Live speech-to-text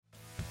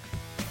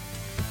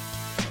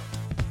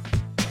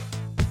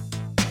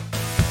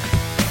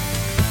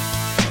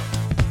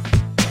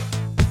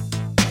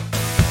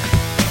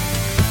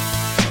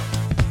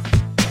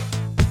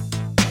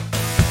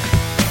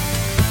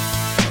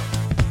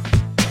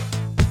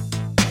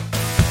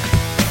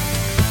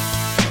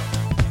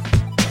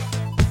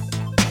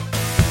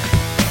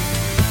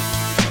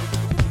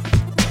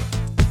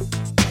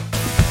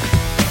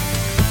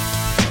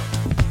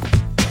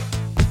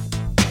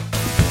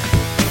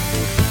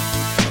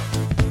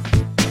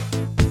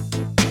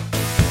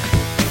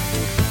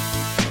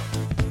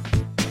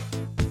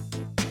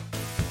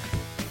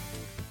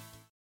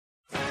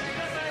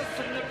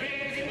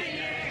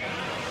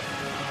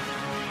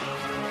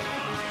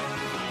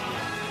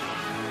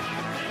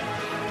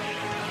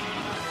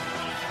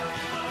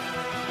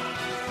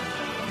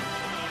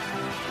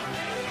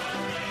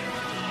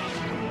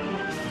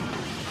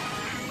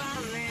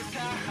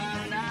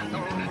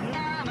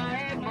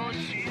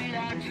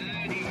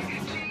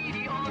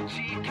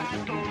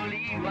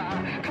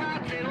Yeah.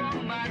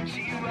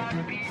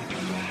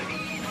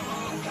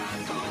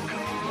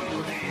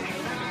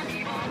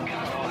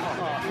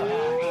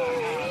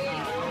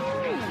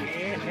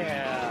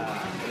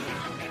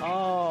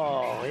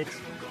 Oh,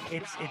 it's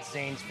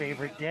Zane's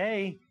favorite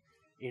day.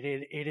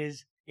 It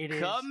is.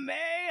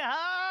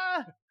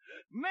 Kameha!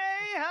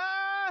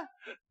 Meha!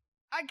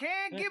 I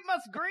can't get my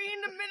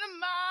screen to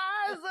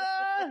minimize.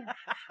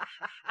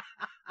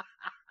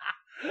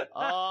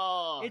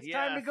 Oh, it's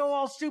time to go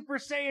all Super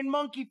Saiyan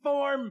monkey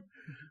form.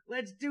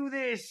 Let's do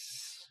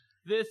this.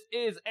 This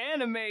is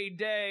Anime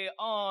Day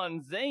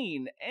on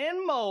Zane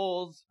and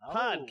Mole's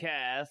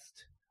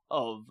podcast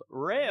of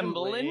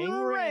Ramblin'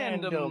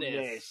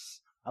 Randomness.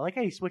 I like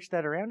how you switched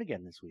that around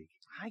again this week.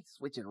 I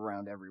switch it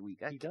around every week.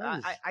 He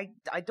does. I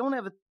don't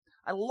have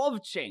I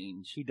love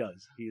change. He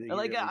does. He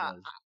like, really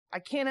does. I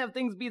can't have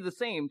things be the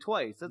same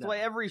twice. That's why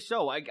every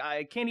show,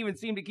 I can't even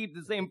seem to keep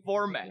the same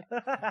format.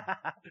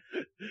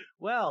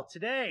 Well,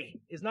 today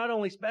is not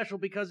only special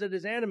because it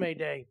is Anime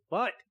Day,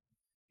 but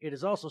it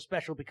is also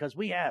special because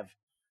we have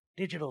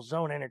Digital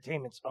Zone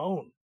Entertainment's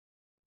own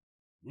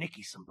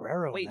Nikki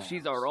Sombrero. Wait, now.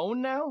 she's our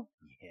own now?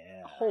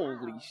 Yeah.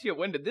 Holy shit,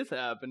 when did this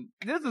happen?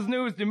 This is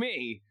news to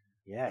me.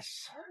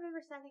 Yes. I don't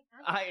remember signing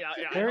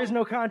contract. There is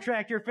no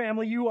contract, your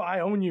family, I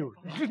own you.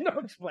 No,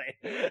 explain.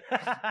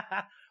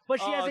 But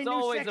she has a it's new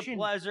always section. a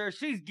pleasure.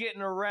 She's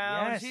getting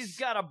around. Yes. She's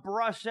got a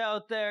brush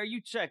out there.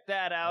 You check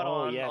that out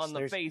on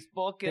the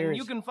Facebook, and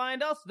you can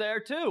find us there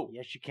too.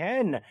 Yes, you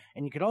can.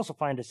 And you can also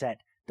find us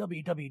at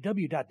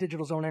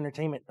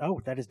www.digitalzoneentertainment.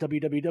 Oh, that is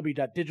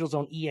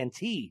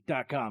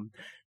www.digitalzoneent.com.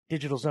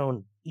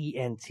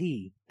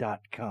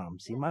 Digitalzoneent.com.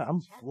 See,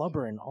 I'm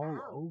flubbering all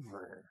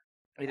over.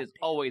 It is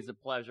always a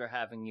pleasure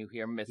having you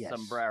here, Miss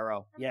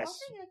Sombrero. I'm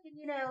hoping I can,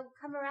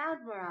 come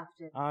around more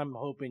often. I'm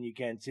hoping you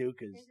can too,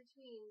 because...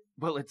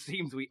 Well, it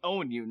seems we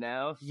own you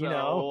now, so... You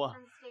know,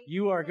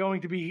 you are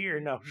going to be here.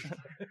 No.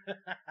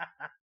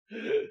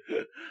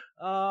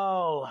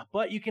 Oh,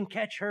 but you can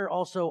catch her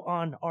also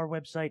on our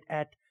website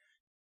at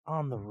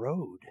On the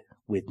Road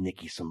with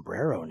Nikki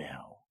Sombrero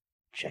now.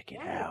 Check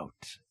it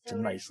out. It's a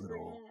nice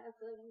little...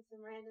 Uploading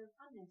some random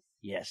funness.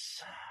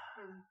 Yes.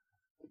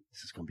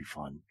 This is going to be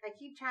fun. I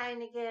keep trying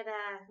to get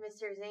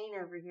Mr. Zane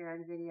over here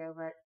on video,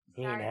 but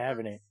he ain't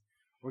having it.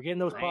 We're getting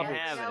those puppets.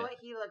 I don't know what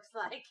he looks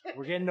like.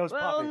 We're getting those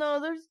puppets. Well, no,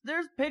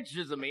 there's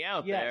pictures of me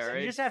out there.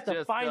 You just have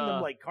to find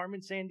them like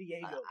Carmen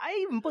Sandiego. I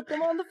even put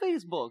them on the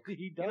Facebook.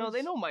 He does. You know,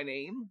 they know my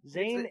name.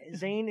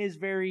 Zane is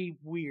very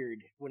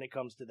weird when it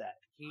comes to that.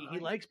 He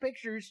likes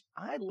pictures.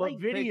 I like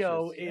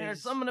video pictures. is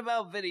There's something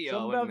about video.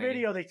 Something about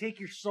video. They take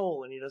your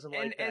soul, and he doesn't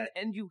like that.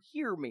 And you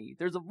hear me.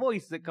 There's a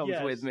voice that comes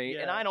with me,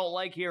 and I don't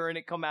like hearing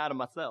it come out of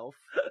myself.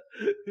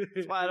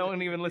 That's why I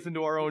don't even listen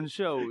to our own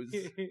shows.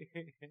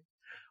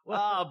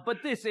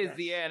 But this is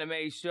the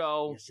anime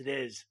show. Yes, it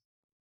is.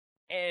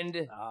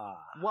 And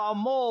while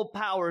Mole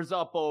powers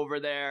up over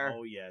there,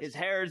 his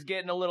hair's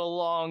getting a little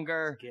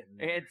longer.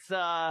 It's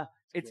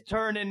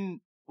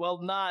turning,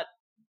 well, not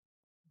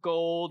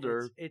gold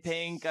or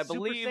pink. I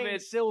believe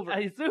it's silver.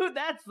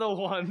 That's the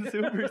one,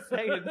 Super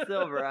Saiyan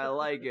Silver. I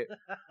like it.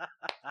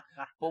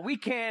 But we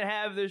can't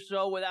have this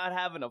show without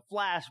having a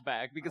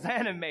flashback, because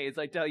animes,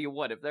 I tell you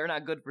what, if they're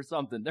not good for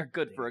something, they're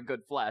good for a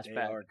good flashback.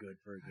 They are good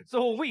for a good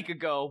So a week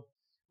ago,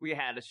 we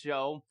had a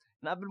show,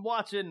 and I've been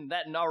watching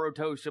that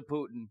Naruto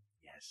Shippuden.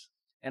 Yes.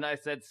 And I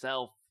said,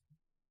 Self,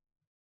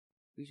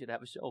 we should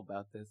have a show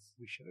about this.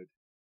 We should.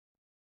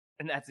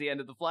 And that's the end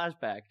of the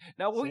flashback.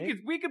 Now,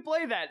 we could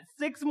play that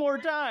 6 more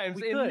times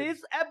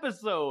this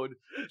episode,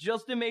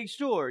 just to make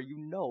sure you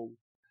know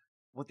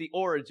what the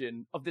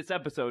origin of this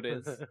episode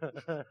is.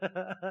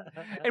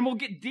 And we'll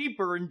get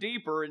deeper and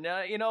deeper, and,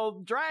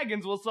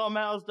 dragons will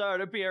somehow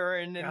start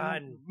appearing,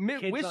 and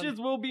wishes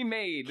will be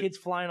made. Kids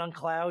flying on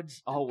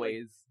clouds.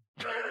 Always.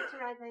 Do I get to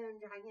ride my own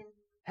dragon?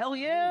 Hell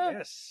yeah.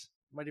 Yes.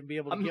 Might even be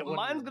able to get one.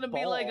 Mine's going to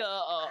be like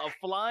a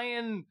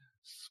flying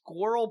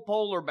squirrel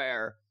polar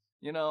bear.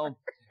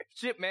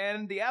 Shit,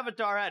 man, the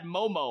Avatar had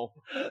Momo.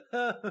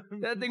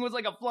 That thing was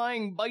like a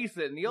flying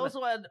bison. He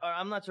also had,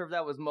 I'm not sure if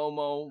that was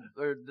Momo,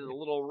 or the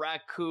little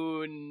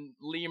raccoon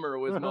lemur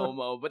was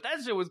Momo, but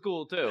that shit was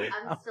cool, too.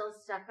 I'm still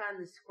stuck on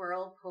the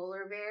squirrel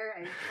polar bear.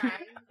 I'm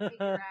trying to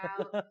figure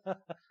out how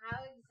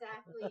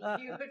exactly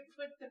you would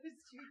put those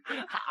two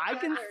things I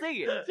can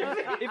see it.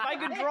 If I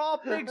could draw a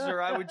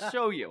picture, I would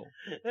show you.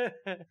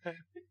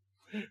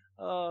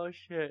 Oh,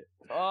 shit.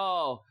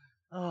 Oh.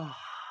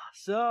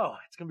 So,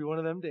 it's going to be one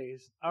of them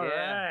days. All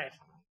right.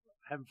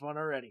 Having fun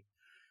already.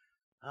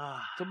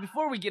 So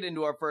before we get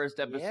into our first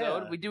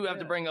episode, we do have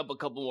to bring up a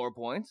couple more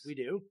points. We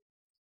do.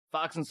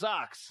 Fox and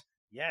Socks.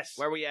 Yes.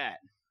 Where we at?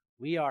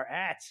 We are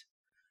at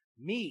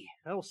wait.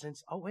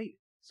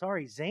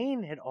 Sorry,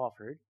 Zane had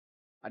offered.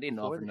 I didn't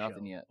offer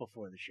nothing yet.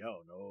 Before the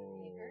show.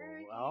 No.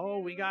 Oh,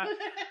 we got...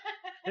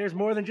 There's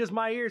more than just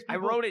my ears,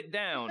 people. I wrote it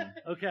down.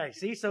 Okay,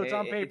 see? So it's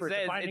on paper.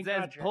 It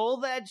says, pull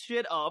that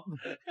shit up.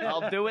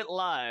 I'll do it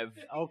live.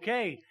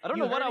 Okay. I don't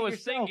know what I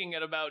was thinking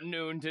at about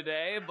noon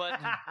today, but...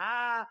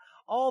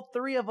 All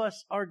 3 of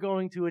us are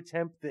going to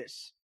attempt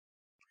this.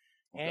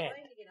 It's going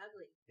to get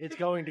ugly. It's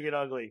going to get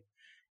ugly.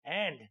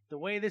 And the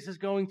way this is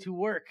going to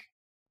work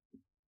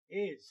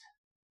is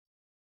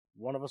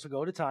one of us will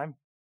go at a time.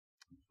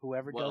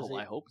 Whoever does it.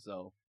 I hope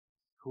so.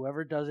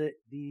 Whoever does it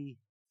the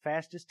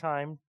fastest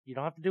time. You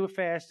don't have to do it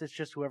fast. It's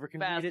just whoever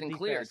can fast read it and the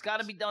clear. fastest. It's got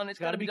to be done. It's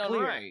got to be done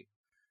clear. right.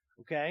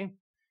 Okay?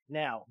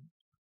 Now,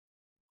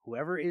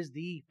 whoever is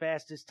the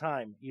fastest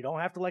time, you don't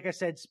have to, like I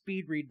said,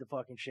 speed read the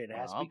fucking shit. It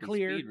has to be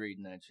clear. I'll be speed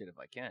reading that shit if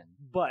I can.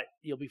 But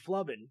you'll be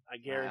flubbing. I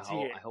guarantee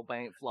it. I hope I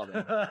ain't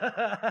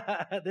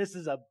flubbing. This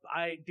is I've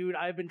been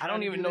trying I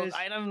don't even to do know. this.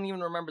 I don't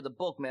even remember the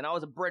book, man. I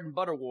was a bread and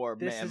butter war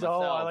This man is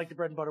myself. I like the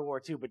bread and butter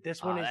war too, but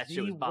this one is that shit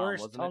the was bomb,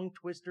 worst wasn't it? tongue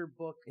twister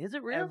book Is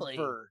it really?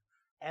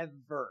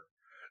 ever.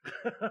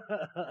 I'm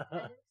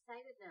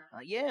excited now.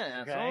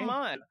 Yeah, so Okay. am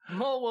I.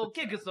 Well,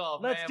 kick us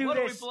off, Let's man. do What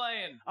this. are we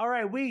playing? All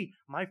right,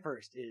 my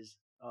first is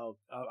I'm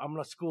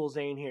gonna school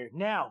Zane here.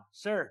 Now,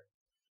 sir,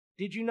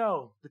 did you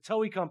know the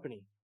Toei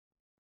Company?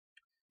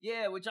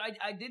 Yeah, which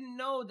I didn't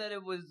know that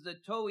it was the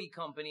Toei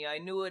Company. I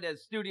knew it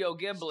as Studio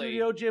Ghibli.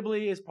 Studio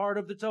Ghibli is part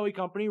of the Toei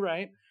Company,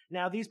 right?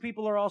 Now, these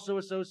people are also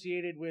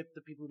associated with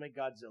the people who make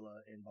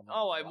Godzilla and blah, blah,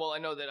 blah, blah. I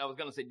know that. I was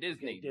gonna say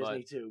Disney. Okay,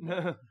 Disney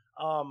but... too.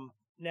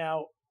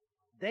 Now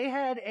they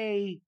had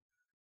a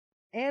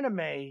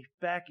anime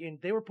back in.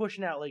 They were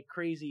pushing out like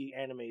crazy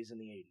animes in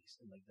the 80s,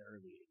 in like the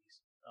early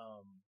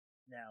 80s.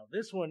 Now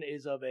this one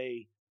is of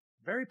a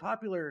very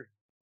popular,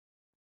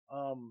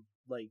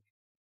 like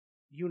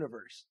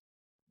universe,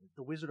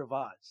 The Wizard of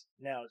Oz.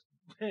 Now,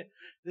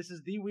 this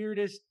is the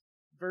weirdest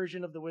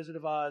version of The Wizard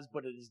of Oz,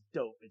 but it is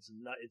dope. It's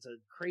a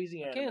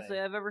crazy anime. I can't say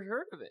I've ever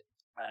heard of it.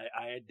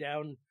 I had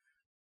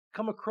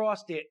come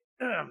across it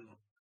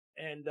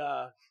and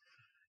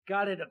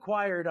got it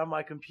acquired on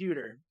my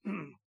computer.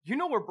 You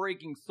know we're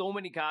breaking so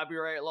many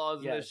copyright laws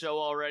in this Yes. show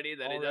already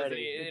that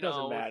It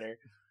doesn't matter.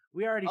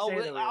 We already say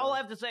that. All I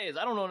have to say is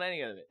I don't own any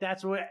of it.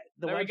 That's what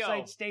the There we go.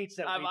 website states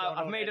that we don't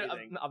I've own made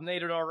anything, it. I've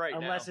made it all right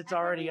unless now. it's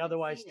already I've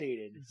otherwise seen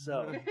stated. it.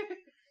 So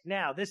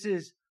now this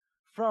is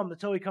from the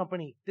Toei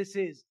Company. This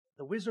is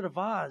the Wizard of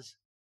Oz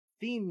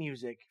theme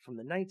music from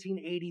the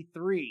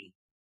 1983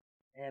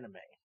 anime.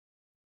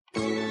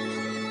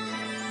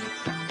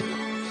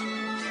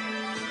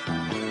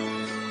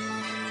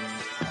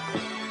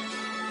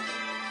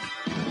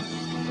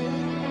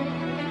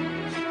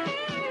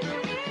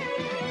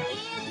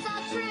 It's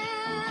all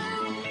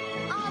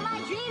true. All my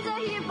dreams are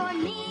here for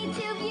me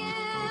to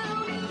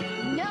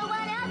view. No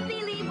one else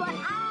believed what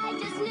I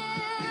just knew.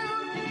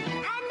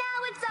 And now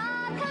it's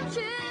all come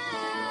true.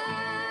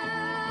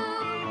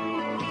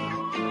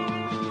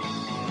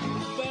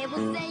 They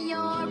will say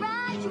you're a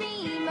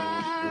dreamer.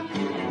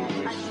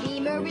 A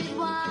dreamer is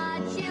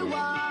what you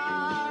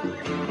are.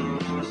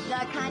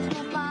 The kind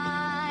who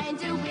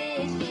finds a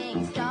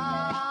wishing star.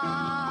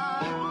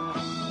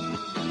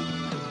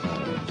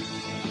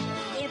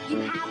 If you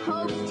have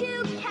hopes to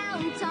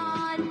count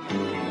on,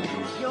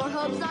 your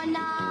hopes are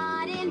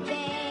not in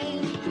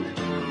vain.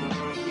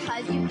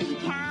 'Cause you can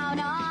count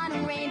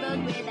on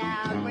rainbows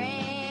without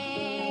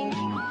rain.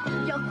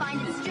 You'll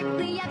find it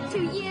strictly up to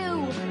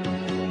you.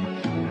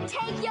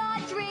 Take your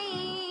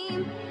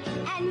dream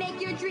and make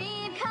your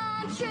dream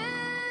come true.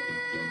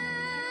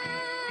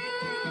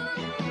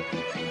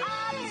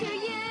 Up to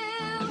you.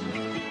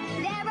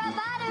 There are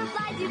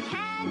butterflies you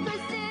can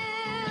pursue.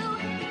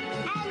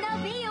 And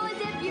they'll be yours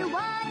if you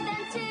want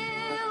them to.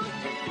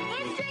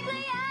 It's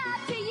strictly up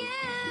to you.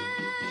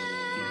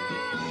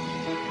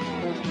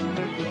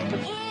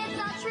 It's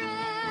all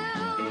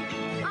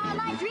true. All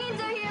my dreams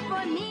are here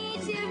for me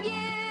to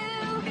view.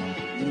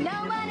 No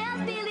one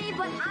else believed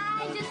what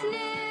I just knew.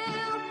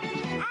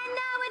 And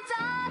now it's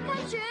all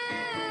come true.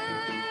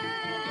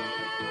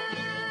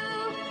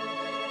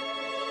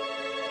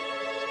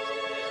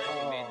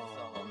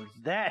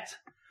 That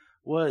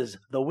was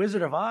the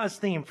Wizard of Oz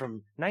theme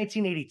from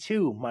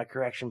 1982. My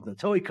correction, from the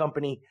Toei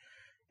Company,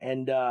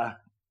 and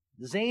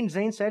Zane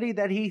said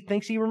that he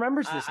thinks he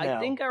remembers this now. I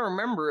think I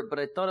remember it, but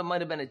I thought it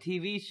might have been a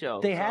TV show.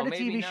 They so had a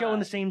maybe TV show in not.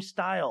 the same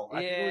style. I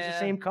think it was the Yeah.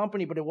 same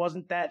company, but it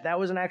wasn't that. That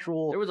was an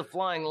actual. There was a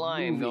flying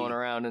lion movie. going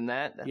around in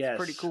that. That's Yes.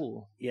 pretty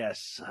cool.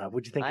 Yes.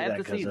 What'd you think I of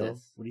have that, to see Guzzo?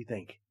 this. What do you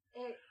think?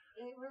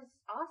 It was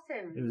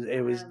awesome.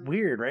 It was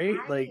weird, right?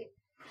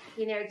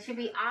 To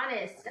be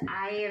honest,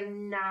 I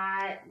am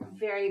not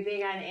very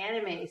big on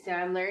anime, so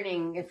I'm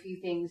learning a few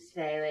things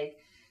today. Like,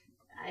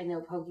 I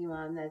know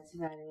Pokemon, that's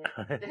about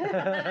it.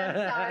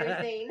 Sorry,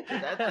 Zane.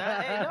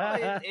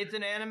 It's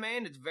an anime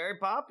and it's very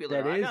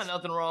popular. That I is. got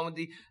nothing wrong with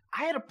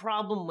I had a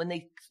problem when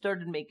they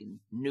started making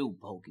new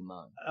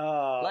Pokemon.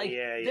 Oh,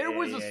 there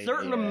was a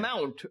certain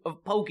amount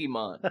of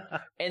Pokemon,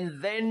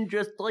 and then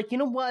just like, you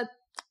know what?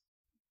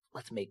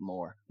 Let's make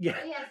more. Yeah.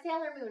 Oh, yeah,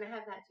 Sailor Moon, I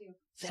have that too.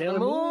 Sailor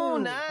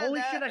Moon. nah, Holy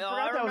shit, I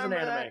forgot that was an remember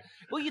anime. that.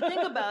 Well, you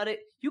think about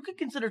it, you could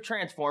consider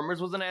Transformers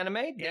was an anime.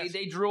 Yes.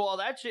 They drew all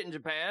that shit in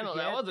Japan. Yeah,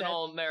 that wasn't that-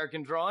 all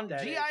American drawn.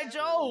 that G.I. is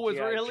Joe true. was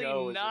G.I. really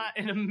Joe was not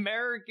an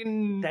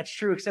American. That's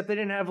true, except they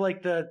didn't have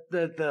like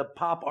the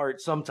pop art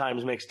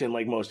sometimes mixed in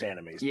like most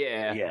animes.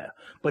 Yeah. Yeah.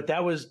 But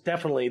that was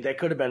definitely, that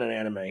could have been an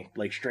anime,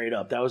 like straight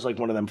up. That was like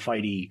one of them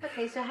fighty.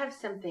 Okay, so I have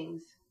some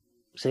things.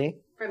 See?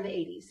 From the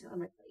 80s. So I'm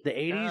like, The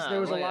 80s, there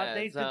was a lot.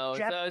 So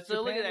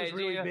look at that.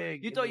 Really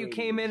big you thought you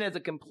came in as a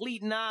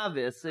complete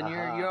novice, and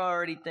you're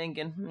already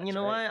thinking, you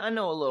know, right. I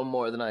know a little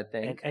more than I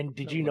think. And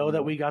did you know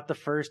that we got the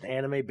first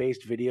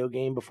anime-based video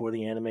game before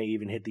the anime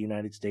even hit the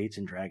United States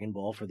in Dragon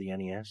Ball for the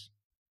NES?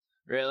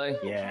 Really?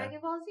 Yeah. Dragon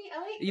Ball Z?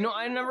 Oh, wait, You know,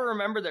 I never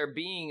remember there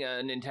being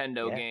a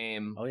Nintendo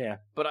game. Oh, yeah.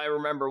 But I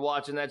remember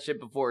watching that shit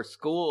before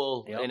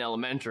school Yep. in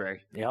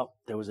elementary. Yep.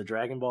 There was a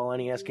Dragon Ball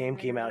NES game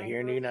came out here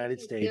in the United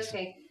States.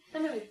 Okay.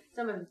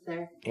 Some of it's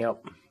there.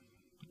 Yep.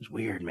 It's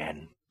weird,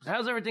 man.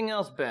 How's everything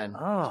else been?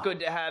 Oh. It's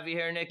good to have you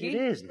here, Nikki. It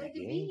is, Good to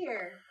be Nikki.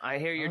 here. I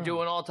hear you're Oh.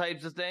 doing all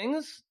types of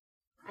things.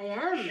 I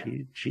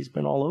am. She's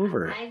been all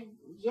over.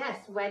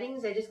 Yes,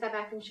 weddings. I just got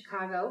back from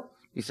Chicago.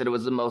 You said it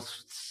was the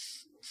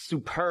most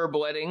superb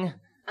wedding.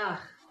 Ugh.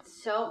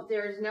 So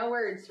there's no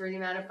words for the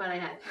amount of fun I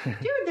had.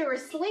 Dude, there were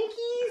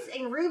Slinkies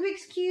and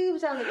Rubik's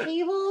Cubes on the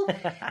table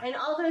and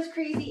all those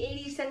crazy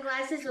 80s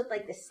sunglasses with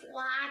like the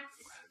slots.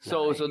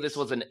 So this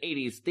was an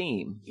 80s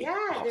theme. Yeah,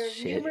 there's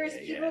shit. numerous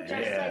people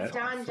dressed like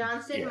Don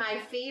Johnson. Yeah. My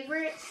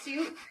favorite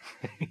suit,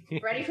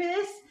 ready for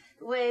this,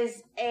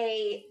 was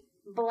a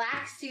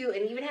black suit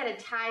and even had a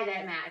tie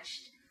that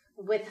matched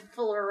with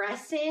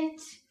fluorescent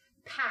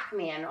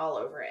Pac-Man all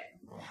over it.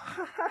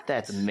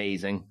 That's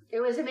amazing.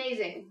 It was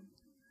amazing.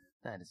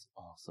 That is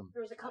awesome.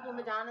 There was a couple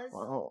Madonnas.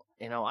 Well,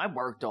 you know, I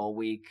worked all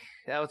week.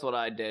 That was what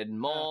I did.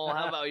 Mole,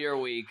 how about your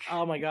week?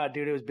 Oh my god,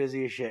 dude, it was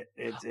busy as shit.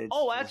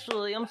 Oh,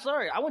 actually, I'm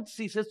sorry. I went to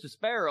see Sister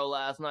Sparrow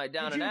last night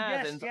down Did in you?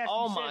 Yes, Athens. yes,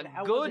 Oh you my said.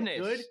 How was it? goodness.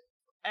 Good?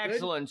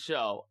 Excellent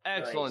show.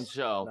 Excellent Nice.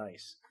 show.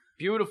 Nice.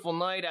 Beautiful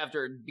night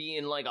after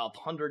being like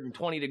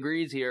 120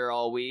 degrees here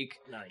all week.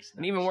 Nice.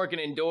 And even working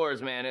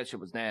indoors, man, that shit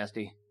was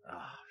nasty. Oh,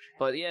 shit.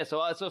 But yeah,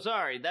 so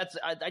sorry.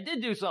 I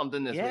did do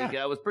something this Yeah. week.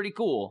 That was pretty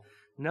cool.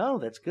 No,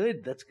 that's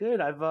good. That's good.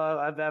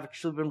 I've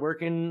actually been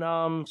working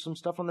some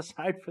stuff on the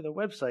side for the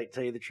website, to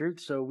tell you the truth.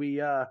 So we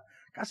got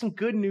some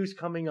good news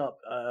coming up.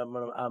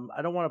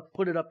 I don't want to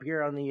put it up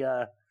here on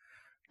the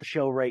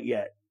show right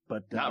yet,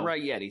 but Not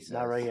right yet, he says.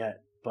 Not right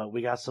yet. But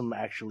we got some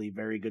actually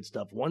very good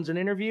stuff. One's an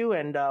interview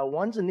and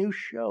one's a new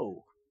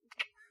show.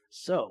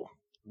 So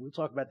we'll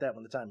talk about that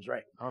when the time's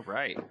right. All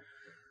right.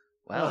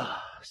 Well,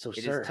 so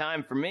it sir, is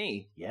time for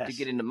me Yes. to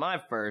get into my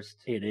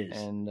first. It is.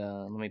 And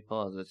let me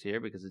pause this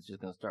here because it's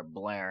just going to start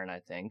blaring, I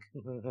think.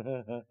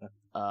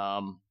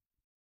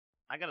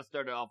 I got to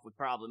start it off with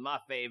probably my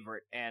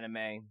favorite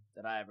anime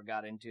that I ever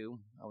got into.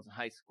 I was in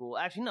high school.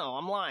 Actually, no,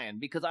 I'm lying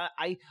because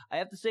I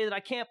have to say that I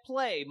can't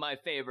play my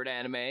favorite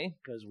anime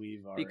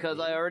because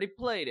I already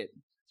played it.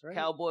 That's right.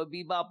 Cowboy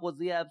Bebop was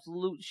the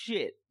absolute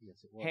shit. Yes,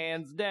 it was.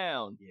 Hands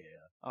down. Yeah.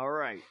 All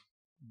right.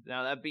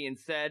 Now, that being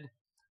said,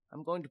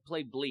 I'm going to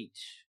play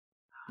Bleach.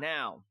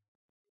 Now,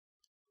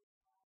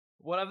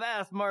 what I've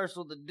asked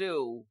Marshall to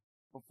do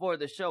before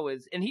the show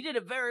is, and he did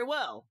it very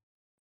well,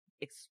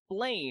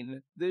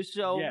 explain the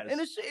show Yes.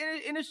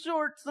 in a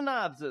short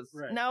synopsis.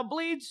 Right. Now,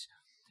 Bleach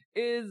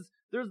is,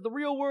 there's the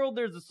real world,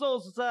 there's the Soul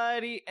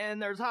Society,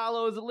 and there's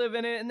Hollows that live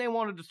in it, and they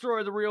want to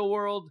destroy the real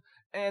world.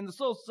 And the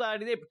Soul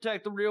Society, they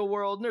protect the real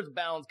world, and there's a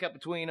balance kept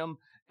between them.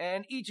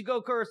 And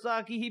Ichigo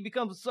Kurosaki, he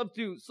becomes a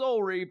substitute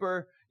Soul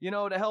Reaper,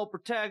 to help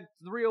protect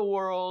the real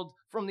world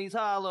from these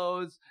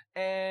Hollows.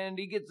 And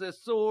he gets a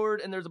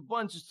sword, and there's a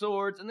bunch of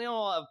swords, and they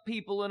all have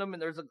people in them,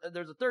 and there's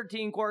a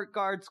 13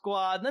 guard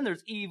squad, and then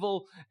there's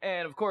evil,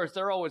 and of course,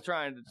 they're always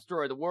trying to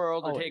destroy the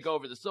world or take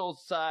over the Soul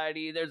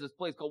Society. There's this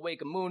place called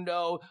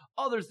Wakamundo.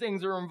 Other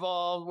things are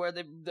involved where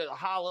the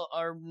Hollow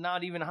are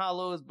not even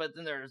Hollows, but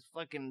then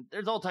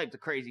there's all types of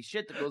crazy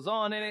shit that goes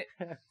on in it.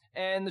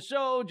 And the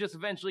show just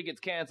eventually gets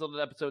canceled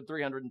at episode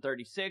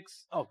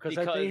 336. Oh, because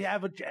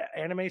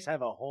animes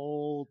have a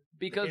whole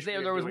because history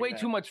of there was doing way that.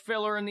 too much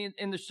filler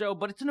in the show,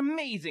 but it's an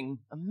amazing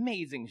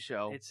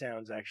show. It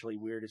sounds actually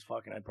weird as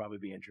fuck, and I'd probably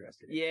be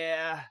interested.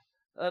 Yeah,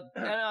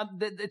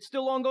 it's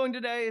still ongoing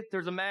today.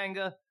 There's a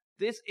manga.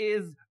 This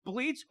is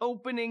Bleach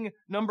opening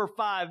number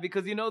 5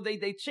 because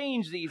they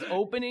change these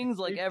openings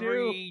like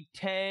every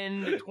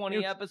 10 to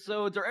 20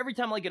 episodes or every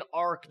time like an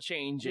arc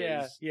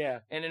changes. Yeah.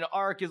 And an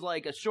arc is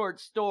like a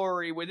short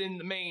story within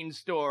the main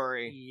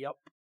story. Yep.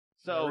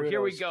 So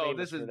here we Naruto's go.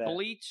 famous This is for that.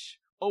 Bleach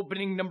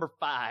opening number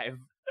 5.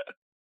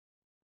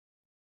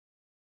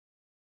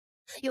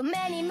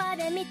 夢にま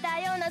で見た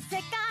ような世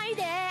界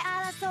で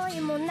争い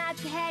もな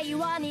く平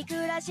和に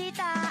暮らし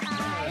た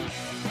い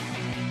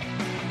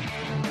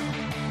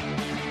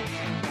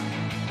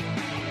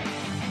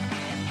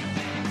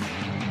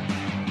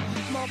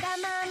もう我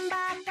慢ば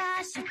っ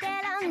かして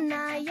らん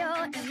ないよ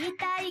言い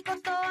たいこ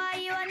とは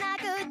言わな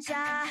くち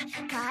ゃ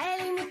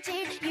帰り道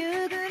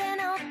夕暮れ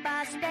の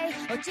バス停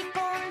落ち込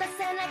んだ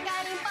背中に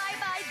バイ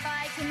バイ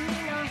バイ君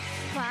の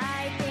ファ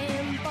イテ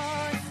ィングポー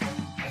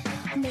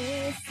ズ見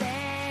せ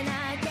な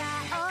きゃ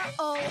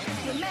おう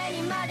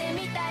夢にまで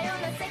見たよ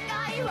うな世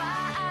界は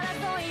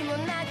争いも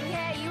なく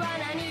平和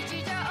な日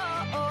常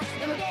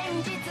でも現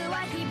実は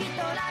日々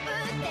トラブっ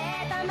て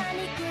たま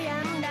に悔や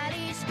んだ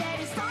りして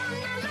るそん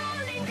なロ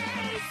ーリンデイ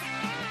ズ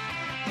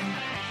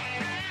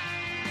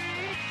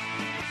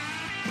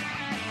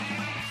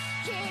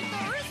一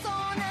人そ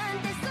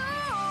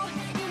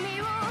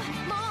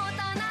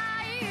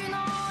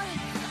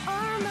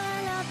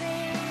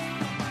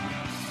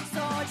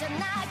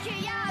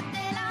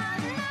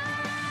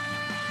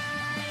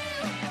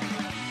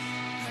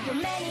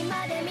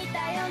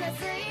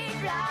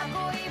ら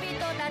恋人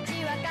た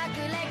ちは隠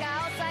れ家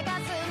を探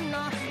すの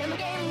でも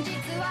現実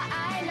は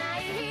会えな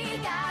い日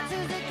が続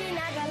きな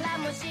がら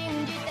も信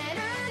じてる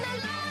の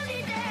Lonely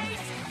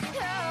days Oh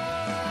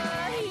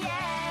yeah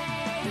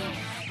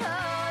Oh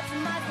つ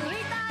まずい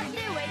たって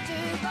way to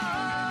go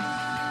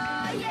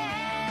Yeah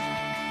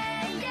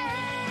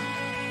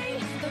yeah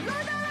泥だ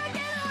らけ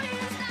のイン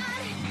スタ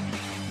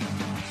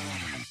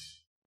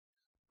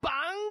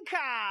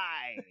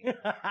Bankai!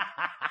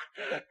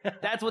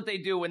 That's what they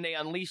do when they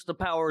unleash the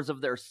powers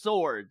of their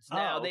swords.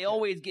 Now, they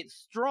always get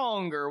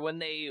stronger when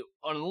they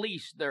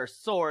unleash their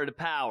sword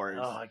powers.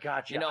 Oh, I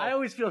got you. You know, I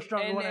always feel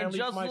stronger when I and unleash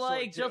just my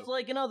like sword, just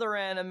like in other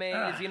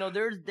animes, you know,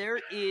 there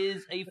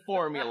is a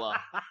formula.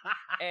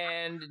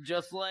 And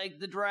just like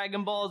the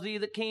Dragon Ball Z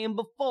that came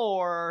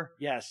before,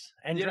 yes,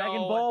 and you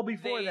Dragon know, Ball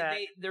before that.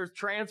 There's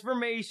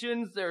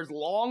transformations, there's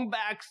long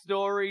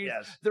backstories.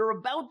 Yes. They're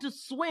about to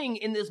swing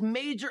in this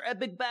major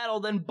epic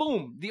battle, then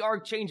boom, the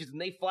arc changes and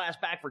they flash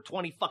back for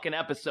 20 fucking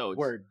episodes.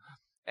 Word.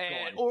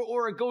 And,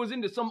 or it goes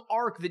into some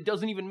arc that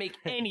doesn't even make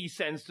any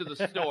sense to the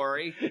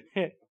story.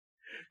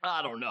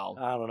 I don't know.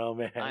 I don't know,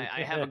 man.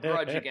 I have a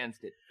grudge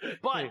against it.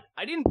 But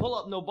I didn't pull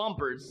up no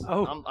bumpers.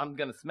 Oh. I'm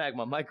going to smack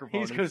my microphone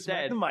He's going to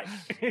smack instead.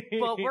 the mic.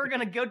 But we're going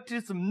to go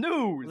to some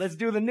news. Let's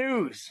do the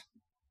news.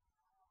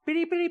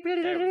 Beep, beep,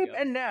 beep, There we beep. go.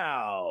 And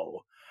now,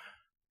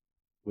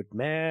 with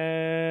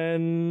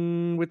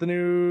man with the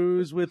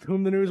news, with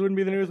whom the news wouldn't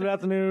be the news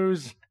without the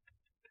news.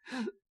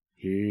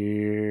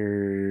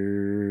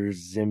 Here's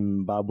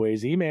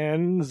Zimbabwe's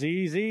E-Man,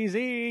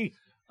 ZZZ.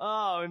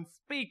 Oh, and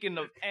speaking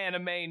of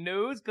anime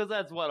news, because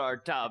that's what our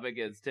topic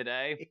is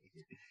today.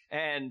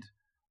 And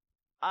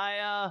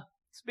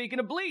speaking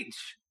of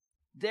Bleach,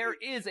 there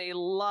is a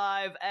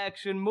live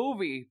action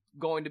movie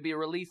going to be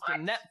released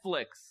on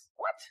Netflix.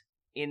 What?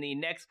 In the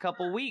next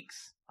couple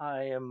weeks.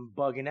 I am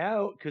bugging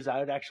out because I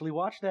would actually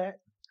watch that.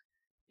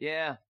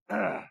 Yeah.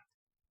 Ugh.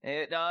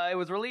 It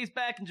was released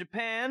back in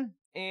Japan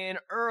in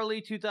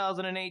early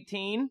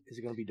 2018. Is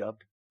it going to be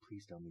dubbed?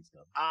 Please tell me it's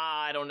dubbed.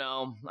 I don't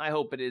know. I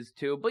hope it is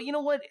too. But you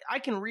know what? I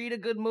can read a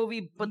good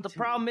movie, but Me the too,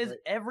 problem is but-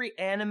 every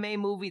anime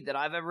movie that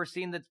I've ever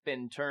seen that's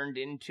been turned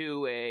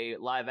into a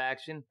live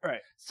action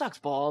Right. sucks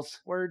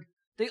balls. Word.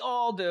 They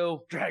all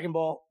do. Dragon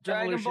Ball.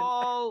 Dragon Evolution.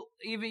 Ball,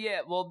 even, yeah.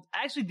 Well,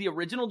 actually, the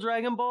original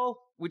Dragon Ball,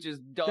 which is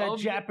That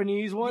dubbed.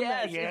 Japanese one?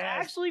 Yes, Yes. it's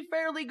actually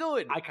fairly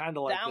good. I kind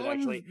of like that it,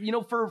 one's, actually. you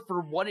know, for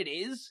what it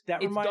is,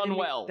 That it's reminded done me,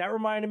 well. That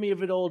reminded me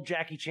of an old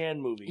Jackie Chan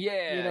movie.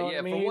 Yeah, You know what yeah.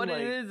 I mean? For what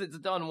Like, it is, it's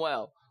done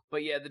well.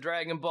 But yeah, the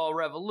Dragon Ball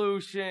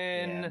Revolution.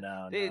 Yeah,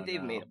 no, they've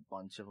no. made a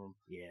bunch of them.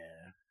 Yeah.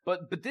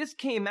 But this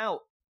came out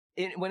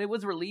when it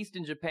was released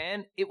in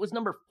Japan. It was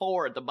number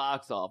 4 at the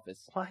box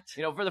office. What?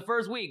 You know, for the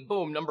first week,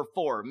 boom, number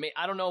 4.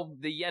 I don't know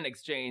the yen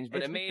exchange, but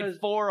It's it made because-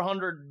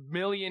 400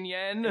 million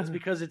yen. It's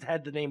because it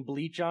had the name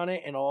Bleach on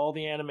it, and all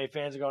the anime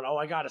fans are going, "Oh,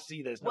 I got to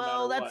see this." No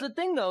Well, matter that's what. the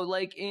thing, though.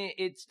 Like,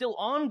 it's still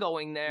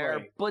ongoing there,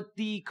 Right. but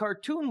the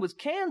cartoon was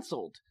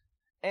canceled,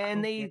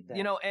 and don't get that.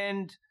 you know,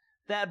 and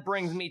that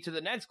brings me to the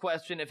next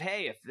question: if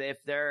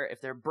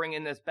they're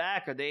bringing this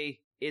back,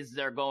 is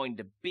there going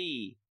to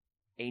be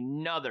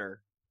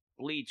another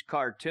Bleach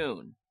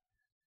cartoon?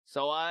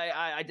 So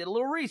I did a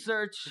little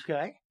research.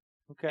 Okay.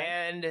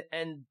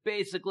 And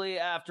basically,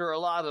 after a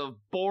lot of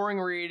boring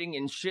reading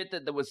and shit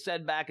that was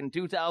said back in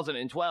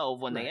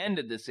 2012 when they Right.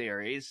 ended the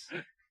series,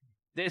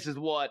 this is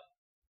what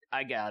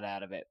I got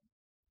out of it.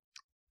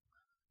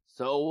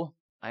 So,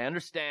 I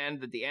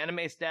understand that the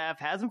anime staff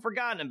hasn't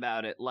forgotten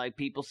about it, like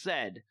people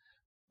said,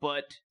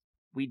 but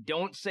we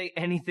don't say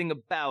anything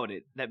about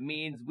it. That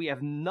means we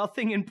have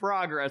nothing in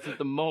progress at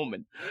the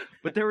moment.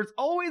 But there is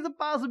always a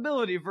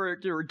possibility for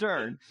it to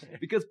return,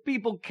 because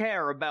people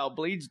care about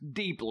Bleach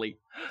deeply.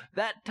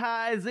 That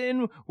ties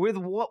in with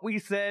what we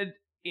said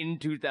in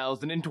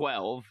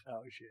 2012.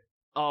 Oh shit.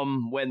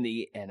 When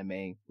the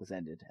anime was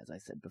ended, as I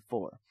said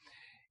before.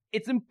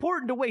 It's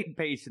important to wait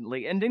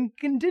patiently and then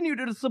continue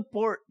to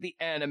support the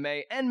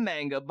anime and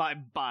manga by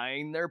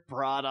buying their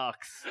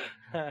products.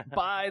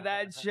 Buy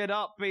that shit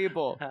up,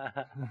 people.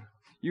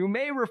 You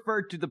may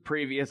refer to the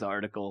previous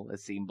article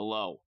as seen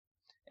below.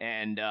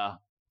 And, I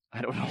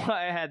don't know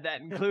why I had that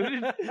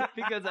included,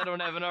 because I don't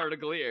have an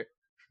article here.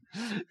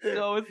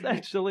 So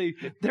essentially,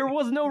 there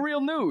was no real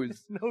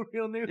news. No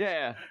real news.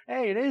 Yeah.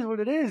 Hey, it is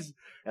what it is.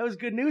 That was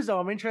good news, though.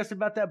 I'm interested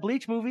about that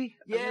Bleach movie.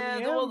 I Yeah,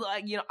 really well,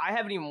 am. you know, I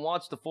haven't even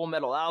watched the Full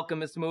Metal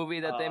Alchemist movie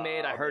that they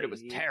made. I heard it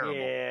was terrible.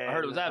 yeah, I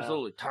heard it was no.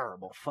 absolutely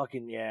terrible.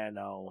 Fucking yeah,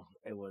 no.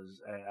 It was.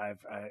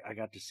 I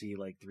got to see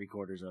like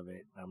 3/4 of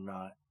it.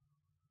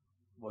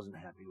 Wasn't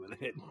happy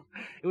with it.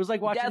 It was like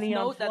watching Death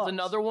Neon Note, that's Flux,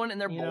 another one, and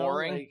they're you know,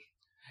 boring. like,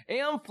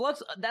 Aeon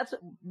Flux,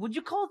 would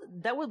you call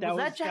that was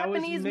that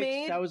Japanese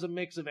made? That was a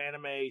mix of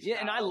anime. Yeah,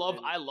 and I love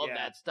yeah.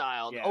 that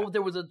style. Yeah. Oh,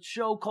 there was a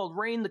show called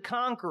Reign the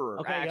Conqueror,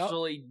 Okay, yep.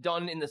 actually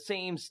done in the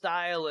same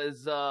style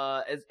as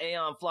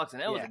Aeon Flux,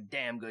 and that was Yeah. a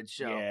damn good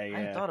show. Yeah, I yeah.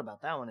 haven't thought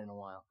about that one in a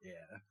while.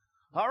 Yeah.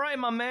 All right,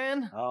 my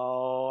man.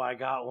 Oh, I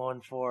got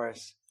one for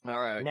us. All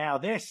right. Now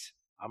this,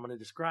 I'm going to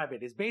describe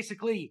it, is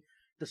basically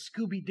the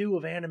Scooby-Doo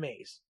of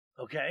animes,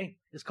 okay?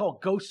 It's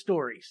called Ghost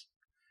Stories.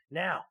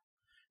 Now,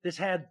 this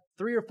had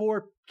 3 or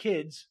 4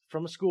 kids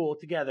from a school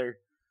together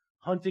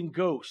hunting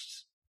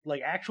ghosts,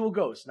 like actual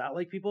ghosts, not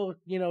like people,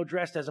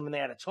 dressed as them. And they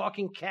had a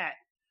talking cat,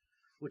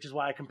 which is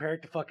why I compare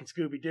it to fucking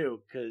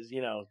Scooby-Doo, because,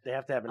 they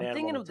have to have an animal. I'm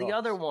thinking of the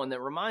other one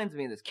that reminds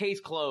me of this. Case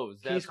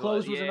Closed. Case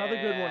Closed was another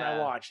good one I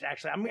watched,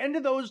 actually. I'm into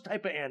those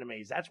type of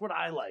animes. That's what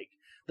I like.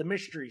 The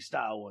mystery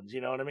style ones,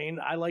 you know what I mean?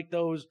 I like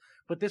those.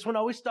 But this one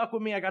always stuck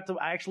with me. I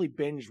actually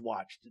binge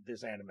watched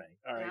this anime.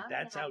 All right,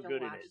 that's how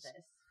good it is.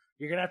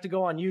 You're going to have to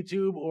go on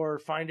YouTube or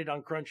find it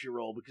on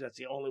Crunchyroll, because that's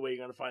the only way you're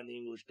going to find the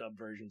English dub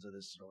versions of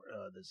this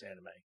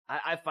anime.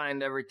 I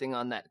find everything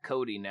on that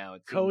Kodi now.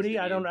 Kodi?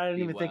 I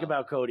didn't even think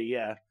about Kodi,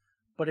 yeah.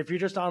 But if you're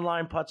just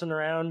online putzing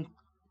around,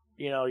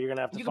 you're going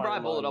to have to find You can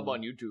probably pull it up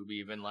on YouTube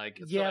even.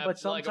 But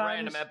sometimes... like a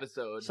random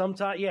episode.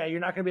 Sometimes, yeah, you're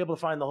not going to be able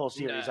to find the whole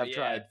series. I've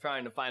tried.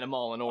 Trying to find them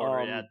all in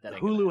order.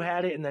 Hulu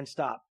had it and then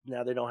stopped.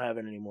 Now they don't have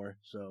it anymore.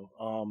 So,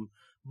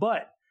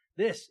 but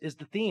this is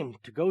the theme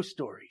to Ghost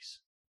Stories.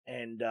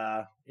 And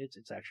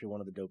it's actually one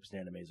of the dopest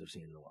animes I've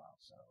seen in a while.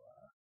 So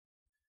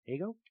here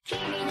you go.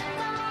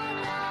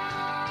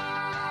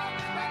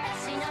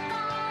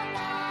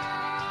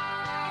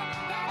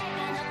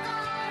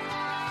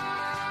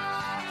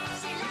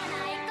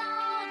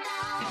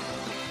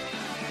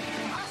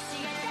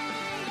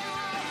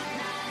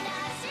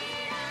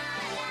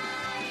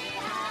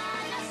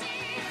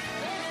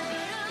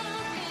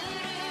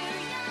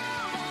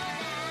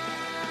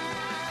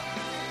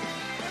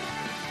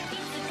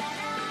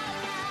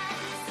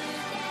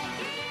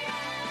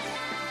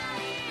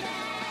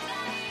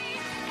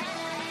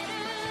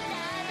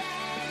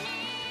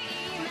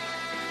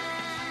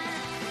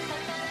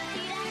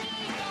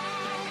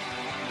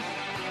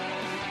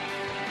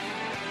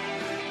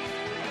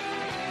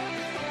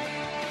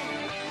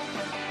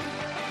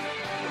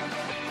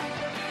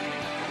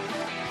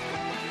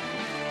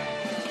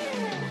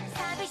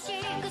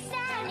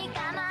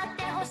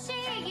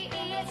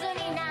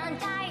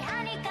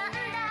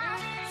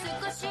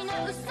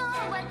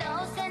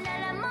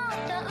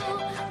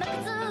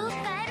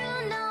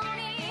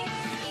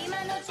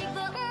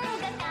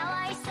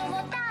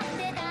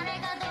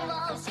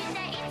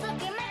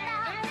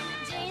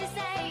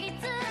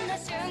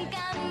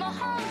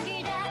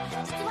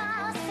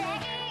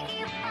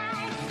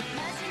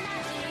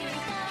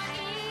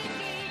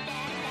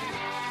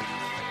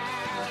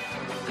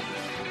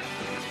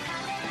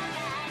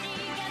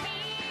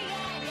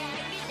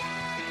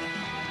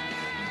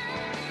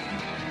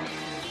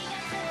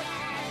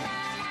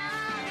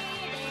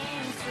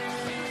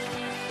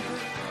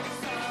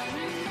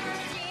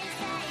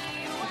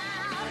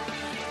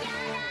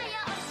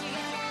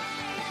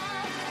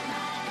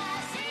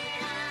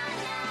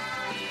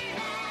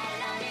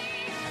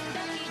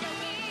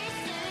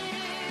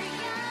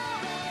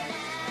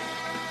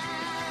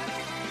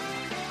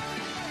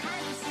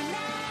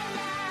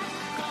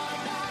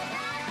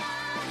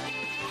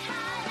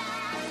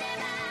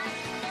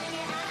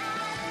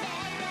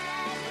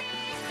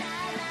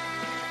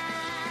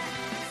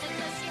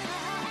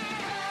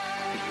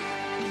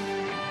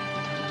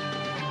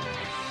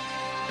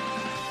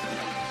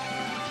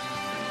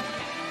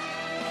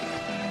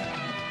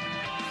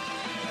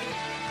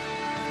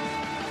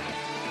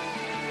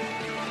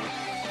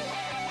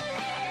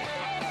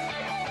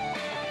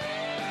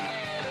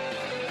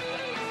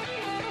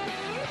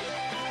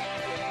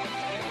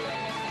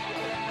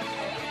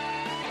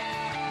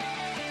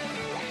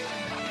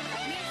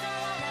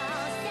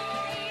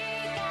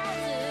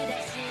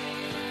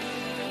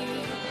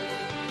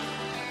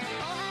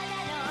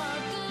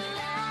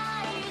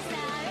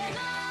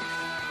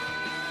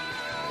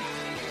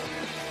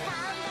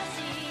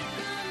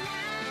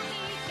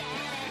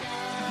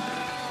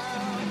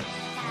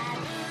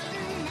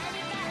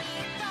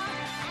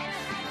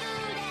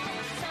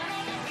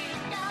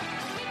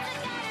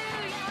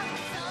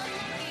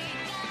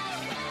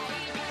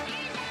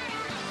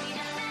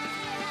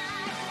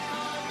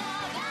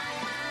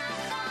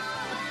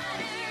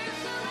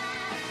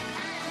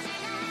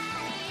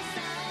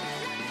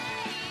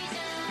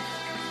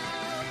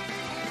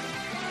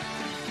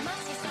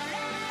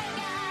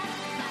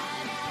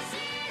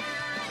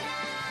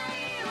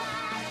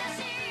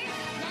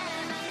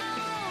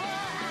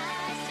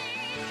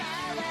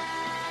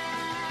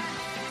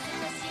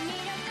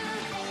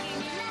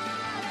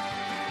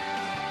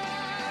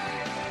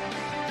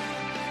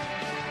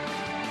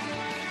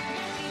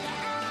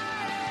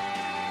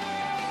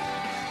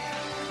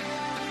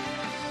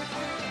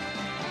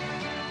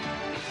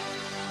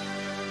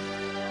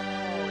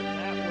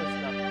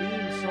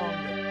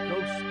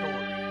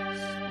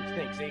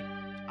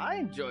 I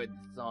enjoyed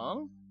the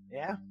song.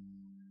 Yeah?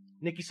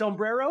 Nikki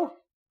Sombrero?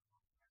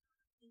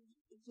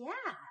 Yeah.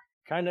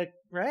 Kind of,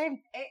 right?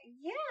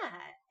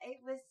 It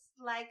was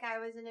like I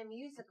was in a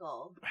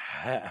musical,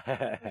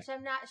 which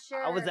I'm not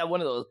sure. I was at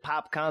one of those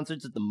pop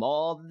concerts at the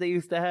mall that they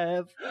used to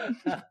have.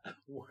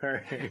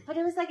 Word. But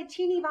it was like a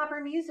teeny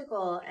bopper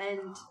musical,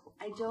 and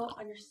I don't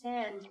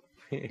understand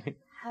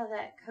how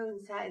that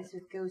coincides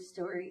with Ghost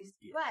Stories.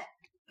 Yes. But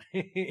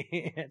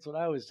That's what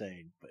I was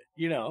saying. But,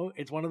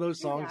 it's one of those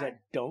songs that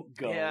don't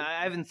go. Yeah,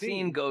 I haven't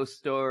seen Ghost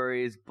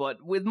Stories, but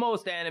with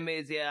most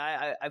animes,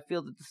 I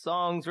feel that the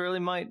songs really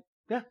might.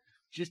 Yeah.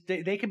 Just,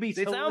 they could be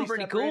They totally sound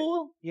pretty separate.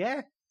 cool.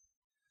 Yeah.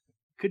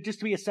 Could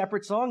just be a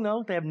separate song,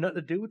 though. They have nothing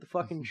to do with the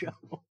fucking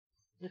show.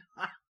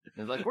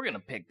 It's like, we're going to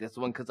pick this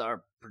one because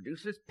our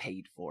producers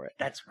paid for it.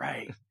 That's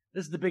right.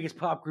 This is the biggest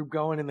pop group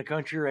going in the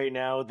country right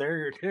now.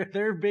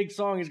 Their big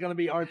song is going to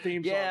be our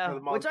theme song for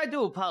the month. Which I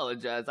do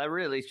apologize. I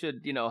really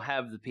should,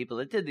 have the people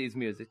that did these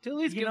music to at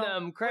least give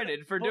them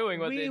credit for doing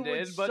what they did. We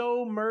would but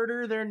so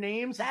murder their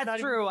names.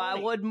 That's true. I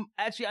would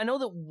actually. I know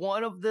that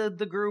one of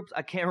the groups.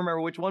 I can't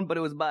remember which one, but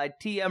it was by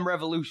TM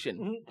Revolution.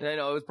 Mm-hmm. I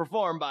know it was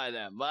performed by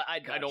them, but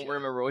I don't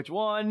remember which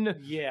one.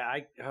 Yeah,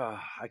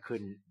 I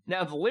couldn't.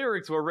 Now the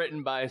lyrics were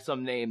written by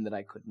some name that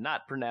I could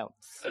not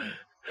pronounce.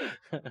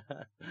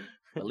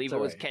 I believe it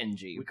was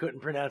Kenji. We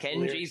couldn't pronounce Kenji the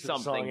lyrics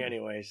something. To the song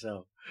anyway,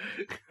 so.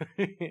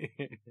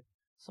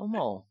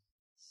 Somo.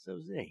 So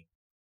Z.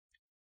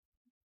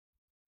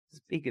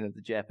 Speaking of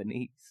the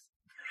Japanese,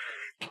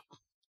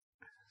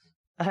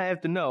 I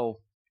have to know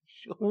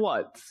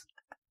what's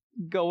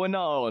going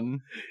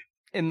on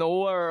in the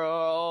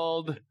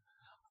world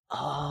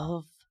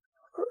of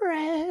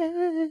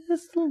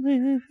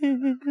wrestling.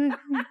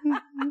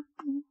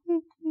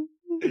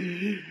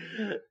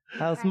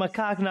 How's my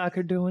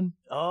cockknocker doing?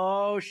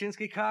 Oh,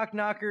 Shinsuke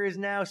Cockknocker is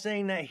now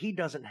saying that he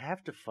doesn't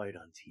have to fight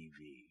on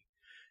TV.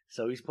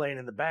 So he's playing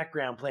in the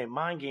background, playing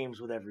mind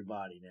games with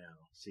everybody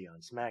now. See,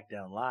 on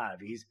SmackDown Live,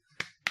 he's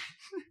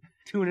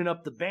tuning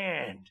up the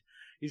band.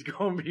 He's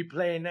going to be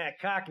playing that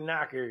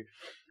Cockknocker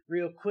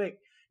real quick.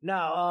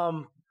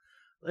 Now,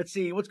 let's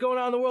see. What's going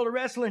on in the world of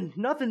wrestling?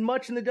 Nothing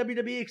much in the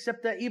WWE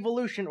except that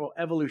Evolution,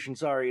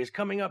 is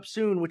coming up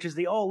soon, which is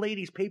the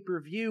all-ladies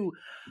pay-per-view.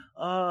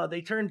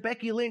 They turned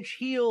Becky Lynch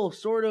heel,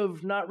 sort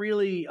of, not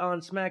really,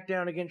 on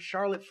SmackDown against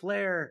Charlotte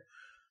Flair.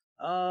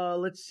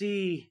 Let's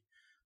see.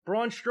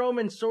 Braun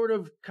Strowman sort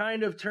of,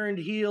 kind of turned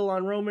heel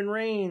on Roman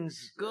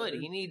Reigns. Good.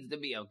 He needs to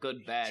be a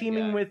good bad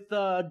teaming guy. with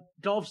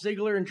Dolph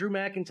Ziggler and Drew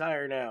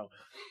McIntyre now.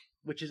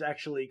 Which is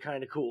actually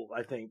kind of cool,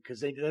 I think, because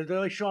they're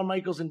like Shawn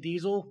Michaels and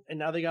Diesel, and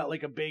now they got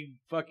like a big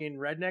fucking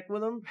redneck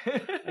with them.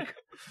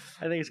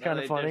 I think it's kind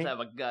of funny. They just have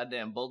a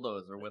goddamn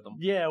bulldozer with them.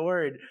 Yeah,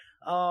 word.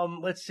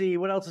 Let's see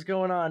what else is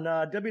going on.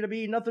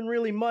 WWE, nothing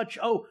really much.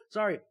 Oh,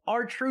 sorry.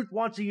 R-Truth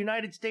wants a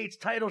United States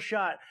title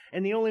shot,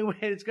 and the only way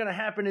it's gonna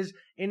happen is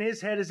in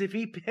his head is if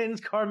he pins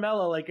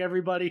Carmella like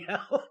everybody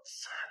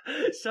else.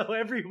 So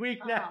every week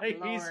now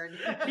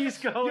he's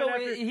going. Yo,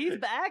 after... he's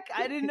back.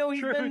 I didn't know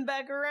he's been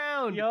back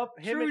around. Yup.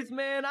 Truth,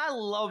 man, I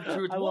love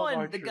Truth.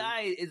 The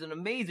guy is an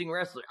amazing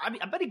wrestler. I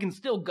mean, I bet he can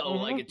still go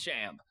like a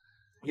champ.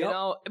 You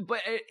know, but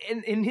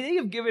and they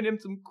have given him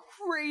some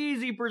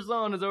crazy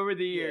personas over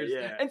the years,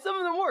 and some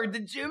of them work.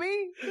 Did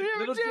Jimmy?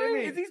 Remember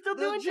Jimmy? Is he still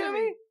doing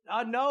Jimmy?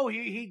 No,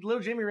 Little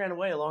Jimmy ran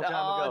away a long time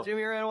ago. Oh,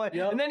 Jimmy ran away,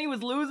 and then he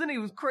was losing. He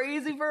was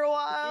crazy for a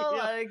while.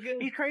 Like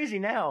he's crazy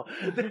now.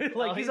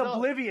 Like he's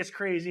oblivious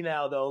crazy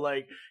now, though.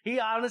 Like he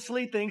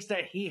honestly thinks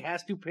that he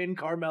has to pin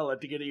Carmella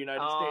to get a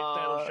United States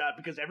title shot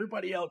because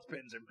everybody else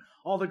pins him.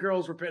 All the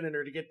girls were pinning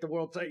her to get the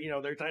world,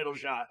 their title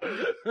shot.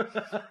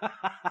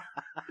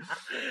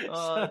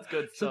 That's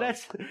good stuff. So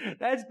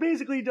that's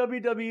basically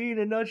WWE in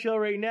a nutshell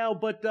right now.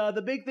 But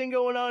the big thing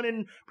going on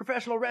in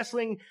professional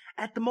wrestling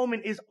at the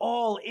moment is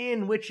All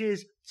In, which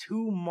is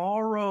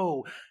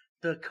tomorrow.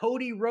 The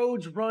Cody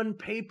Rhodes run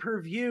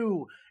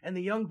pay-per-view and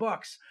the Young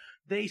Bucks,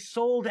 they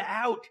sold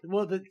out.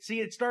 Well,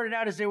 it started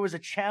out as there was a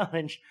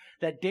challenge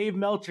that Dave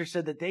Meltzer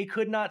said that they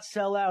could not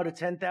sell out a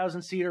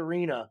 10,000-seat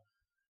arena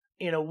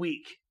in a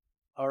week.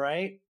 All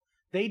right?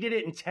 They did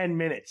it in 10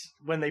 minutes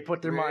when they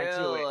put their mind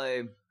to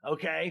it.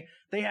 Okay?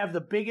 They have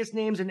the biggest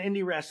names in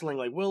indie wrestling,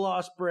 like Will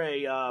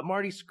Ospreay,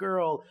 Marty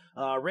Scurll,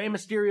 Rey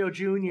Mysterio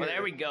Jr. Well,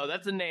 there we go.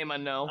 That's a name I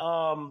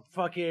know.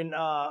 So you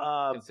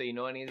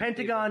know any of these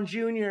Pentagon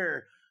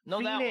Jr., no,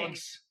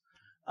 Phoenix,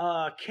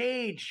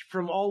 Cage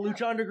from All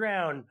Lucha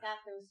Underground. Not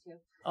those two.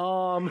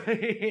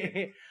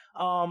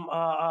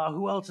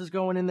 Who else is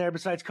going in there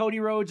besides Cody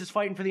Rhodes is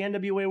fighting for the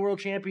NWA World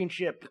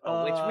Championship? Which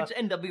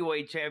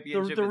NWA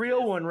championship? The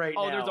real one right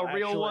now. Oh, there's a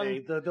real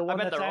one. The one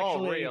I bet that's they're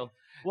actually all real.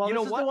 Well,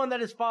 this is the one that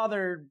his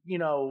father,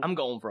 I'm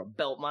going for a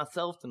belt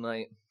myself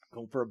tonight.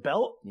 Going for a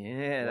belt?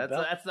 Yeah,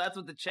 that's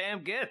what the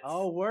champ gets.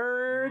 Oh,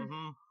 word.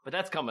 Mm-hmm. But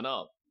that's coming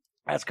up.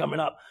 That's coming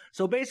up.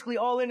 So basically,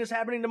 All In is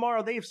happening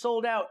tomorrow. They've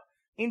sold out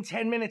in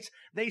 10 minutes.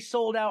 They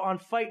sold out on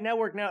Fight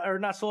Network now, or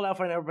not sold out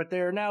Fight Network, but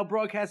they're now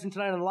broadcasting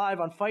tonight on live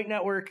on Fight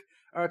Network,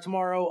 or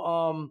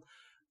tomorrow.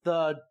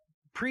 The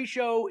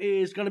pre-show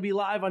is going to be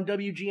live on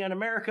WGN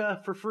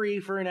America for free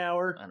for an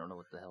hour. I don't know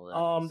what the hell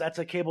that is. That's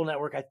a cable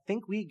network I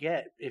think we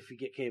get if you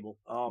get cable.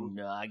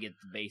 No, I get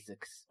the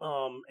basics.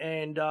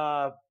 And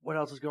what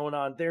else is going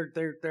on?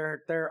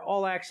 They're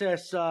all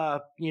access,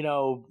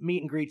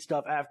 meet and greet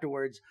stuff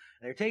afterwards.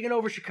 They're taking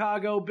over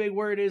Chicago. Big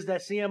word is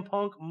that CM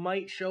Punk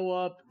might show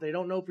up. They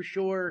don't know for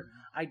sure.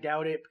 I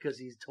doubt it because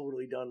he's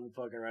totally done with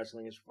fucking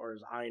wrestling as far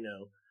as I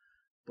know.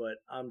 but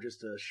I'm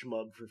just a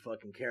schmub for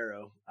fucking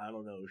Caro. I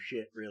don't know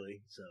shit,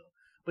 really, so.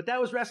 But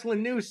that was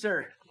wrestling news,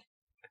 sir.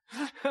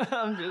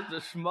 I'm just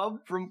a schmub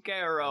from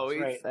Caro,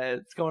 That's right. He says.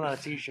 It's going on a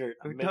t-shirt.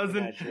 I'm making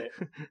that shit.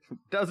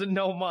 Doesn't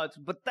know much,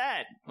 but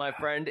that, my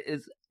friend,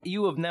 is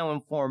you have now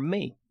informed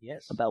me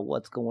Yes. about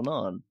what's going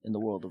on in the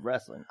world of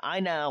wrestling. I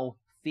now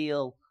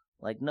feel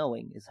like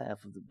knowing is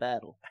half of the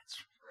battle. That's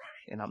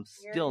right. And I'm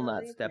You're still in the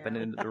not loop stepping now.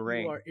 into the You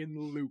ring. are in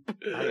the loop.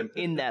 I am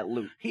in that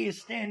loop. He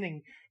is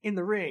standing in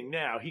the ring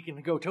now. He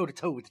can go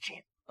toe-to-toe with the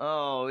champ.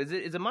 Oh, is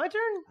it my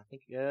turn? I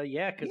think,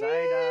 yeah, because Yeah,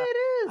 it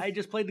is. I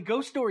just played the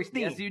Ghost Stories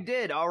theme. Yes, you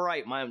did. All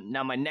right, my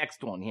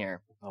next one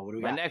here. Oh, what do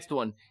we My got? next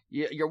one.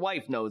 Your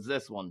wife knows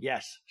this one.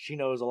 Yes, she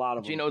knows a lot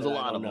of them. She knows a that I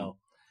lot don't of them. know.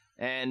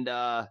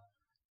 And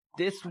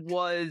this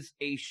was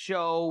a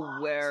show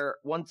where,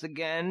 once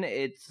again,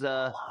 it's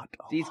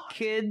these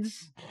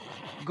kids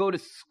go to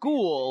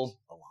school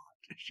A lot.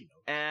 She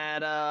knows.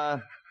 at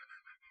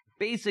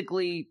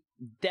basically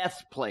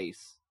Death's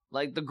Place.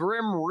 Like the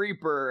Grim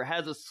Reaper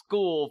has a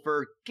school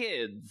for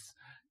kids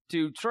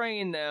to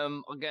train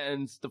them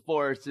against the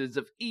forces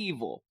of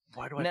evil.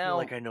 Why do I Now, feel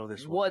like I know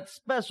this one? What's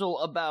special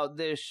about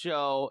this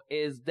show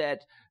is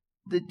that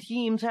the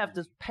teams have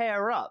to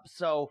pair up.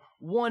 So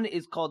one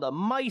is called a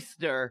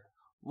Meister,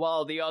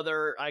 while the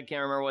other, I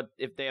can't remember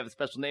if they have a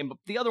special name, but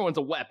the other one's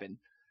a weapon.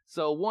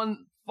 So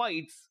one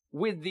fights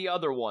with the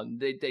other one.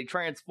 They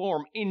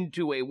transform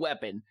into a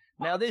weapon.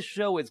 Now this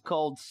show is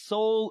called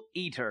Soul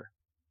Eater.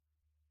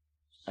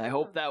 I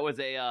hope that was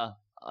a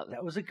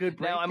That was a good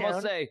now breakdown. I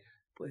must say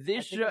but I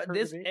this think I've heard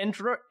this of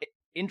it.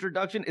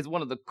 introduction is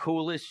one of the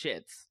coolest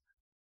shits.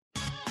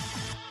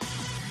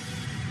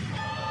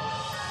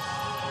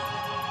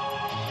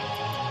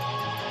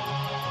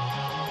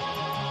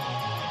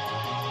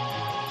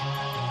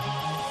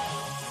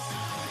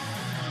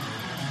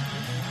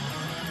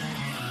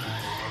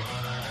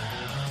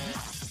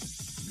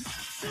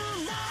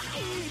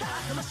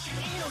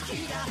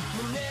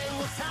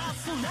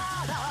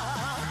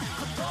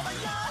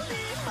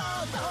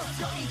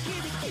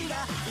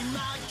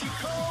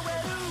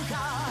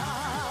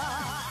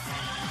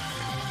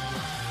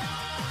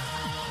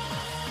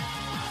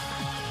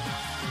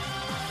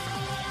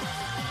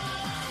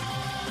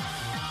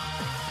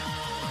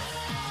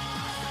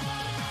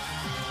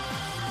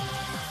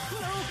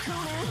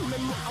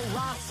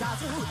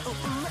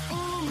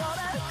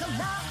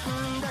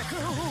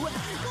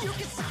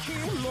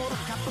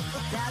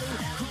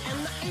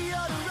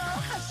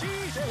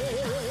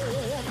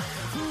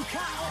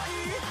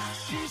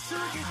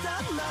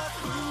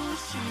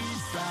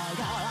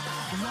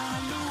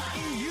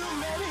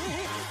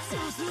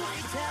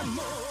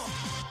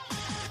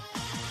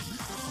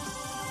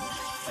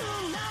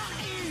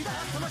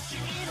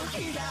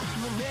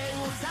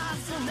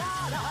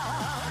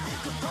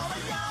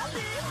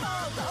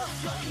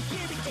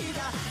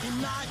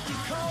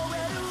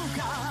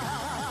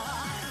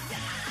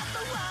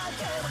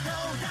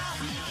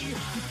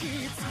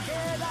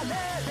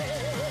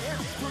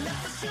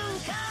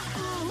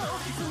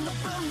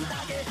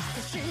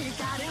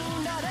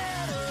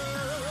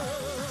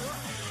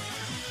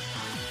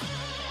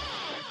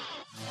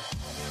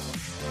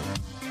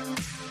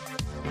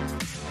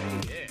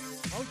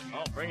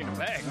 Oh, bringing it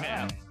back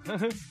now.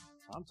 That's what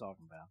I'm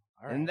talking about.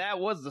 All right. And that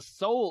was the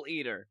Soul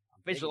Eater.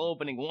 Official digging-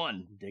 opening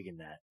one. I'm digging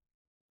that.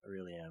 I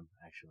really am,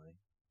 actually.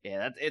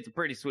 Yeah, it's a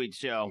pretty sweet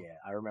show. Yeah,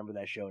 I remember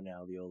that show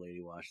now. The old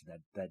lady watched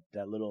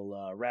that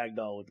little rag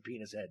doll with the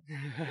penis head.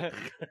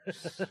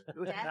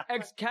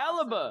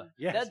 Excalibur.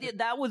 Yes.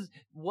 That was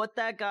what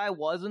that guy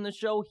was in the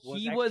show. Was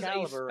He was a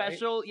Excalibur, right?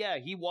 special, yeah,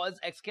 he was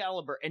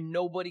Excalibur, and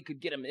nobody could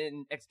get him.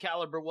 And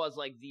Excalibur was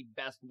like the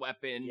best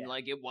weapon, Yeah.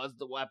 like it was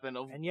the weapon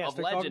of, And yes, of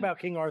they're legend. talking about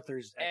King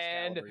Arthur's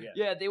And Excalibur. Yes.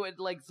 yeah, they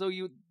would like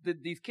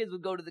these kids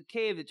would go to the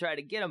cave to try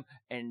to get him,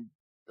 and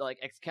like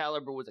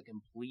Excalibur was a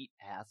complete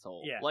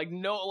asshole. Yeah. Like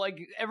no, like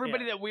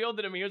everybody Yeah. that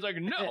wielded him, he was like,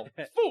 no,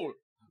 fool.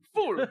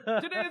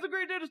 Today is a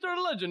great day to start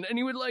a legend. And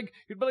he'd be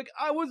like,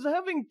 I was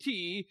having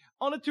tea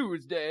on a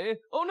Tuesday.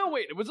 Oh no,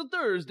 wait, it was a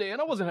Thursday,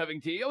 and I wasn't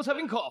having tea. I was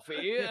having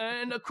coffee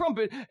and a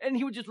crumpet. And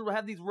he would just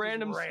have these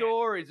random rant.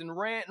 stories and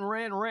rant,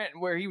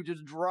 where he would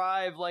just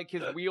drive like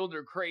his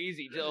wielder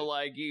crazy till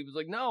like he was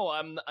like, no,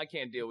 I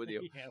can't deal with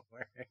you. Yeah,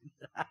 word.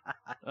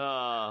 Uh,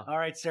 All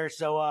right, sir.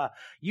 So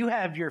you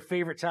have your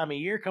favorite time of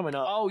year coming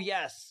up. Oh,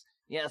 yes.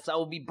 Yes, I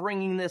will be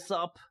bringing this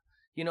up,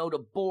 to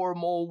bore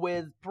more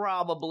with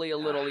probably a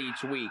little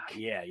each week.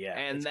 Yeah, yeah.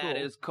 And it's that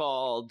cool. is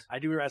called I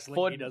do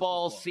wrestling. He does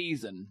football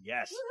season.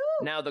 Yes.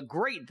 Now, the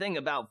great thing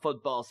about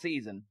football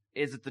season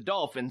is that the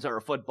Dolphins are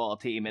a football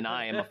team, and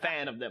I am a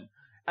fan of them.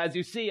 As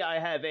you see, I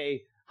have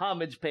a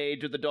homage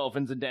page of the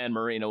Dolphins and Dan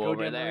Marino Go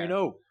over Dan there.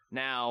 Marino.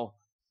 Now,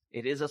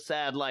 it is a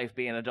sad life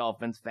being a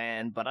Dolphins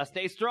fan, but I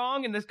stay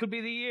strong, and this could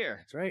be the year.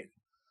 That's right.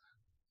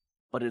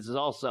 But it is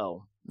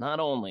also, not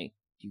only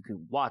you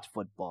can watch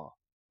football,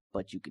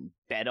 but you can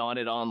bet on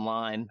it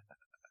online.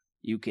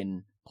 You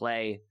can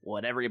play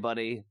what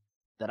everybody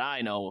that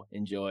I know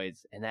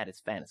enjoys, and that is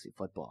fantasy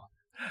football.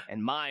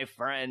 And my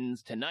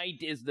friends, tonight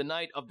is the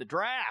night of the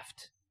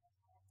draft.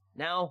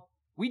 Now,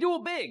 we do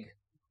it big.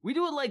 We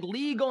do it like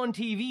League on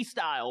TV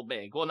style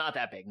big. Well, not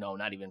that big. No,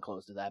 not even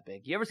close to that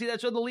big. You ever see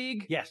that show, The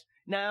League? Yes.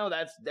 No,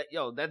 that's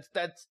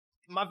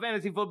my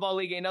fantasy football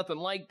league ain't nothing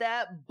like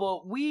that,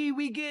 but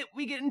we get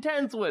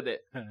intense with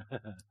it.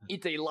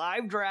 It's a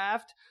live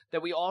draft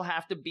that we all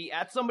have to be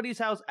at somebody's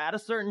house at a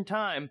certain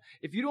time.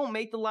 If you don't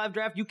make the live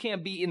draft, you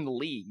can't be in the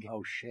league.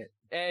 Oh shit.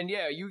 And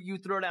yeah, you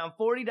throw down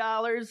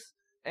 $40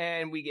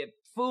 and we get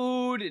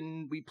food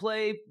and we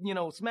play,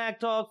 smack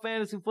talk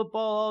fantasy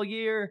football all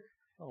year.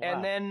 Oh, wow.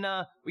 And then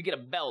we get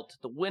a belt.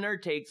 The winner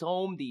takes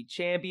home the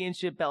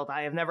championship belt.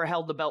 I have never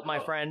held the belt, my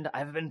friend.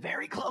 I've been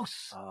very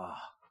close.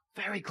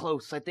 Very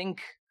close. I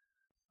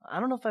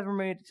don't know if I ever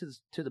made it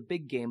to the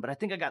big game, but I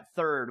think I got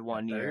third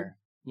one year.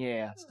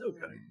 Yeah. That's still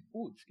good.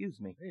 Ooh, excuse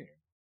me.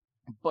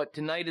 But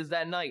tonight is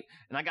that night,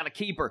 and I got a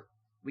keeper.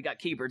 We got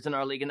keepers in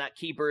our league, and that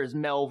keeper is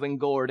Melvin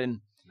Gordon.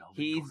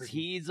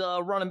 He's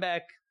running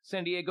back,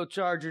 San Diego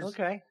Chargers.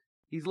 Okay.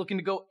 He's looking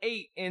to go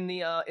 8 in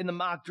the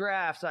mock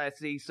drafts, I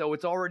see, so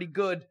it's already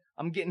good.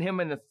 I'm getting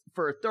him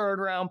for a 3rd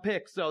round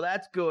pick, so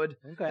that's good.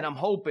 Okay. And I'm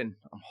hoping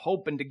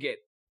to get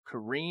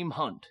Kareem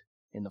Hunt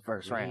in the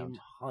first round.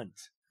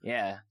 Hunt.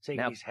 Yeah.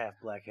 He's half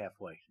black, half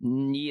white.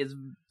 He is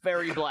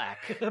very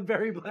black.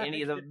 Very black. And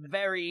he is a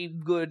very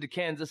good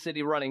Kansas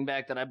City running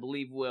back that I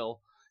believe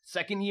will.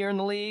 2nd year in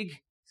the league,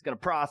 he's going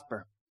to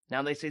prosper.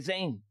 Now they say,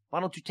 Zane, why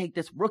don't you take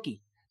this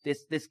rookie,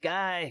 this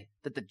guy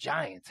that the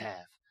Giants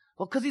have?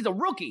 Well, because he's a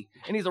rookie,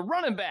 and he's a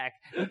running back,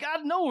 and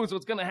God knows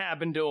what's going to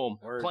happen to him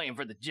playing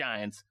for the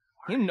Giants.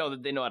 You know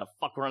that they know how to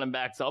fuck running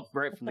backs up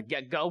right from the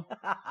get-go.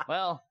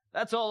 Well,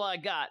 that's all I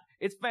got.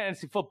 It's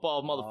fantasy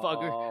football,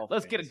 motherfucker.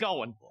 Let's get it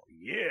going. Football.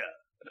 Yeah.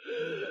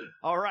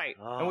 All right.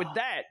 And with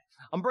that,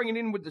 I'm bringing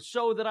in with the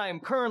show that I am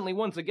currently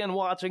once again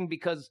watching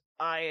because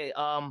I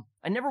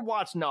never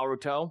watched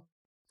Naruto.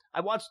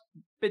 I watched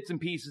bits and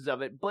pieces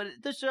of it, but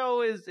the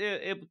show it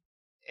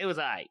was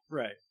aight.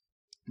 Right.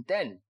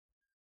 Then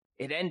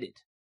it ended.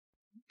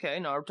 Okay,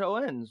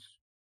 Naruto ends.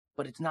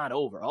 But it's not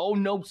over. Oh,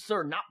 no,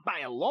 sir. Not by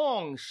a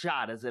long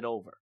shot is it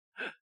over.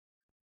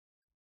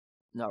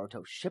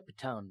 Naruto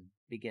Shippuden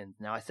begins.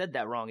 Now, I said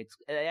that wrong. It's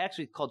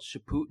actually called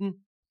Shippuden.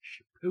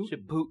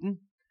 Shippuden.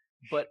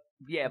 But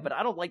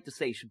I don't like to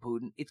say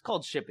Shippuden. It's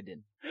called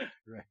Shippuden.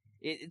 Right.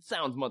 It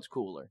sounds much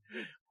cooler.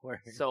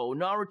 So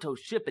Naruto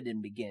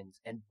Shippuden begins,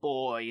 and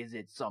boy, is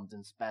it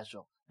something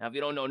special. Now, if you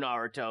don't know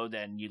Naruto,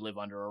 then you live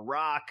under a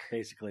rock.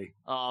 Basically.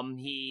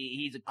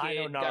 He's a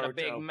kid, got a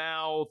big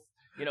mouth.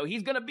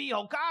 He's gonna be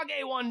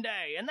Hokage one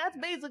day, and that's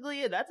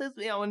basically it. That's his,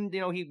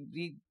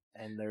 he.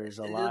 And there's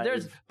a lot.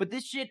 But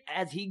this shit,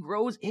 as he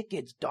grows, it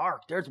gets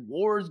dark. There's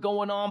wars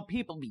going on.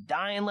 People be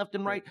dying left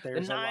and right.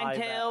 The Nine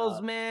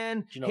Tails, man.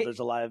 Do you know there's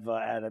a live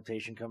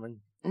adaptation coming?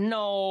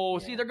 No.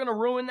 Yeah. See, they're gonna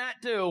ruin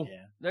that too.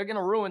 Yeah. They're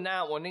gonna ruin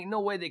that one. Ain't no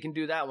way they can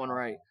do that one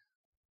right.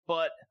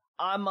 But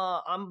I'm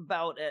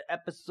about at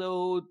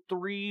episode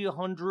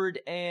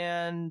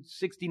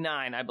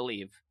 369, I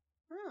believe.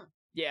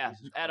 Yeah,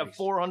 out of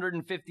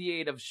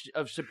 458 of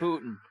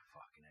Shippuden.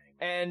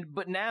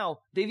 But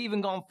now they've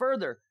even gone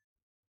further.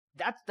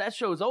 That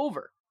show's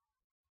over.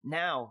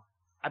 Now,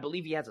 I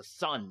believe he has a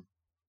son.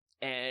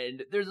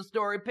 And there's a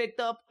story picked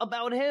up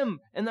about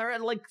him. And they're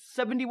at like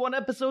 71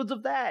 episodes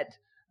of that.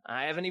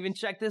 I haven't even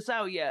checked this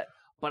out yet.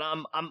 But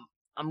I'm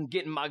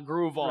getting my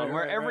groove on.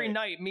 Every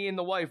night, me and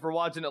the wife are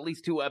watching at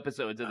least 2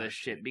 episodes of this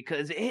shit.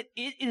 Because it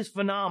is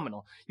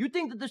phenomenal. You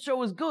think that the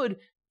show is good,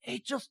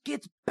 it just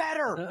gets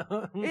better.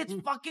 It's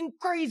fucking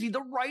crazy.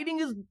 The writing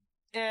is...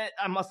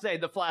 I must say,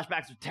 the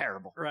flashbacks are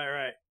terrible.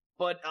 Right.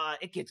 But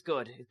it gets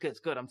good. It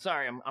gets good. I'm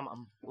sorry.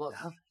 I'm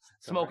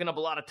smoking up a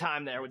lot of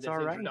time there with this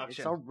introduction.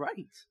 It's all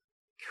right.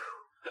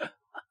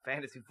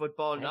 Fantasy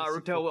football,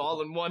 Naruto,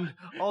 all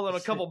in a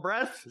couple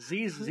breaths.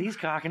 Z's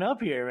cocking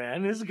up here,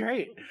 man. This is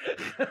great.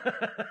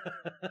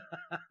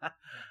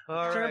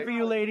 Term for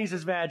you ladies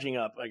is vagging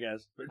up, I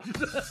guess.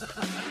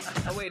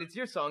 Oh, wait, it's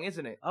your song,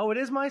 isn't it? Oh, it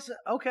is my song?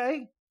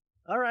 Okay.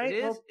 All right.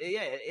 It is?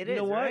 Yeah, it is. You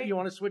know what? Right? You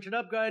want to switch it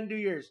up? Go ahead and do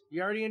yours.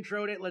 You already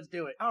introed it. Let's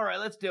do it. All right,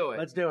 let's do it.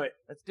 Let's do it.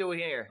 Let's do it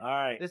here. All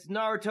right. This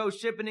Naruto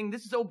Shippuden.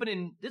 This is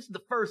opening. This is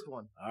the first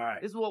one. All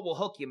right. This is what will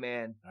hook you,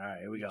 man. All right,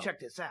 here we go. Check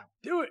this out.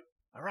 Do it.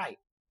 All right.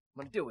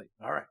 I'm going to do it.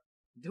 All right.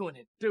 I'm doing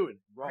it. Do it.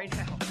 Right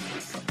now.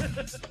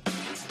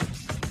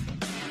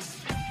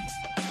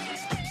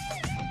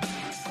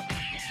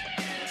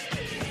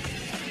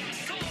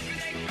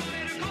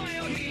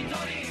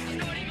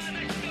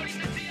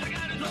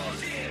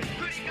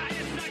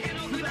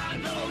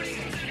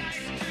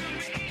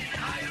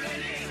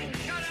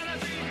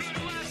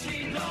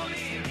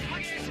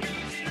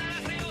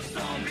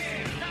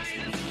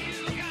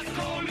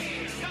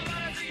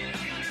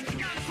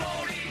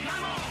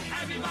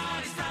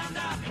 Everybody stand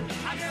up.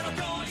 あげろ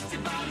今日一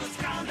番の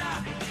掴んだ。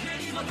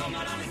目にも止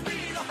まらぬ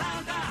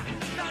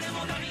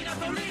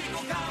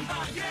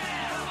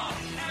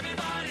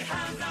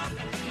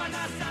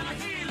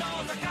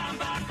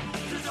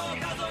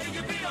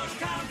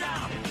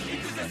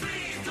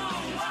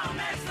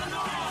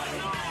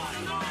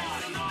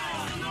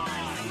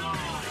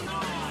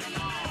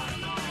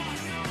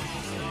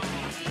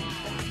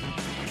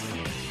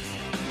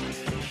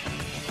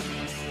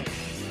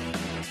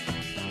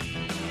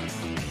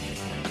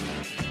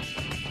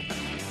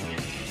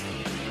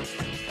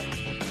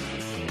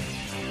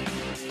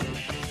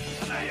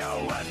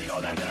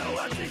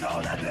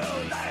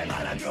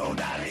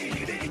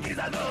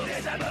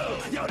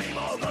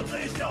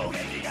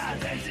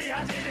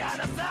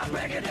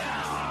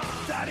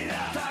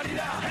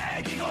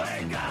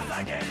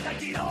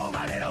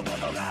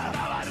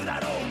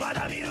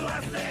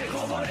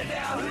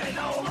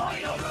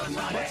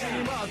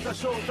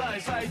正体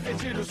咲いて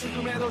散る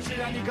宿命どち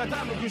らに傾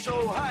く勝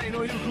敗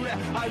の行方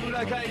あぐ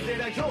らかいて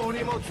りゃ今日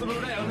にも潰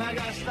れ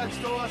流した血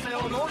と汗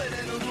をのれで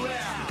拭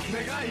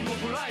え願いも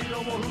プライ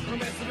ドも含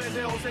め全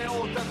てを背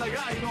負った互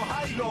いの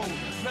背後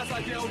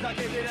情けをか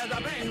けてりゃダ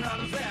メにな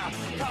るぜ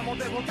保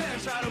てポテン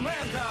シャルメン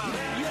タ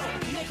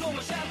ル猫も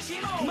借子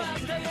もまっ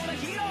たような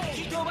ヒーロー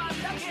一晩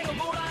だけの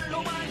ボラン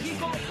ロマン飛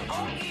行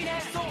おいい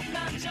ねそん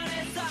なんじゃ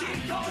ねえさき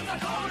っとザ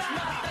コーラ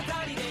また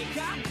足りねえ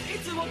か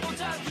いつもと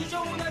じゃ非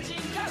常な人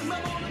格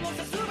守るの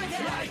さ全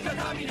てライカ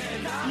タミネ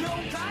ーター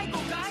4回5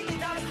回で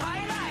たすハ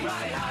イラ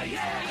イトいっ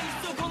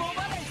そこの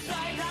場で伝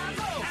えた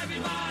ぞ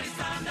Everybody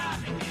stand up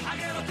あ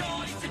げろ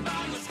今日一番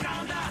の時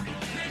間だ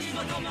目に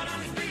も止まら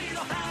ぬスピー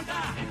ドハン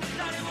ター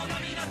誰もが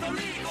皆と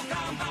リーゴ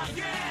看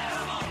板 Yeah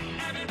come on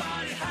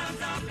Everybody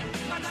hands up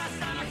また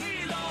下の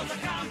ヒーローザ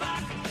カムバ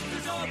ック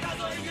頭上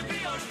数え指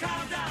折るカ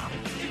ウンダウ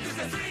ンいく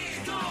ぜ3、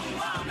2、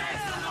1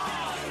 Next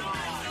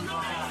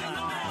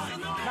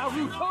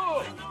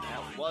Naruto!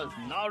 That was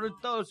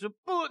Naruto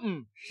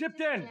Shippuden. Shipped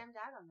in. Jammed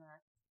out on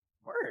that.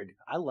 Word.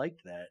 I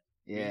liked that.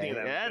 Yeah, You think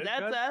that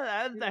was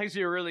that's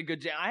actually a really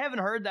good jam. I haven't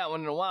heard that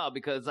one in a while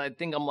because I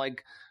think I'm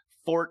like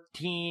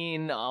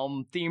 14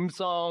 theme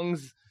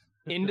songs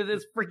into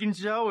this freaking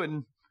show,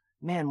 and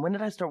man, when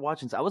did I start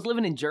watching this? I was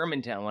living in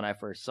Germantown when I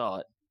first saw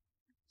it.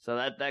 So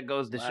that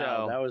goes to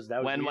show That was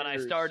when I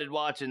started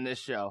watching this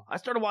show. I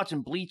started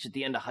watching Bleach at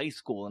the end of high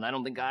school, and I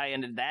don't think I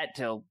ended that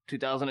till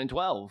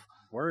 2012.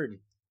 Word.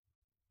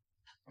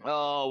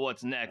 Oh,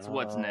 what's next?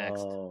 What's next?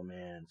 Oh,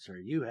 man, sir,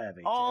 you have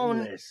a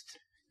 10 list.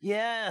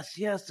 Yes,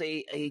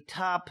 a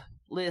top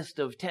list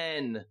of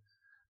 10.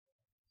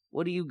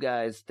 What do you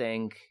guys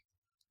think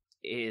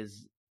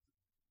is,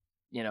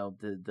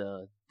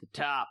 the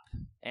top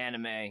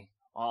anime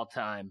all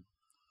time?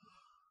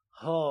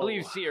 Oh. I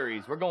believe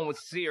series. We're going with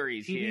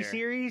series TV here.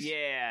 series?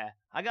 Yeah.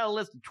 I got a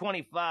list of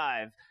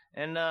 25.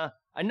 And I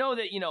know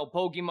that,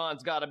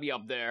 Pokemon's got to be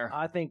up there.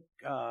 I think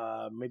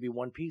maybe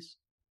One Piece.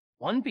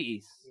 One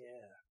Piece. Yeah.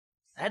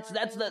 That's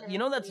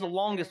the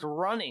longest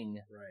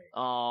running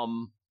Right.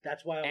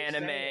 That's why I was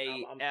anime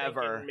saying, I'm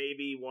ever. thinking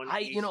maybe One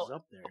Piece is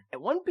up there.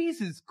 One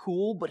Piece is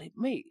cool, but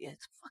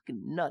it's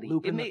fucking nutty.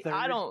 Lupin the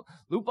Third.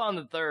 Lupin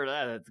the Third.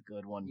 That's a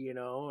good one.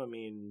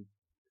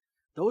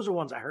 Those are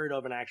ones I heard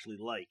of and actually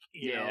like.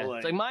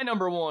 It's like my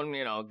number one.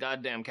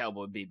 Goddamn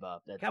Cowboy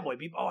Bebop. That's Cowboy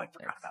Bebop. Oh, I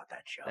forgot about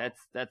that show.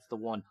 That's the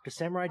one. Does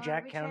Samurai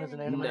Jack count as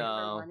an anime?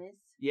 No.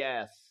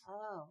 Yes.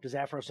 Oh. Does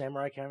Afro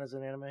Samurai count as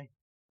an anime?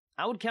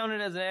 I would count it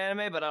as an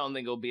anime, but I don't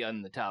think it'll be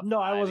on the top. No,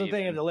 I wasn't even.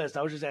 thinking of the list.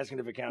 I was just asking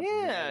if it counts. Yeah,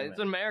 as an anime. it's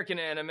an American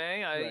anime.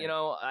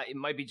 It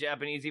might be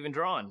Japanese even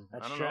drawn.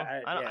 That's I don't true.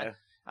 know.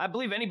 I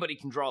believe anybody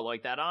can draw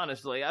like that.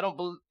 Honestly, I don't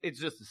believe it's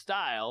just a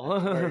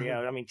style.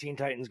 Teen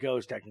Titans Go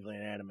is technically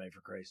an anime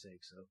for Christ's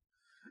sake. So,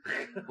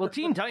 well,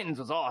 Teen Titans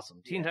was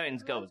awesome. Teen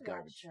Titans Go is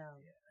garbage.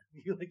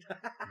 You like that?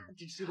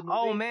 Did you see the movie?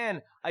 Oh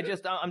man, I'm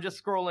just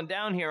scrolling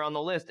down here on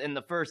the list, and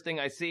the first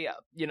thing I see,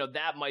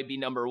 that might be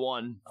number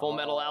one. Full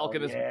Metal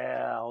Alchemist.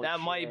 Yeah,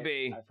 that might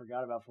be. I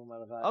forgot about Full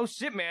Metal Alchemist. Oh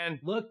shit, man!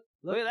 Look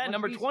at that,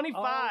 number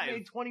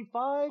 25.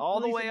 25, all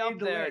the way up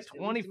there,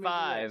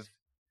 25.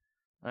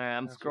 All right,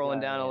 I'm scrolling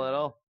down a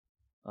little.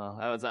 Oh,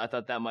 I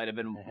thought that might have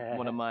been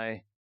one of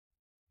my.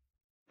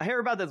 I hear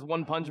about this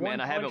One Punch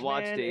Man. I haven't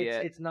watched it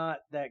yet. It's not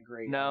that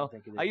great. No,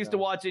 I used to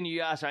watch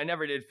Inuyasha. I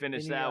never did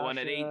finish that one.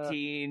 At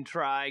 18,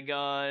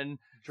 Trigun,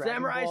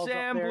 Samurai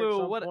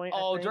Champloo. What?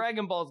 Oh,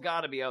 Dragon Ball's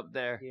got to be up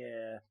there.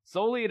 Yeah.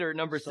 Soul Eater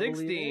number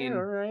 16.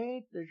 All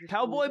right.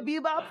 Cowboy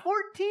Bebop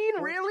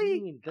 14. Really?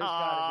 There's gotta be.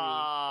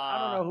 I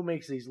don't know who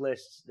makes these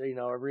lists.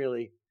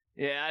 Really.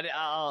 Yeah.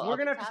 We're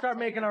gonna have to start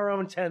making our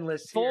own 10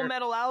 lists. Full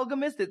Metal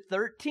Alchemist at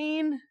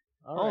 13.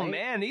 All right.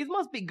 Man, these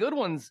must be good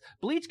ones.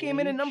 Bleach came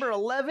in at number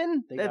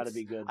 11. They gotta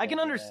be good. I can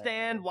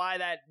understand why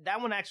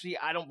that one actually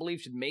I don't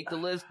believe should make the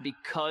list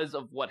because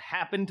of what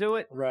happened to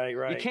it. Right.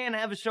 You can't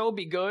have a show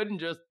be good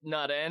and just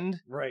not end.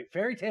 Right.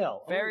 Fairy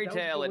Tail. Fairy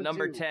Tail at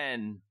number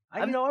 10.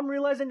 I'm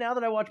realizing now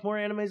that I watch more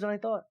animes than I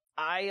thought.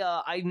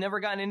 I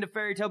never gotten into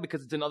Fairy Tail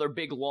because it's another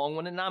big long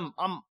one, and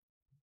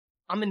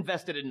I'm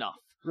invested enough.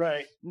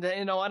 Right.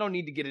 I don't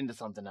need to get into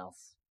something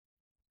else.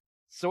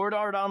 Sword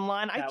Art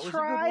Online. I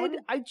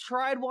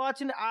tried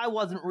watching it. I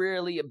wasn't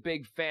really a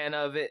big fan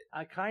of it.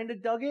 I kind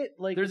of dug it.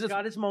 It's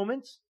got its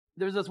moments.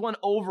 There's this one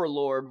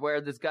Overlord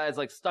where this guy's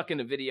stuck in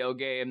a video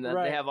game that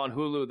they have on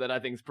Hulu that I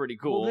think is pretty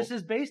cool. Well, this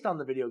is based on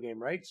the video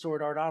game, right?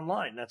 Sword Art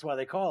Online. That's why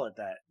they call it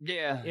that.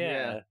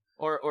 Yeah.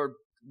 Or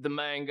the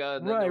manga.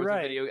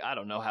 Right. Video. I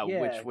don't know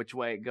which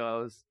way it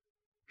goes.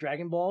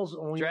 Dragon Ball's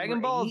only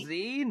Dragon Ball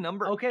Z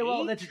number 8?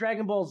 Well, that's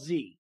Dragon Ball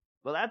Z.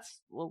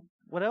 Well,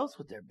 what else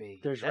would there be?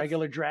 There's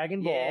regular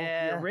Dragon Ball,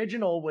 the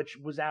original, which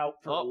was out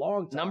for a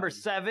long time. Number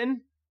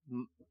 7,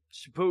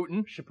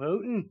 Shippuden.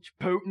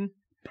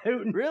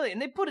 Putin. Really?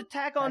 And they put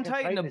Attack on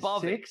Titan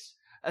above it.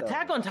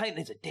 Attack on Titan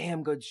is a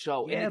damn good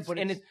show. Yeah,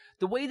 and it's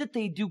the way that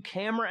they do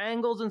camera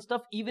angles and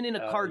stuff, even in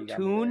a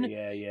cartoon,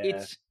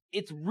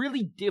 it's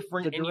really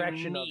different. The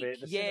direction of it,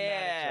 the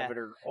cinematics of it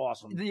are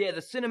awesome. Yeah, the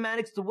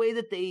cinematics, the way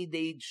that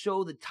they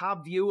show the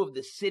top view of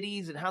the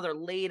cities and how they're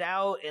laid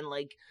out, and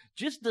like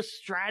just the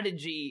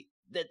strategy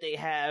that they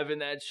have in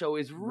that show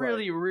is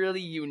really,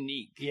 really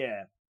unique.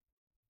 Yeah.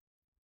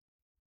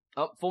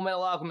 Full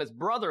Metal Alchemist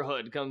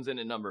Brotherhood comes in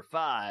at number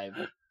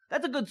 5.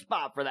 That's a good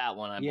spot for that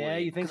one, I believe. Yeah,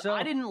 you think so?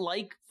 I didn't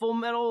like Full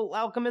Metal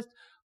Alchemist,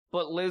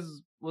 but Liz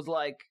was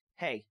like,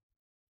 hey,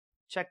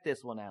 check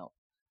this one out.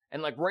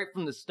 And like right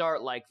from the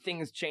start, like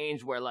things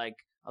changed where like,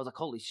 I was like,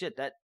 holy shit,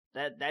 that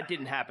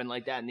didn't happen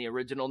like that in the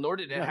original, nor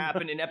did it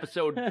happen in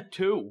episode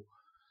 2.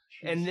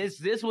 And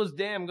this was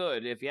damn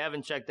good. If you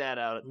haven't checked that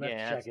out,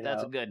 that's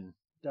a good one.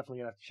 Definitely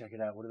gonna have to check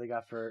it out. What do they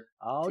got for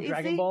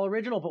Dragon Ball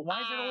Original? But why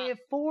is it only at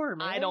 4,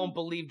 man? I don't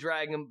believe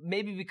Dragon.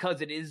 Maybe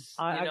because it is.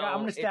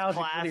 I'm nostalgic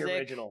for the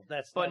original.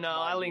 But no,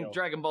 I think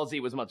Dragon Ball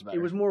Z was much better.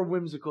 It was more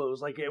whimsical. It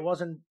was like it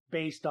wasn't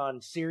based on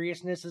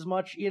seriousness as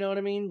much. You know what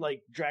I mean?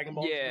 Like Dragon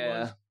Ball Z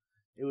was.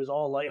 It was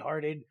all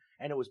lighthearted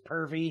and it was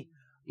pervy.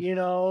 You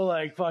know,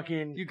 like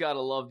fucking. You gotta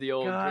love the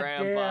old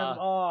grandpa.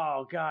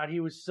 Oh god,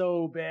 he was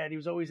so bad. He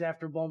was always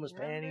after Bulma's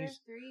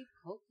panties. Number 3,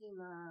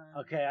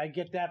 Pokemon. Okay, I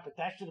get that, but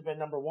that should have been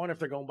number 1 if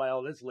they're going by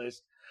all this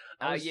list.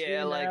 I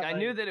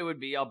knew that it would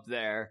be up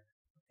there.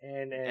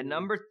 And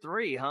number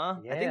 3, huh?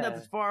 Yeah. I think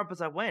that's as far up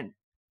as I went.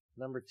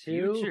 Number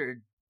 2.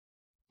 Future.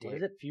 What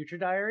is it? Future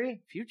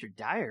Diary? Future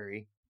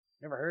Diary.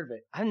 Never heard of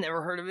it. I've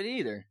never heard of it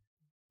either.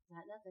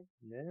 Not nothing.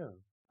 No.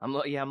 I'm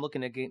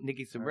looking at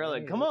Nikki Sabrella.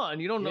 Right. Come on,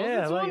 you don't know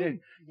this one?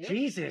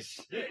 Jesus.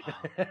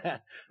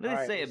 What do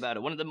they say about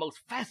it? One of the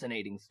most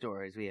fascinating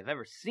stories we have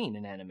ever seen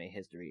in anime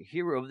history. A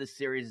hero of this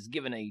series is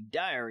given a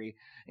diary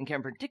and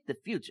can predict the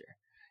future,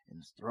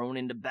 and is thrown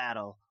into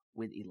battle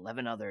with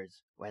 11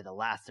 others, where the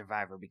last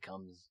survivor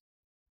becomes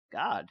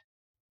God.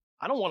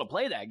 I don't want to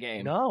play that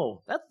game.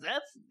 No.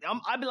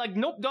 I'd be like,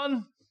 nope,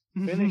 done.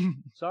 Finished.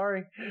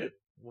 Sorry.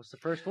 What's the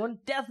first one?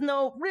 Death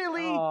Note.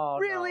 Really? Oh,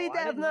 really, no.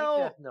 Death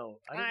Note? Note?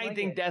 Death Note. I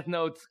think Death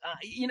Note's,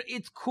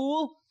 it's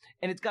cool,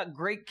 and it's got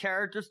great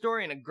character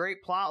story and a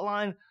great plot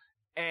line,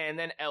 and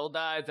then L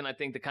dies, and I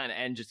think the kind of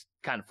end just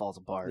kind of falls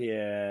apart.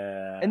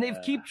 Yeah. And they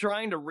keep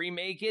trying to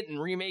remake it and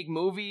remake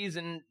movies,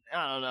 and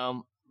I don't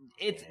know.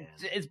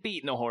 It's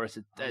beating a horse.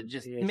 It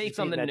just make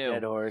something new.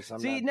 Dead horse.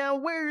 Now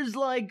where's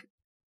like,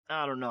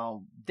 I don't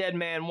know, Dead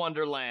Man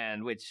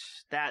Wonderland,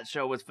 which that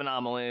show was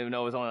phenomenal, even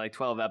though it was only like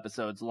 12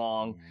 episodes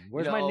long.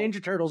 Where's my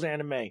Ninja Turtles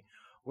anime?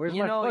 Where's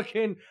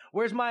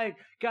my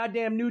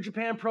goddamn New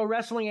Japan Pro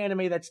Wrestling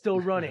anime that's still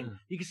running?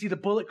 You can see the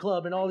Bullet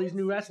Club and all these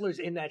new wrestlers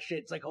in that shit.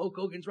 It's like Hulk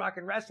Hogan's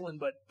Rockin' Wrestling,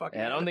 but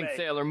fucking I don't think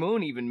Sailor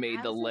Moon even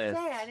made the list.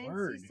 I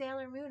didn't see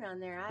Sailor Moon on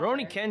there either.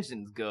 Rurouni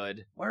Kenshin's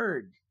good.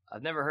 Word.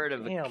 I've never heard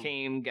of a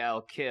Kame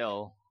Gal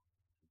Kill.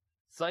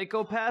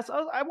 Psycho Pass?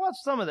 I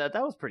watched some of that.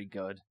 That was pretty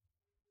good.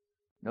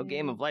 No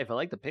Game of Life. I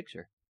like the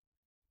picture.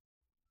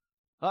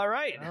 All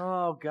right.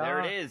 Oh, God.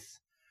 There it is.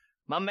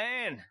 My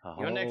man.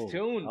 Your next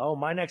tune. Oh,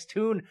 my next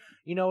tune.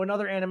 You know,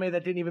 another anime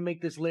that didn't even make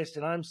this list,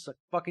 and I'm so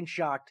fucking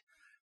shocked.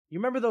 You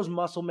remember those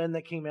muscle men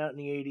that came out in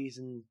the 80s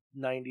and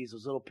 90s?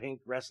 Those little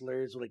pink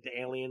wrestlers with like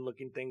the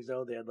alien-looking things,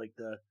 though? They had like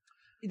the...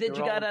 That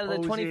you got out of the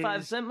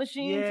 25-cent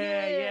machines?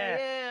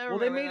 Yeah. Well,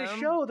 they made a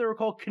show. They were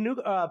called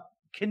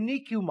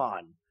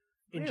Kinnikuman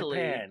in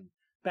Japan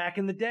back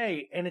in the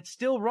day, and it's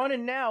still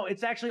running now.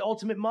 It's actually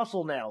Ultimate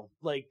Muscle now,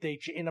 like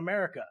in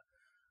America.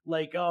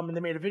 Like, and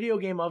they made a video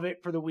game of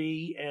it for the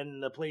Wii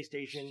and the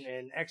PlayStation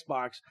and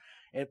Xbox.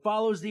 It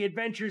follows the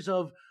adventures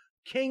of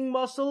King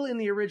Muscle in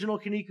the original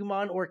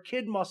Kinnikuman or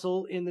Kid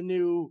Muscle in the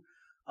new,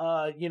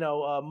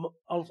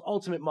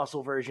 Ultimate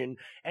Muscle version.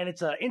 And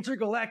it's a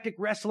Intergalactic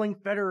Wrestling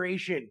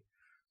Federation.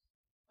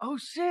 Oh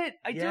shit!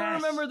 I do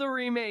remember the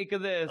remake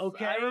of this.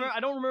 Okay, I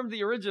don't remember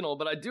the original,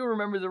 but I do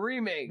remember the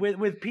remake with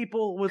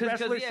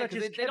wrestlers such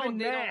as Kevin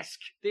Mask.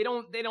 They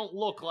don't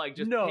look like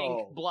just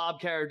pink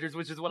blob characters,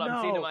 which is what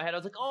I'm seeing in my head. I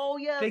was like, oh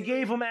yeah, they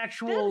gave them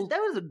actual.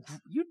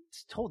 You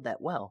told that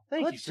well.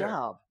 Thank you, sir. Good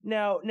job.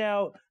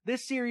 Now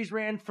this series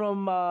ran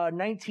from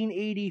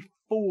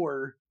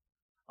 1984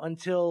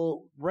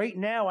 until right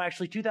now.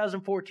 Actually,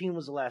 2014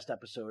 was the last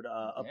episode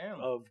of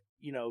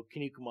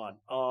Kinnikuman.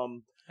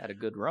 Had a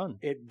good run.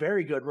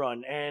 Very good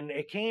run. And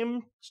it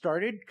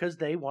started because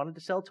they wanted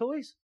to sell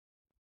toys.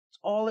 That's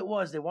all it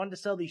was. They wanted to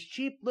sell these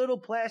cheap little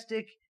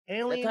plastic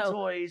alien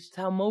toys.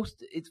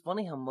 It's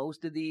funny how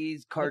most of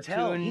these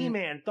cartoon...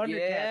 He-Man,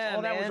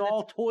 Thundercats, that was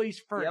all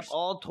toys first. Yep,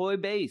 all toy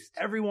based.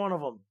 Every one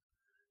of them.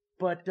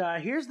 But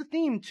here's the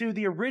theme to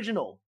the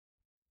original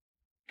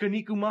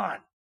Kinnikuman,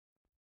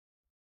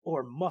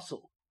 or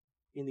Muscle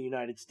in the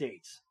United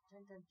States.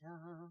 Dun, dun,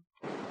 dun.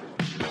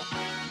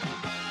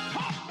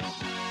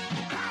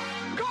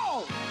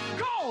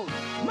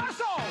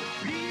 Muscle!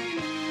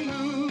 リ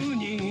ング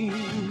に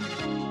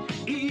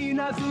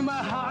稲妻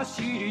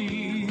走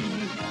り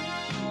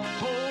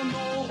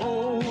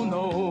炎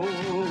の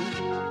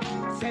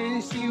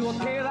戦士を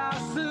照ら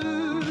す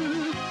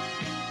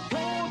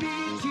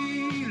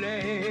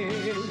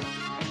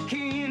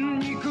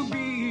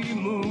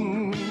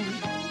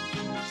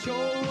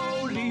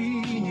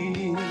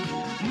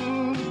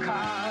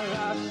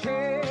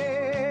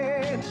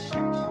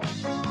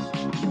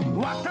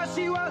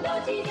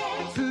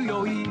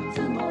強い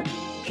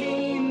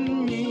筋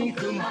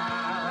肉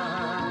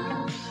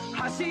マン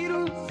走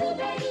る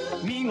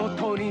見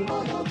事に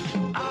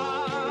あ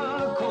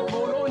あ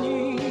心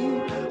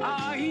に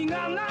愛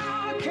が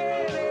なけ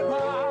れ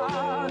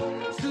ば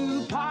ス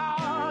ー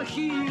パー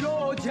ヒー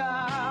ローじ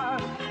ゃ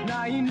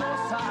ないの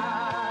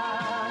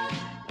さ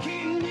筋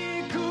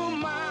肉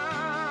マ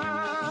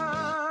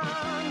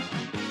ン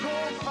Go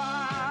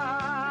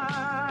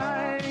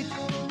fight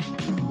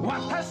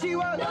私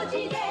は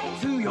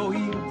強い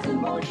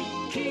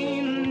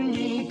筋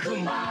肉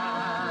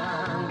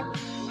マン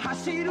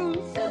走る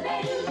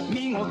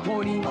見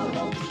事に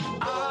あ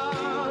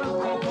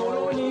あ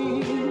心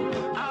に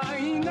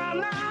愛が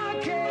な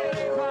け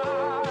れ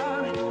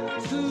ば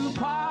スー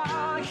パ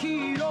ーヒ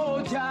ーロ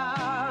ーじ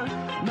ゃ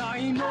な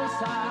いの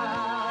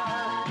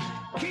さ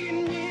筋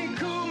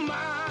肉マ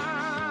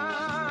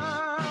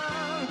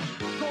ン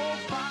Go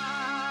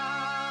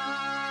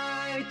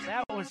fight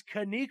That was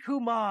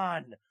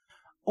Kinnikuman,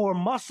 or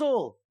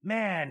Muscle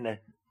Man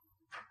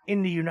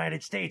in the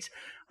United States.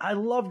 I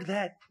loved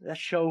that. That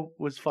show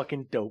was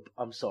fucking dope.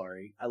 I'm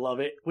sorry. I love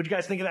it. What'd you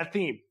guys think of that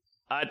theme?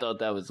 I thought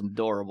that was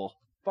adorable.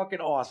 Fucking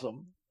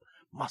awesome.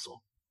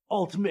 Muscle.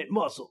 Ultimate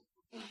muscle.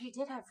 He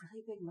did have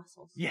really big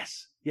muscles.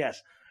 Yes,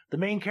 yes. The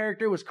main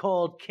character was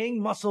called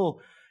King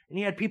Muscle, and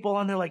he had people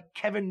on there like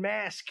Kevin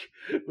Mask,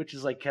 which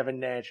is like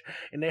Kevin Nash,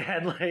 and they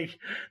had like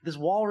this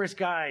walrus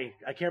guy.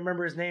 I can't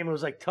remember his name. It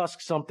was like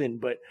Tusk something,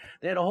 but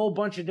they had a whole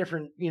bunch of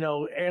different,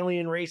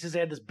 alien races.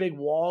 They had this big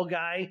wall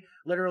guy,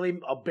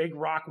 literally a big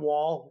rock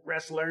wall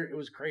wrestler. It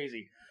was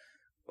crazy.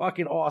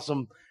 Fucking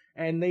awesome.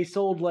 And they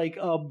sold like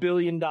 $1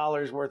 billion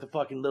worth of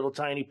fucking little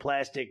tiny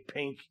plastic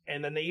pink.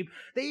 And then they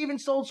even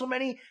sold so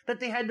many that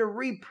they had to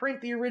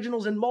reprint the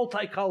originals in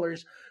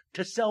multicolors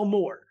to sell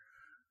more.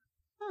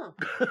 Huh.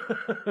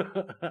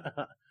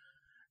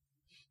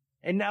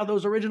 And now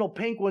those original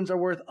pink ones are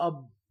worth a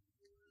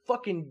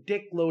fucking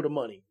dick load of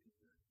money.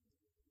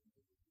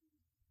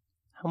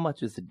 How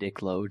much is a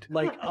dick load?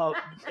 Like a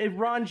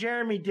Ron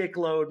Jeremy dick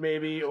load,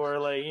 maybe, or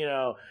like,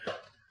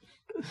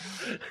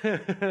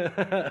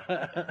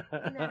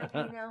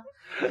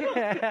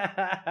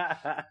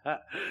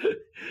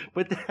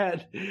 But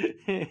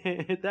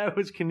that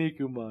was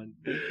Kinnikuman.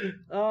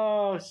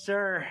 Oh,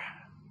 sir.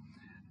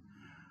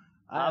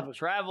 I've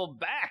traveled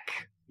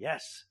back.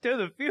 Yes. To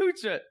the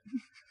future.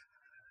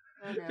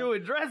 Oh, no. To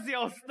address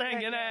your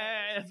stinking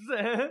ass.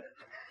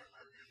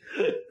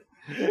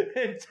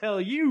 And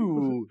tell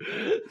you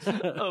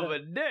of a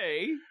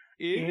day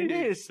in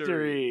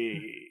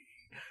history.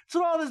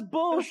 So all this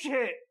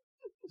bullshit,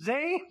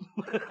 Zane?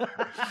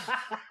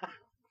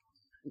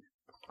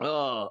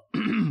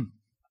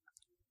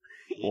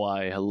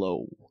 Why,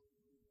 hello.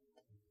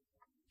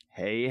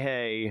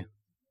 Hey,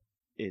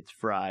 it's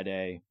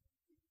Friday,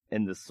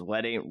 and the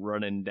sweat ain't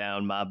running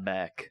down my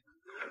back.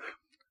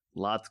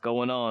 Lots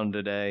going on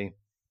today,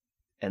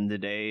 and the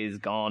day's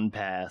gone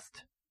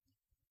past.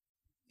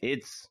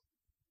 It's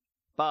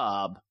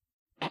Bob.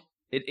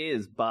 It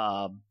is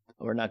Bob.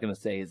 We're not going to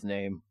say his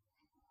name.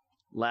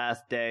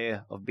 Last day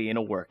of being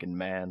a working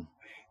man.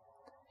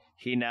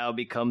 He now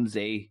becomes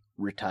a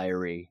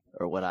retiree,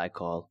 or what I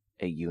call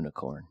a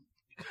unicorn.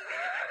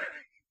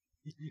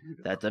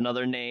 That's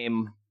another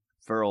name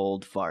for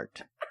old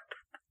fart.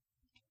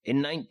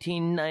 In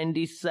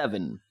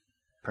 1997,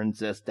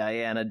 Princess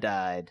Diana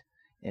died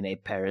in a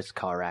Paris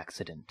car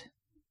accident.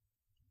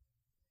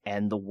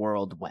 And the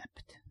world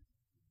wept.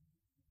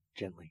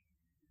 Gently,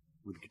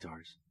 with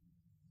guitars.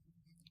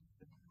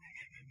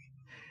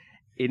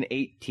 In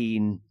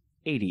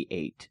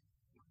 1888,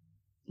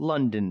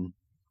 London,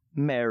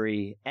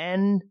 Mary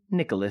Ann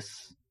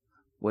Nicholas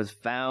was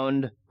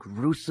found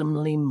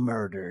gruesomely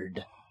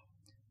murdered.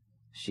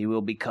 She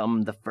will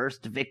become the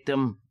first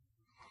victim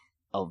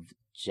of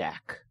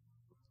Jack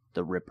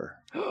the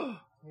Ripper.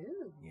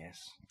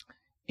 Yes.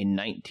 In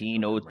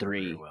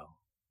 1903,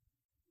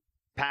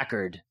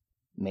 Packard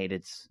made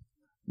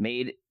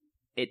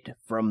it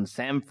from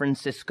San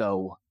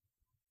Francisco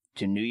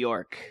to New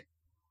York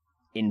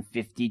in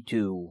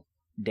 52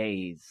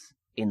 days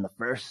in the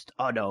first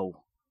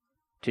auto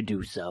to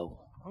do so.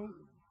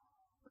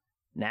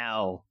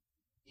 Now,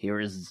 here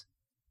is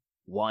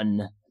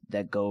one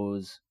that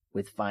goes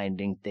with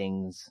finding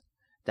things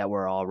that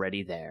were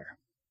already there.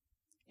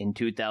 In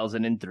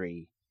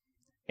 2003,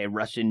 a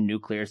Russian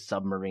nuclear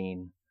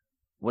submarine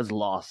was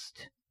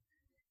lost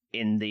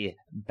in the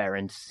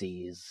Barents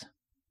Seas.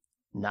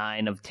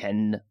 9 of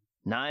the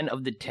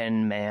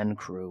 10-man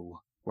crew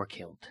were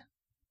killed.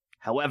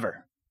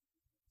 However,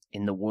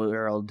 in the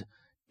world,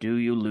 do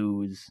you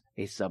lose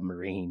a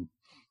submarine?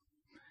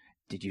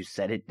 Did you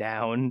set it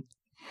down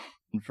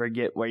and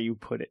forget where you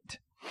put it?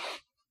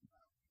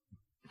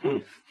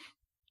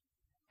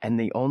 And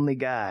the only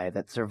guy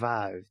that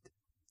survived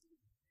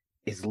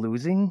is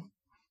losing?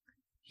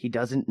 He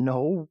doesn't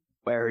know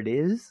where it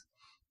is?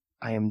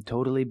 I am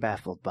totally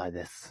baffled by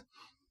this.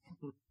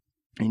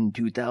 In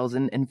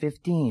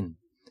 2015,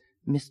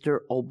 Mr.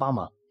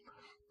 Obama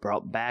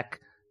brought back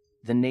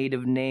the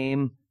native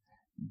name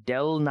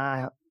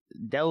Delnai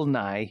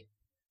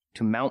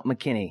to Mount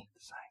McKinney. The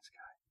science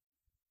guy.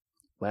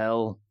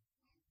 Well,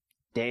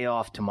 day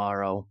off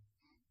tomorrow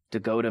to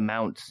go to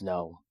Mount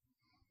Snow.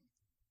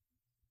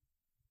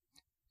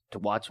 To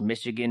watch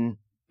Michigan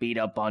beat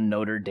up on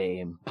Notre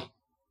Dame.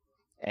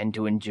 And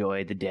to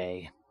enjoy the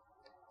day.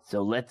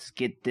 So let's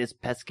get this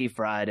pesky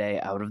Friday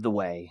out of the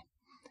way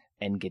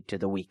and get to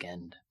the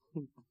weekend.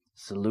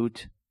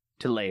 Salute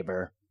to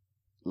labor.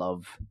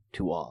 Love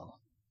to all.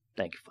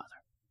 Thank you, Father.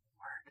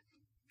 Word.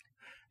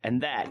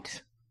 And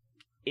that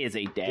is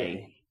a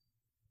day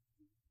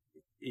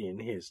in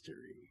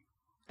history.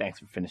 Thanks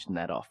for finishing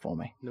that off for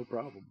me. No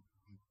problem.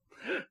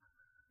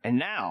 And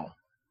now,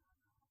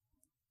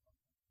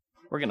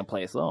 we're going to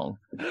play a song.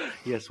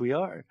 Yes, we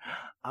are.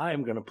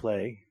 I'm going to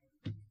play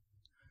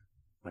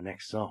my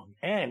next song.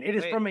 And it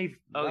is from a...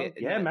 Oh,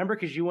 yeah, remember?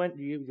 Because you went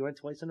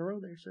twice in a row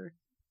there, sir.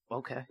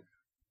 Okay.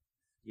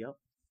 Yep.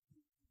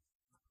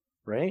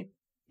 Right?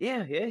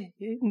 Yeah,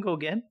 you can go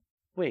again.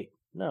 Wait,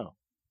 no.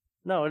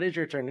 No, it is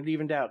your turn. It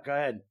evened out. Go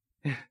ahead.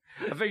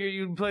 I figured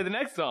you'd play the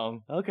next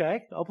song.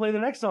 Okay, I'll play the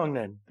next song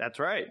then. That's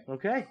right.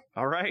 Okay.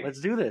 All right.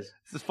 Let's do this.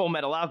 This is Full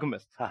Metal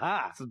Alchemist.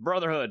 Haha. This is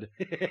Brotherhood.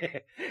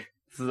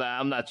 This is,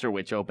 I'm not sure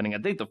which opening. I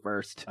think the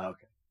first.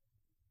 Okay.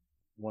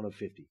 1 of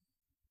 50.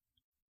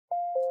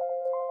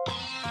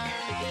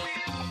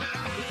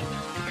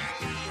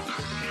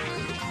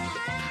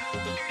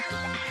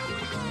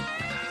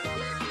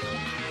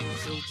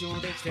集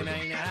中できてな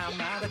いな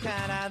まだ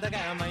体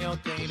が迷っ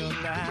ているん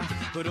だ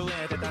震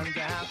えてたんだ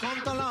コ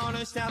ントロー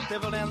ルしちゃって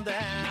ブレンダー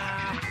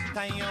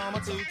太陽も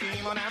月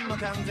も何も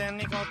完全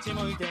にこっち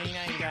向いてい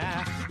ないん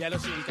だやる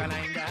しかな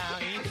いんだ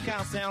言い聞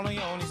かせる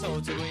ようにそ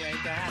うつぶやい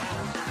た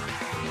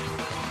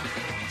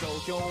状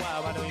況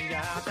は悪い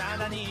がた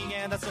だ逃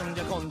げ出すん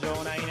じゃ根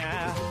性ない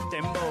な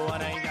展望は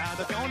ないが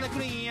度胸でク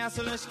リア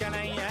するしか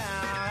ないや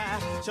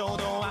衝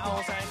動は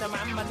抑えた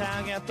まんまタ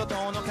ーゲット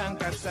との感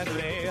覚探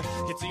れ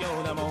必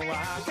要なもんは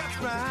勝つ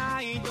プ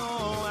ライドを味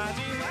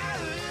わ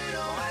うの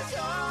は勝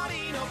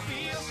利のフ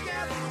ィールし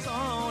かそ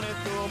れ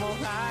とも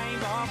敗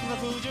北の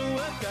不純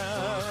か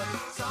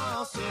そ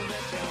う全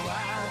ては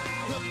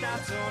二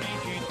つに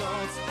一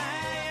つ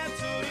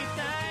操り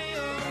たい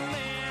運命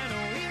の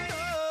糸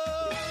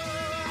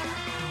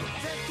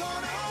絶好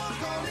の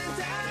これ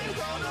だい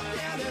この手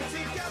で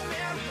掴め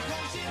る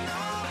星の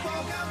ポ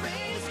カメ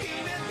イス決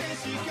めて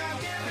仕掛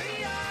ける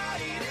や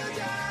イルジ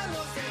ャーの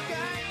世界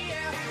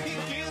へ引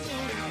きずり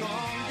込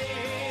んで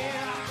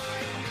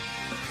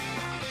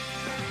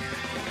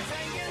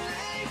再現な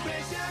いプレ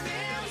ッシャーで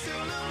スル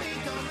リ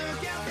と抜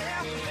けて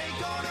栄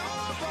光の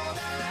ボーダ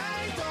ーラ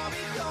イン飛び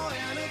越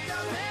えるた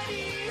め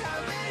に羽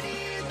目に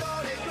ど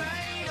れくら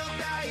いの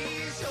代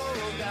償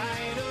が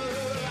いる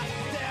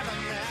手放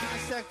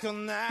したく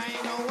ない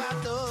のは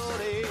ど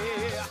れ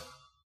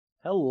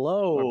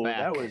Hello. We're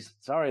back.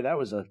 That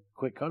was a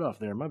quick cutoff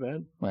there. My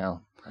bad.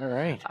 Well, all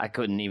right. I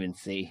couldn't even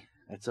see.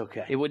 That's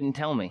okay. It wouldn't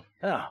tell me.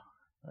 Oh,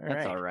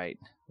 that's all right.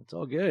 It's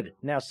all good.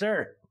 Now,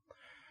 sir,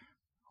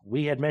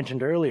 we had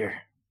mentioned earlier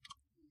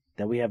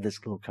that we have this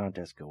little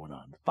contest going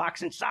on.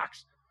 Fox and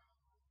Socks.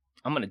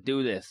 I'm going to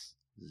do this.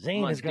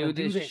 Zane is going to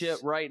do this shit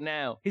right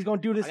now. He's going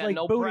to do this like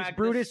no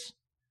Brutus.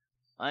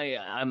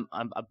 I've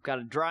got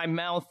a dry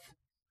mouth.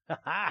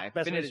 I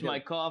finished my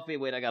coffee.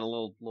 Wait, I got a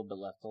little bit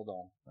left. Hold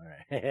on. All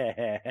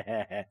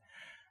right.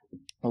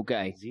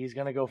 Okay. Z's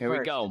going to go Here first.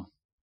 we go.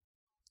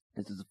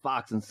 This is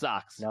Fox and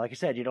Socks. Now, like I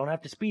said, you don't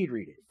have to speed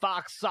read it.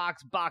 Fox,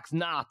 socks, box,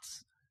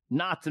 knots.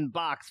 Knots and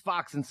box,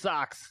 Fox and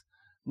Socks.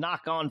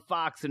 Knock on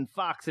Fox and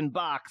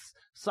box.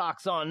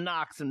 Socks on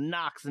knocks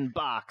and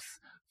box.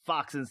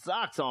 Fox and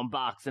Socks on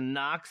box and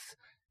knocks.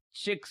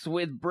 Chicks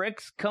with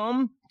bricks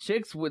come.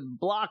 Chicks with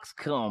blocks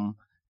come.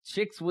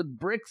 Chicks with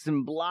bricks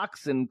and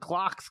blocks and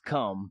clocks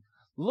come.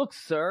 Look,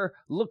 sir,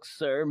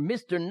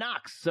 Mr.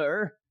 Knox,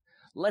 sir.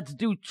 Let's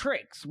do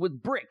tricks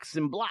with bricks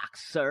and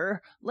blocks, sir.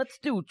 Let's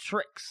do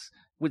tricks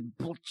with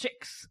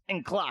chicks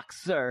and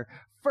clocks, sir.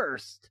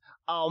 First,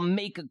 I'll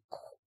make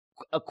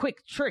a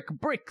quick trick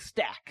brick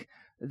stack.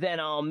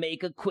 Then I'll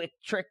make a quick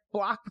trick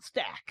block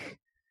stack.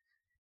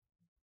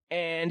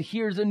 And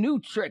here's a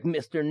new trick,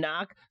 Mr.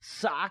 Knock.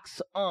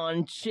 Socks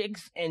on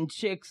chicks and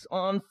chicks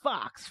on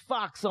Fox.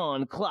 Fox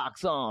on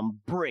clocks on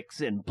bricks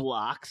and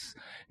blocks.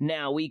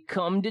 Now we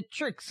come to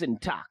tricks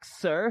and talks,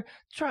 sir.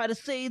 Try to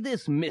say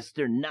this,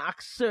 Mr.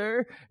 Knock,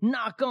 sir.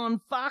 Knock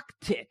on Fox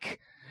tick.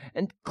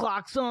 And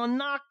clocks on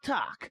knock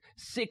talk.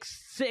 Sick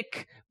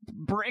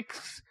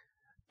bricks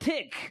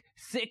tick.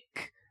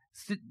 Sick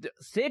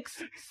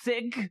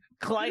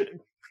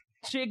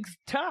chicks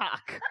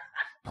talk.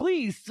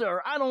 Please,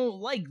 sir, I don't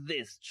like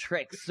this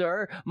trick,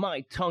 sir.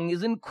 My tongue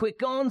isn't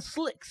quick on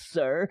slicks,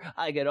 sir.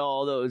 I get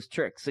all those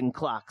tricks and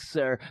clocks,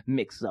 sir,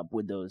 mixed up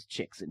with those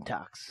chicks and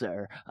talks,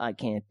 sir. I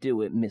can't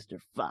do it, Mr.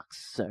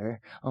 Fox, sir.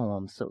 Oh,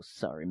 I'm so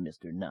sorry,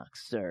 Mr.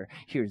 Knox, sir.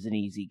 Here's an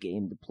easy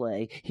game to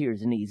play.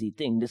 Here's an easy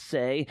thing to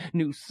say.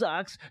 New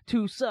socks,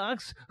 two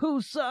socks.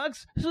 Whose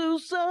socks?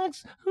 Whose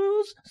socks?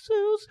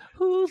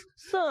 Whose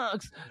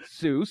socks?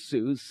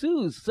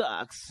 Sue's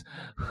socks.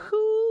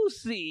 Who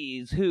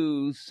sees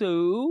who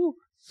Sue?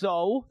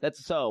 So,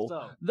 that's so.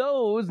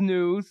 Those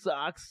new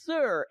socks,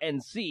 sir.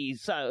 And C,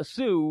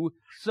 Sue's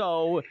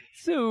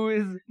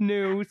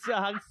new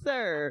socks,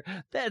 sir.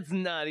 That's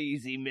not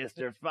easy,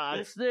 Mr.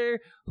 Fox, sir.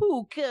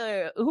 Who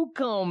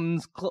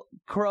comes?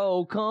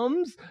 Crow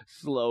comes.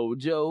 Slow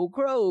Joe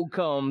Crow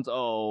comes.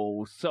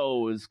 Oh,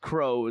 so's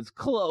crow's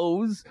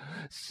clothes.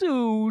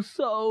 Sue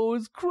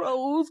so's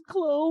crow's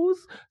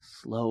clothes.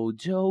 Slow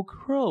Joe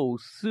Crow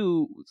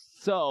so's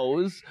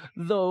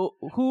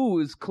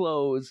whose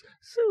clothes?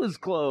 Sue's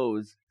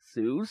clothes.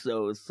 Sue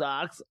sews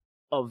socks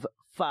of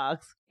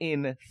fox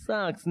in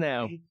socks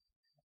now.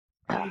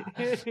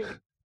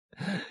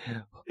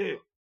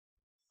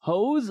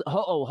 Hose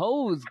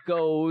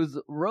goes,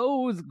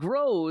 rose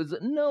grows,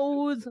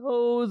 nose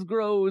hose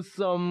grows,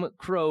 some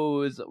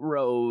crows,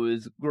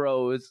 rose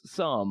grows,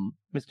 some.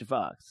 Mr.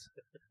 Fox,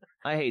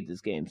 I hate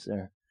this game,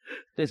 sir.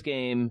 This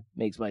game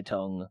makes my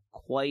tongue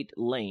quite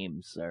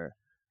lame, sir.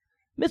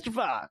 Mr.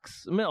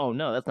 Fox! Oh,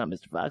 no, that's not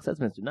Mr. Fox,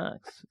 that's Mr.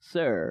 Knox.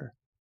 Sir.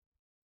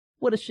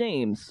 What a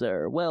shame,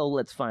 sir. Well,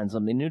 let's find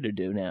something new to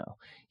do now.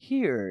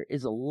 Here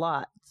is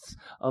lots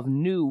of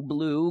new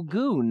blue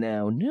goo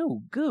now.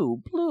 New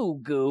goo, blue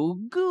goo,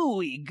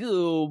 gooey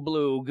goo,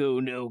 blue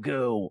goo, new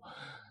goo.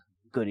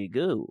 Goody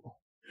goo.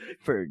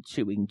 For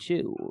chewing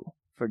chew.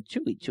 For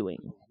chewy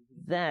chewing.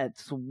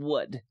 That's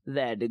what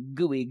that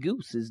gooey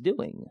goose is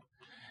doing.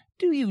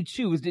 Do you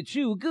choose to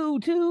chew goo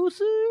too,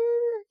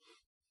 sir?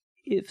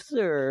 If,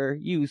 sir,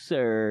 you,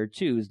 sir,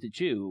 choose to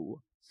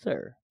chew,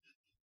 sir.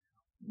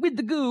 With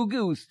the goo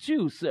goose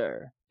chew,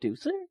 sir. Do,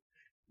 sir?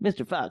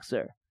 Mr. Fox,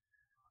 sir.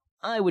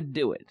 I would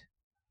do it.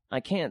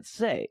 I can't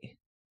say.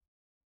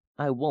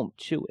 I won't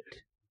chew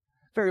it.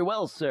 Very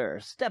well, sir.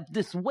 Step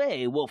this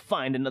way. We'll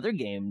find another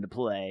game to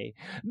play.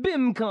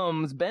 Bim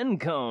comes, Ben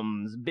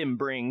comes. Bim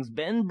brings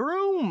Ben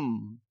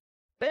broom.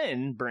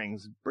 Ben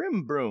brings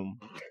Brim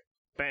broom.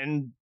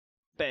 Ben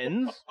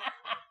bends.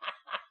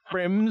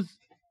 Brims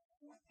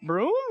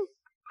broom?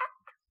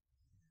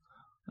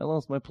 I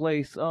lost my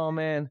place. Oh,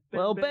 man.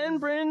 Well, Ben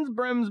brings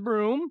Brim's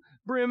broom.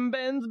 Brim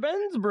bends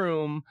Ben's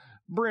broom.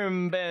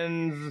 Brim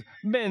bends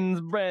Ben's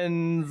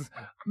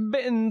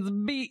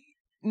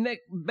neck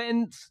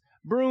bents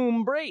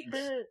broom breaks.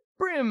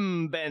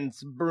 Brim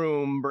bends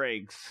broom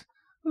breaks.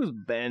 Who's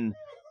Ben?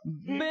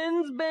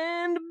 Ben's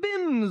band,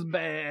 Bim's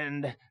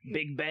band.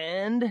 Big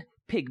band,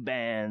 pig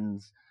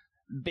bands.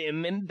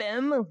 Bim and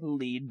Bem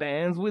lead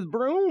bands with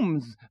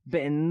brooms.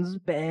 Ben's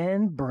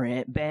band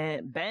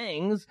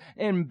bangs,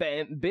 and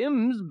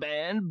Bim's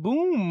band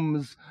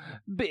booms.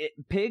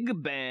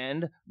 Pig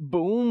band,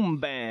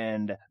 boom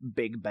band,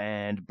 big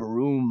band,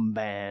 broom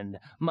band.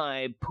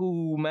 My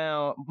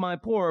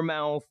poor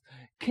mouth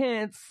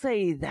can't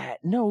say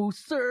that. No,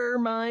 sir,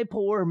 my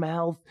poor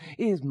mouth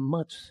is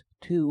much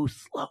too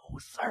slow,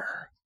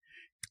 sir.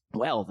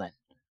 Well then,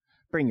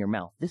 bring your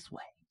mouth this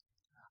way.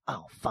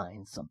 I'll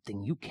find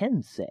something you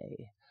can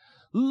say.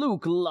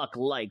 Luke Luck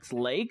likes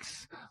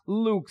lakes.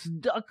 Luke's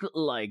duck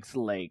likes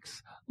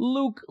lakes.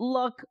 Luke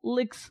Luck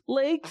licks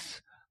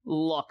lakes.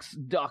 Luck's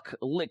duck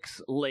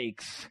licks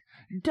lakes.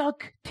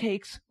 Duck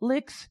takes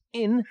licks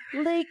in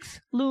lakes.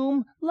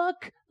 Loom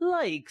Luck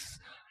likes.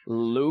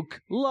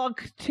 Luke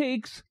Luck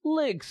takes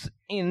licks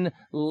in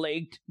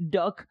laked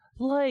duck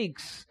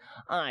likes.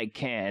 I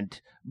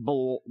can't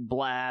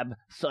blab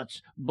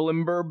such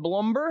blimber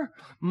blumber.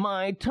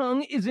 My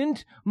tongue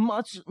isn't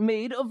much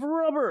made of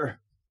rubber.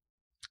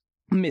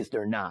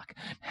 Mr. Knock,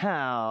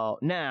 come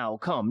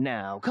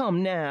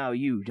now,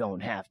 you don't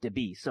have to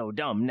be so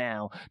dumb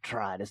now.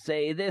 Try to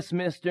say this,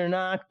 Mr.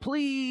 Knock,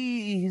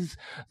 please.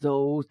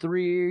 Though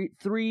three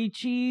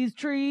cheese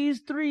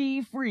trees,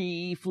 3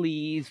 free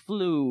fleas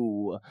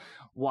flew.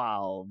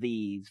 While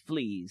these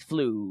fleas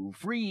flew,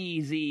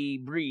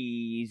 freezy,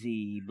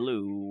 breezy,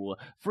 blue.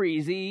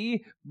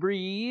 Freezy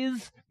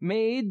breeze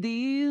made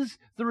these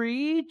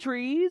 3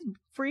 trees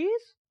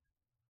freeze?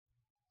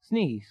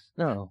 Sneeze,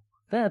 no.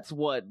 That's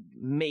what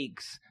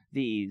makes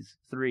these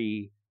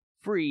 3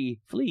 free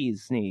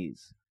fleas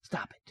sneeze.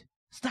 Stop it.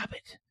 Stop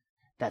it.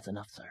 That's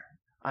enough, sir.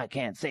 I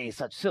can't say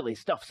such silly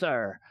stuff,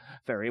 sir.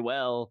 Very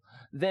well.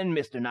 Then,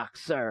 Mr.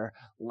 Knox, sir,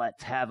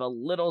 let's have a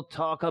little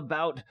talk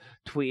about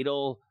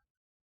Tweedle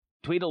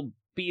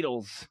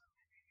beetles.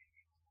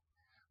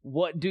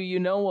 What do you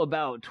know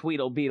about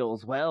Tweedle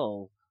beetles?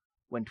 Well,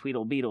 when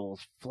Tweedle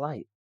beetles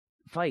fight,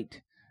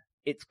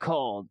 it's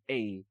called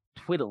a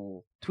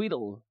Tweedle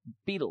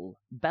beetle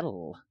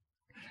battle.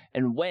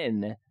 And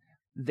when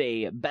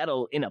they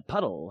battle in a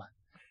puddle,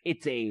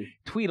 it's a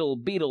Tweedle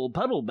beetle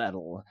puddle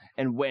battle.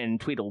 And when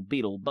Tweedle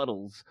beetle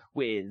buttles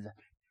with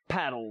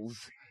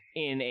paddles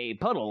in a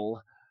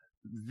puddle,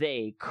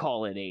 they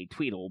call it a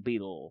Tweedle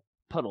beetle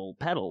puddle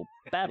paddle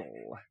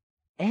battle.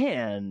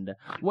 And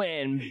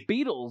when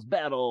beetles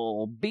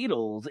battle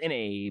beetles in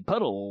a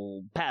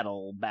puddle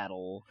paddle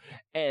battle,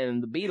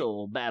 and the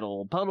beetle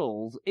battle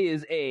puddles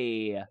is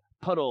a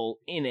puddle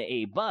in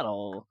a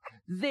bottle,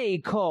 they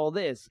call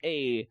this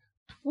a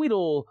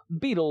Tweedle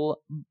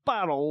beetle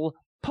bottle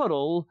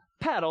puddle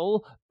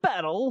paddle,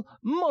 battle,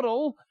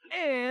 muddle,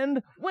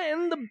 and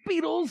when the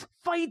Beatles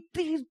fight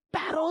these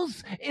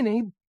battles in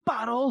a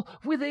bottle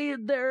with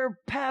their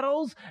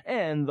paddles,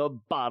 and the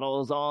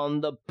bottle's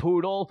on the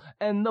poodle,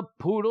 and the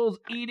poodle's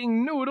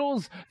eating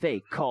noodles. They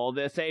call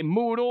this a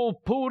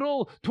moodle,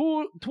 poodle,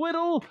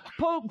 twiddle,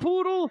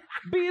 poodle,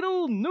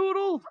 beetle,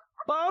 noodle,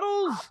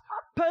 bottles,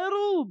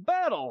 pedal,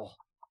 battle.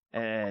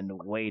 And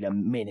wait a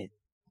minute,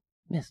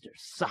 Mr.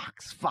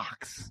 Socks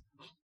Fox.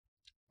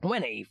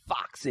 When a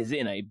fox is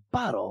in a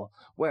bottle,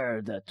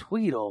 where the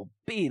Tweedle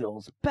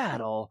Beetles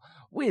battle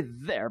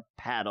with their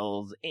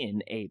paddles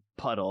in a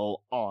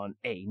puddle on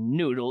a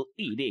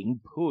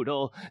noodle-eating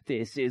poodle,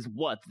 this is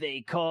what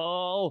they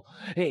call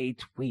a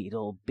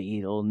Tweedle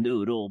Beetle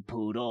Noodle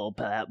Poodle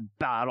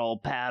Battle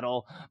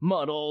Paddle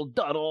Muddle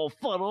Duddle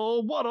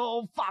Fuddle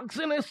Wuddle Fox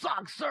in a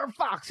sock, Sir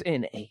Fox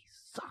in a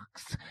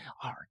socks.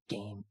 Our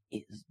game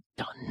is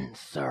done,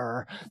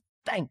 sir.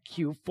 Thank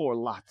you for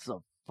lots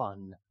of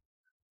fun,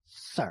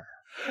 sir.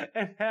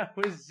 And that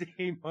was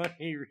Z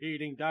Money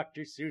reading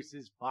Dr.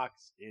 Seuss's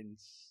Fox in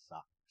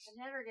Socks. I'm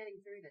never getting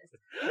through this.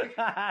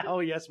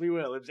 Oh, yes, we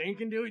will. If Zane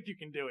can do it, you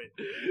can do it.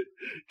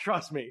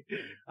 Trust me.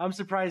 I'm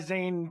surprised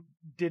Zane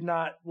did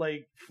not,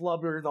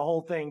 flubber the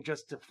whole thing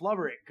just to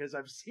flubber it, because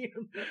I've seen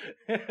him.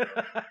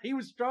 He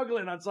was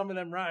struggling on some of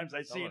them rhymes.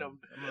 I seen him.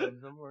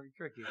 I'm more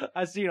tricky.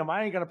 I seen him.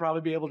 I ain't going to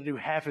probably be able to do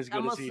half as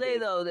good as he did. I must say,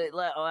 though, that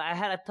I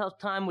had a tough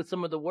time with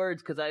some of the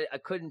words, because I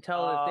couldn't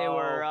tell if they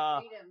were...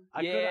 I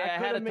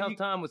had a tough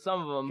time with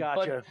some of them.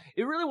 Gotcha. But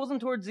it really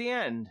wasn't towards the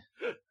end.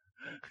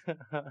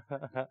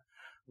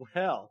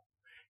 Well,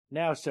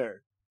 now,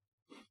 sir,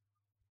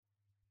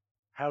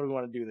 how do we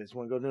want to do this?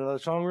 Want to go to another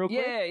song real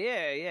quick?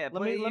 Yeah.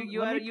 Let me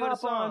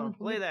pop on.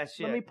 Play that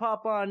shit. Let me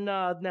pop on.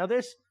 Now,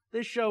 this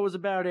show was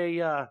about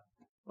the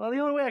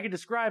only way I can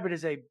describe it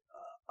is a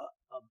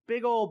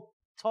big old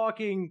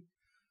talking,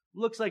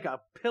 looks like a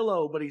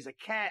pillow, but he's a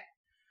cat,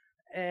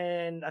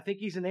 and I think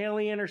he's an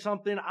alien or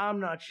something. I'm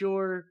not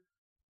sure,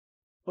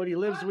 but he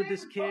lives with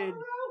this kid.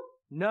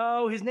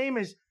 No, his name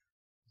is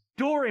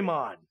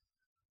Doraemon.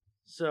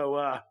 So,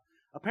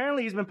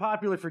 apparently he's been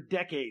popular for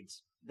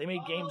decades. They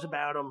made games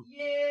about him.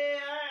 Yeah,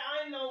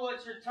 I know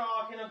what you're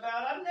talking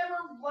about. I've never,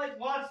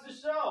 watched the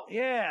show.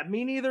 Yeah,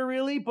 me neither,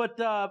 really, but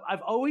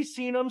I've always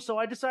seen him, so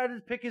I decided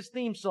to pick his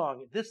theme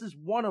song. This is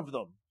one of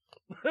them.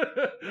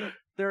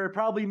 There are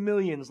probably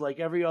millions like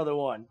every other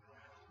one.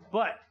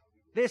 But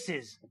this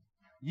is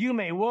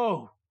Yume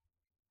wo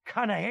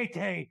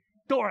Kanahete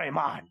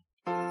Doraemon.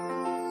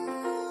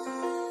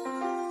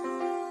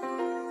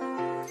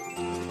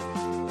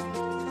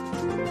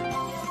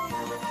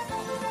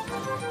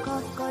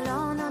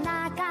 心の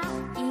中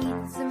い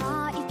つも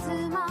いつ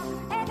も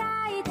描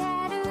いて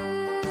る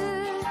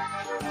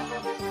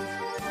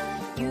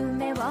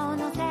夢を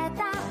乗せ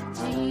た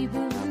自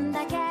分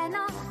だけの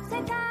世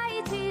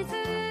界地図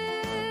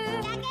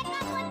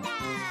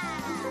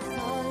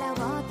空を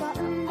飛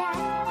んで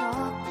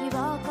時を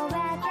越え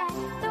て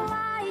遠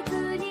い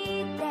国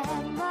で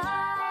も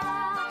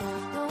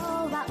ド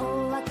アを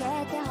開け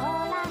てほ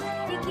ら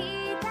行き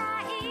た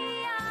い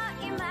よ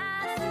今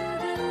す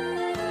ぐ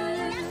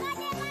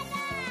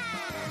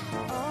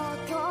大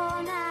人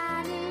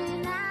に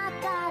なっ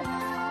たら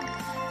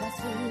忘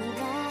れ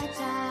ち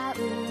ゃう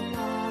の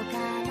か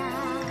な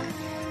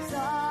そ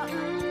ん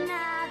な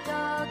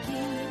時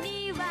に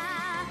は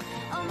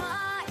思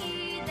い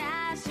出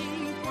して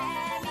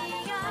み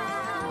よ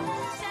う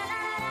シャラ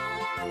ララ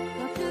ラ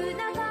僕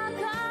の心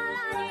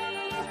に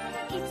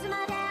いつま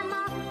でも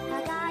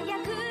輝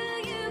く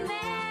夢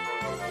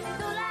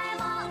ドラえ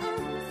もん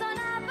その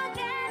ポケ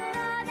ット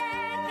で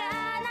叶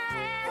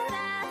えさ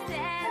せて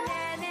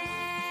ね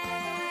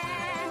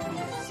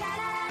シャラ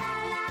ラ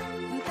ララ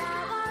歌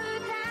を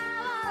歌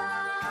お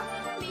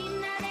うみん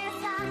なで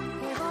さ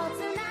手をつ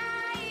な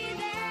い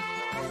で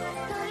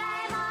ドラ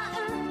えも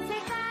ん世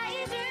界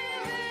中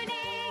に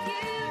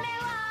夢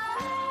を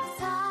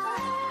そう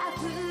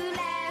溢れ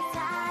さ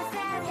せ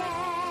て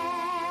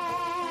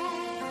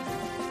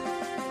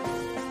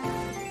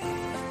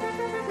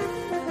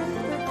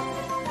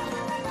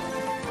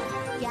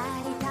や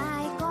りた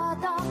いこ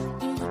と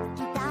行き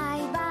たい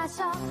場所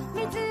見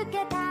つけ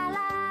たら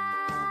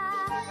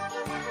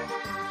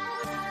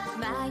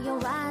迷わ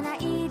ない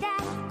で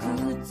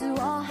靴を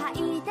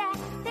履いて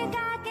出か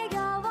けよ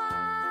う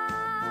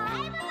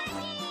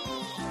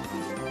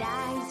大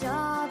丈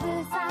夫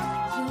さ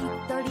一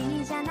人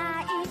じゃな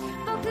い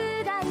僕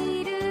がい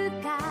る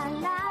か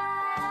ら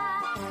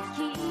キ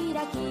ラ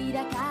キラ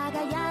輝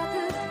く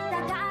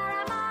宝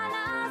物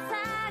探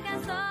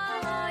そ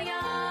うよ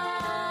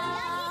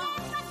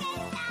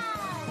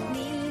道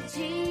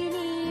に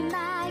迷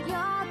っ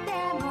て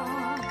も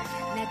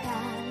泣か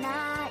な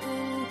い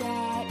で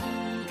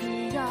い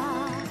いよ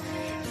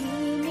秘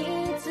密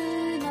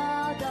の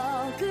道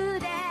具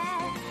で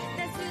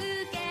助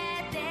け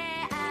て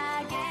あ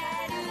げ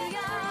るよ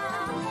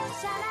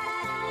シャラ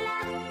ラララ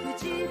口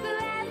笛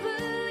吹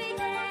いて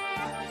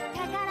高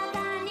らか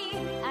に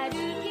歩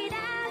き出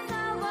そ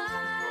う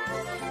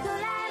ドラ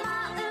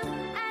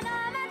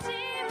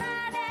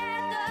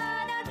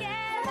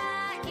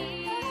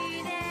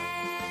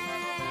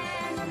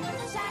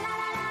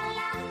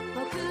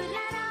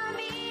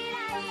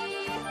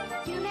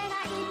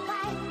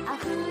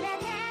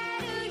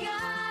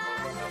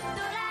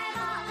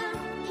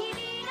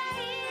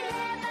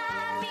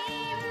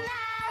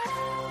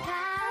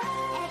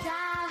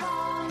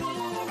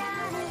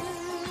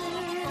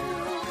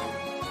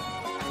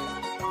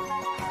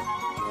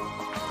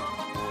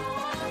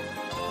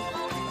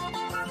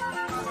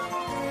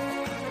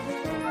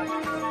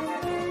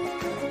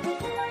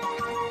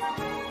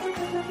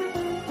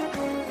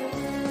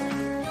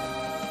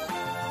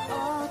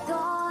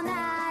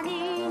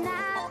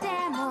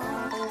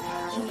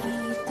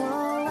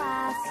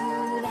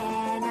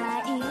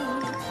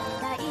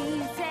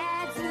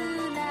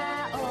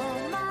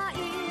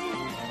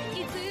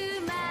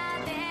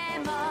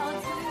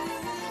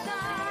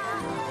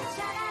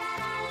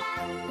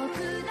僕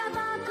の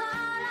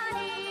心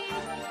に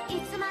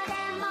いつまで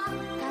も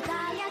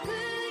輝く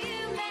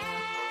夢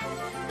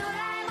ドラ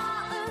えも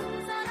ん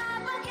その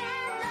ポケッ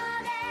ト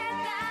で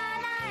叶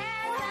え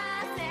さ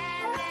せて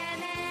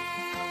ね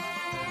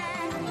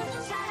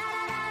シャラ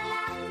ラララ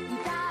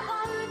歌を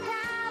歌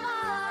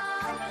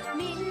おう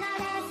みんな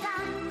でさ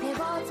手を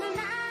つ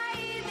ない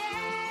で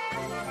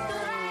ド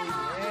ラえも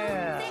ん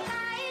Yeah. 世界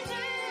中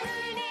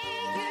に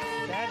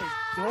That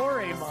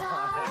夢 is を Doraemon.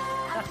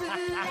 溢れさ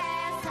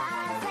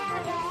せ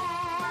て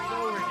So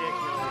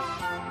ridiculous.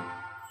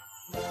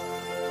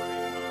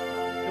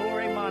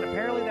 Doraemon.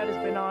 Apparently, that has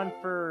been on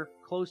for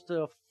close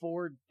to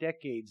 4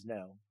 decades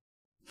now,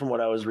 from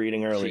what I was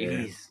reading earlier.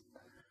 Jeez.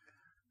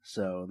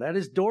 So that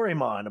is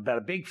Doraemon, about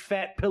a big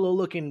fat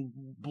pillow-looking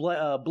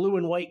blue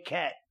and white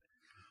cat.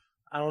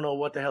 I don't know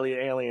what the hell,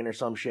 alien or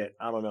some shit.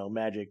 I don't know,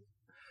 magic,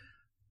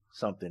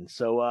 something.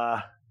 So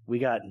we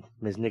got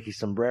Ms. Nikki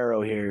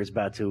Sombrero here is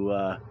about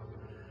to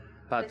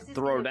This is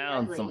throw gonna be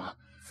down ugly.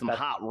 some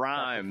hot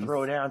rhymes.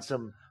 throw down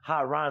some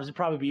hot rhymes. It'd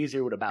probably be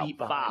easier with a about beat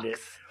behind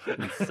Fox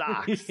and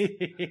socks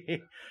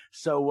it.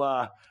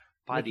 So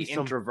by the Nikki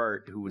Som-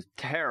 introvert who was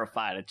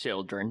terrified of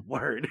children.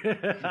 word.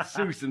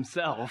 Zeus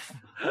himself.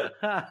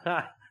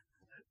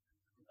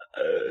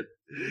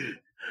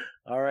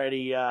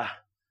 Alrighty,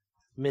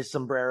 Ms.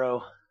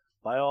 Sombrero,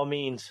 by all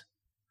means,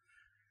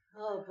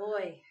 Oh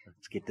boy.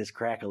 let's get this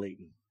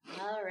crackle-eating.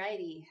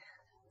 Alrighty.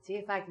 See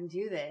if I can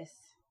do this.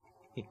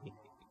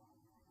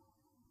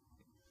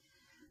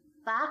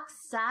 Fox,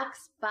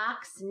 socks,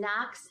 box,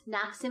 knocks,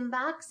 knocks in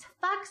box,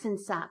 fox and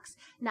socks,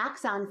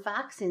 knocks on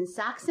fox and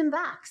socks in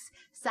box,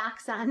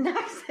 socks on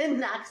knocks and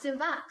knocks in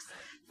box,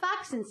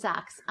 fox and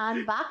socks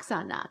on box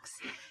on knocks.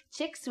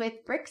 Chicks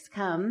with bricks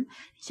come,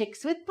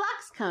 chicks with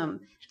blocks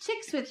come,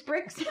 chicks with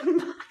bricks and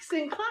blocks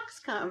and clocks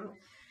come.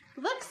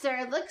 Look,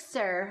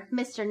 sir,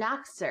 Mr.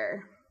 Knox,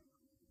 sir.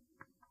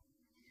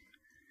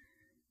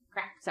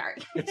 Crap, sorry.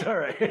 It's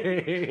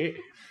alright.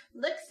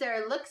 Look,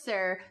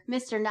 sir,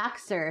 Mr.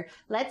 Knox, sir.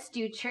 Let's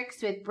do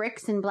tricks with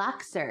bricks and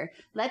blocks, sir.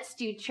 Let's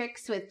do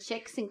tricks with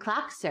chicks and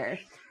clocks, sir.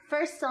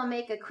 First, I'll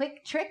make a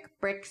quick trick,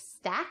 brick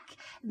stack.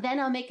 Then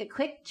I'll make a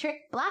quick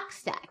trick, block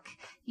stack.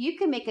 You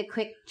can make a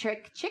quick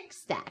trick, chick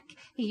stack.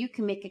 You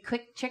can make a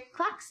quick trick,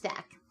 clock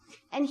stack.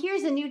 And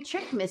here's a new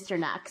trick, Mr.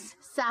 Knox.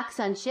 Socks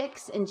on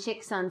chicks and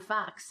chicks on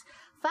fox.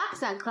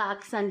 Fox on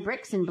clocks on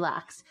bricks and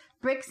blocks.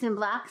 Bricks and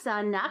blocks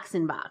on knocks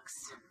and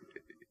box.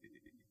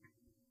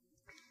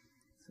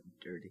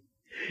 Dirty.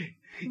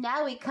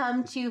 Now we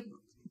come to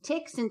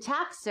ticks and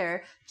tocks,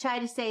 sir. Try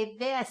to say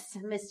this,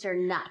 Mr.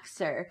 Knox,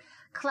 sir.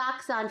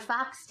 Clocks on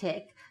fox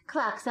tick,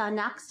 clocks on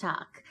knocks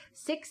talk.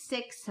 6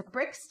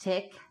 bricks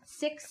tick,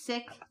 6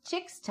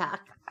 chicks talk.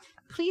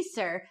 Please,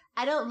 sir,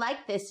 I don't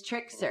like this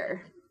trick,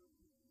 sir.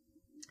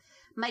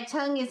 My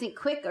tongue isn't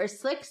quick or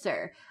slick,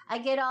 sir. I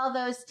get all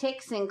those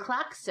ticks and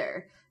clocks,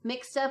 sir,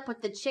 mixed up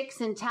with the chicks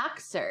and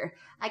tocks, sir.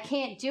 I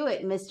can't do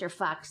it, Mr.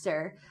 Fox,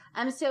 sir.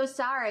 I'm so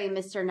sorry,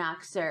 Mr.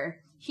 Knox, sir.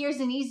 Here's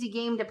an easy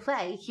game to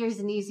play. Here's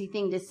an easy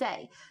thing to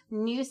say.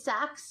 New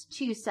socks,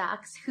 2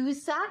 socks.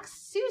 Whose socks?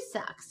 Sue's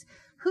socks.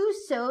 Who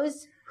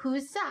sews?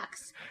 Whose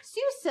socks?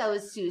 Sue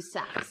sews Sue's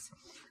socks.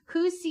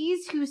 Who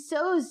sees who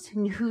sews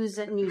whose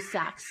new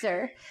socks,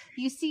 sir?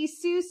 You see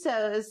Sue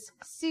sews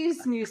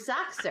Sue's new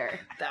socks, sir.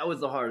 That was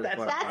the hardest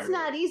part. That's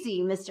not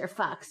easy, Mr.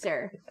 Fox,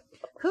 sir.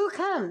 Who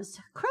comes?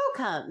 Crow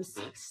comes.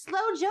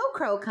 Slow Joe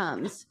Crow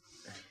comes.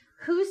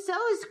 Who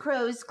sews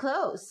Crow's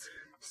clothes?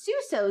 Sue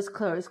sews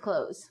Crow's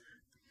clothes.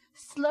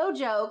 Slow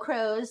Joe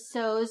Crow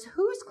sews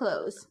whose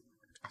clothes?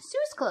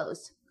 Sue's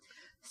clothes.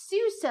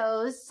 Sue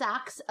sews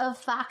socks of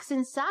fox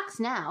and socks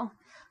now.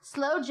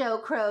 Slow Joe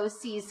Crow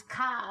sees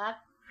cock.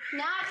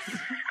 Knocks.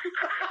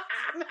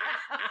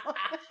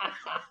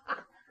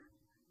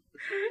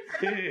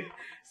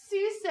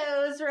 Sue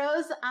sews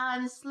rows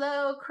on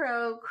Slow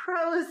Crow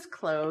Crow's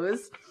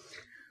clothes.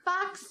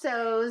 Fox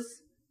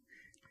sews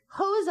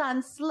hose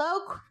on Slow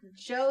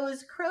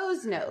Joe's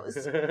crow's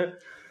nose.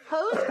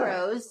 Hose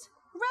grows,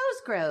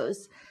 rose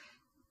grows.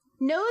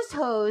 Nose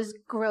hose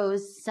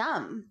grows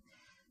some.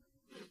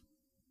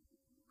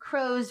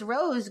 Crow's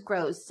rose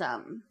grows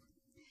some.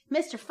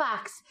 Mr.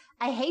 Fox,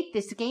 I hate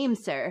this game,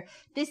 sir.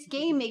 This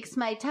game makes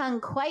my tongue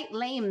quite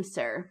lame,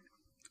 sir.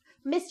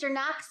 Mr.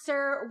 Knox,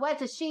 sir,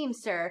 what a shame,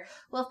 sir.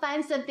 We'll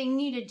find something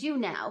new to do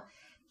now.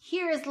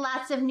 Here is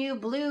lots of new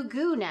blue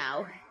goo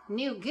now.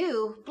 New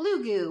goo,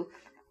 blue goo,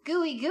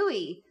 gooey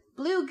gooey,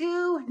 blue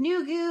goo,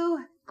 new goo,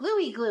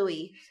 gluey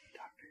gluey.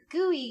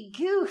 Gooey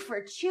goo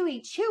for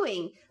chewy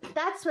chewing.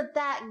 That's what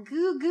that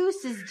goo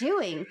goose is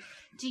doing.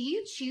 Do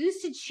you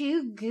choose to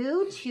chew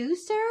goo too,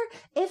 sir?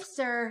 If,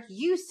 sir,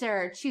 you,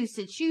 sir, choose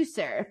to chew,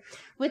 sir.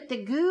 With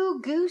the goo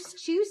goose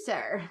chew,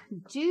 sir.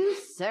 Do,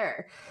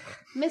 sir.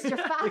 Mr.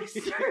 Fox,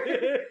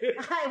 sir.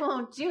 I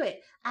won't do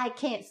it. I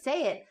can't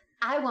say it.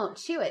 I won't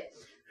chew it.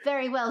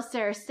 Very well,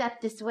 sir. Step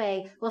this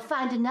way. We'll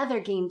find another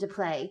game to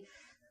play.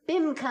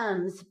 Bim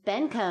comes,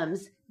 Ben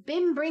comes.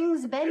 Bim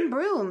brings Ben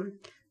broom.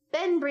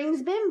 Ben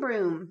brings Bim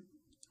broom.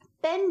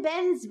 Ben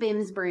bends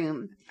Bim's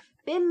broom.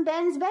 Bim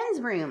bends Ben's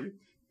broom.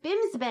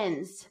 Bims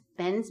bends,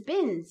 Ben's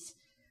bins.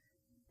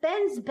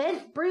 Ben's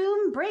bent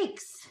broom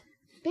breaks.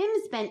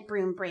 Bim's bent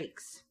broom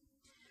breaks.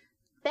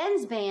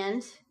 Ben's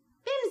band,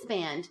 Bim's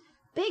band.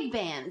 Big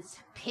bands,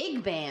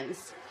 pig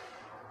bands.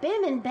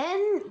 Bim and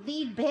Ben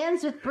lead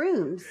bands with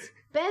brooms.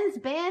 Ben's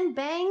band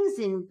bangs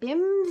and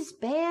Bim's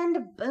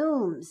band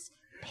booms.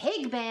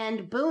 Pig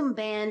band, boom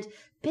band,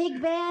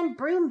 big band,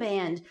 broom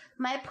band.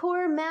 My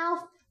poor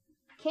mouth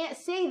can't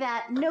say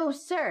that, no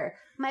sir.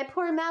 My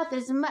poor mouth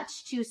is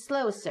much too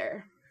slow,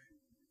 sir.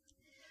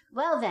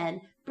 Well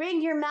then,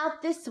 bring your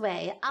mouth this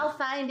way. I'll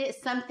find it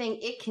something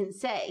it can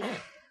say.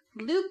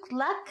 Luke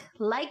Luck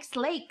likes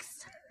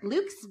lakes.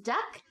 Luke's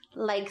duck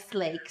likes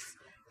lakes.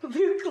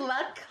 Luke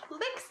Luck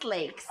licks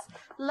lakes.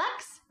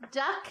 Luck's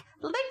duck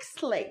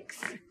licks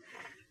lakes.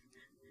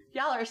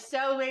 Y'all are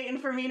so waiting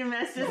for me to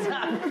mess this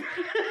up.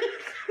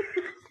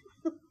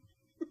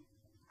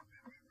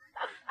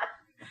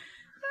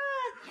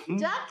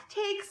 Duck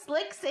takes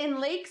licks in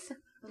lakes.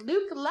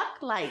 Luke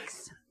Luck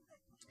likes.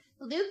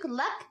 Luke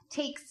Luck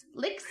takes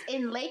licks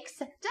in lakes.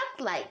 Duck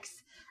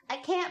likes. I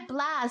can't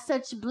blah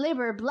such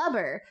blibber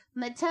blubber.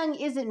 My tongue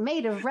isn't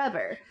made of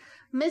rubber.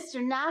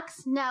 Mr.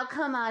 Knox, now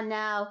come on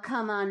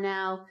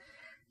now.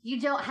 You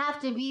don't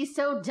have to be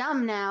so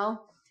dumb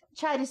now.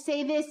 Try to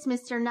say this,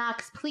 Mr.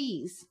 Knox,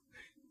 please.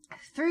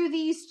 Through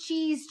these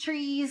cheese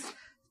trees,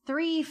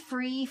 3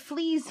 free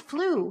fleas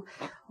flew.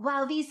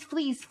 While these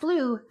fleas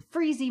flew,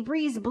 freezy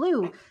breeze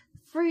blew.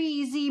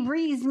 Freezy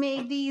breeze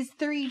made these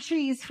 3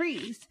 trees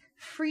freeze.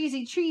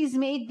 Freezy trees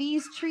made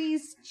these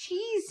trees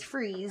cheese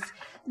freeze.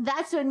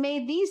 That's what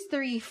made these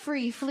 3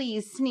 free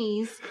fleas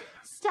sneeze.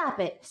 Stop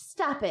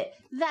it.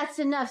 That's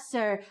enough,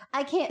 sir.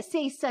 I can't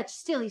say such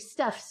silly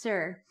stuff,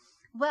 sir.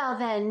 Well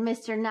then,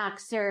 Mr.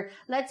 Knox, sir,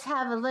 let's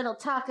have a little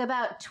talk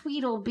about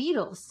Tweedle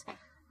Beetles.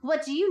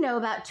 What do you know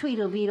about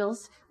Tweedle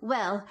Beetles?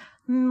 Well,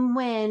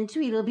 when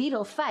Tweedle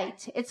Beetle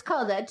fight, it's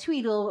called a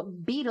Tweedle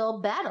Beetle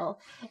battle.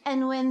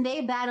 And when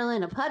they battle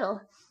in a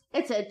puddle,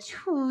 it's a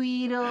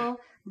Tweedle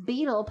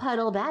Beetle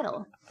puddle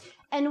battle.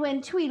 And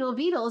when Tweedle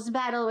Beetles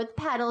battle with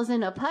paddles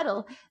in a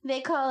puddle, they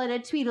call it a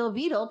Tweedle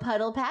Beetle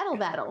puddle paddle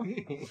battle.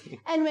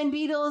 And when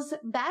beetles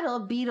battle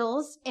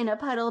beetles in a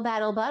puddle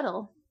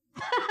battle.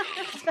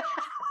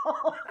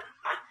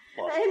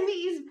 And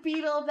these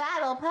beetle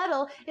battle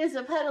puddle is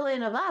a puddle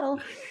in a bottle.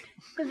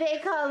 They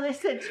call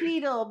this a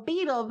Tweedle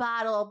Beetle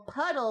bottle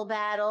puddle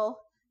battle.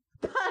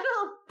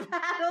 Puddle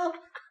battle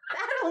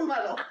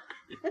muddle.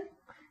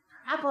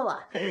 Apple.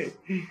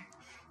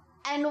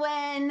 And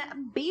when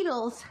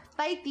beetles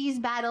fight these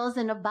battles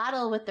in a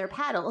bottle with their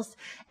paddles,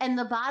 and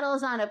the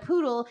bottle's on a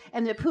poodle,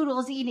 and the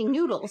poodle's eating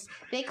noodles,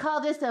 they call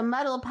this a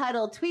muddle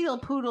puddle, tweedle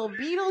poodle,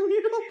 beetle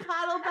noodle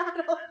paddle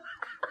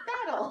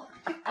battle.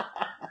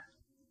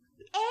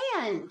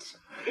 And,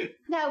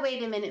 now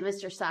wait a minute,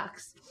 Mr.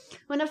 Socks.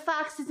 When a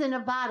fox is in a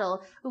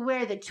bottle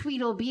where the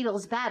Tweedle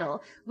Beetles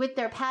battle with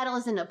their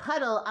paddles in a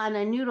puddle on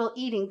a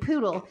noodle-eating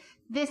poodle,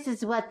 this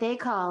is what they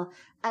call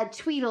a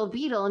Tweedle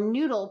Beetle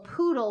noodle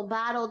poodle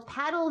bottled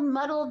paddled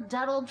muddled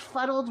duddled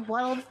fuddled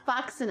wuddled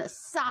fox in a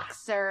sock,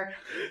 sir.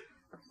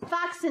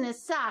 Fox in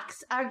his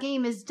socks. Our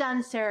game is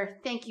done, sir.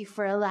 Thank you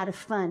for a lot of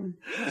fun,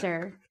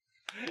 sir.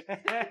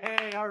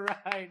 Hey, all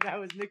right. That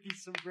was Nikki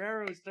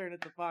Sombrero's turn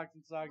at the Fox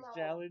and Socks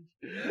Challenge.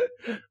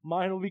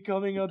 Mine will be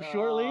coming up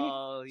shortly.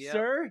 Yep.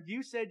 Sir,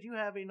 you said you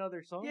have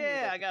another song.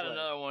 Yeah, I got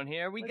another one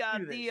here. We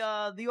got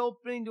the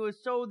opening to a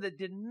show that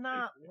did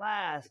not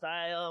last.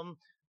 From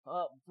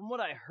what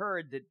I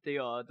heard, that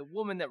the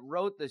woman that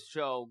wrote the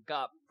show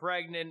got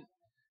pregnant,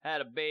 had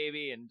a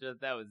baby, and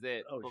just that was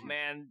it. Oh, but geez.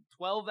 man,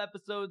 12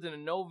 episodes and a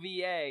no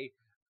VA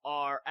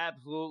are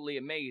absolutely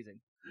amazing.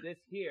 This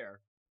here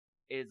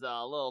is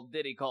a little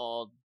ditty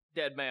called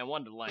Dead Man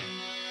Wonderland.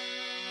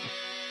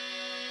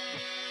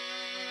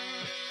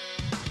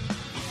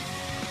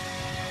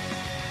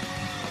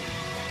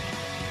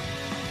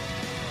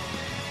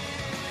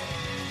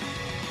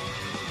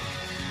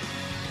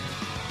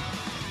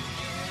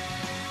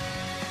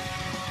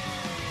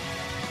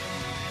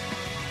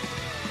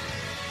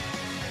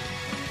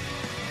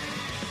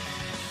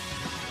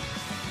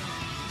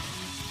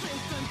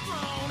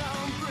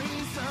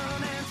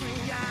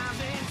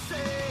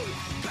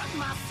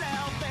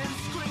 Myself and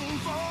scream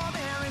for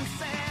their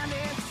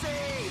insanity.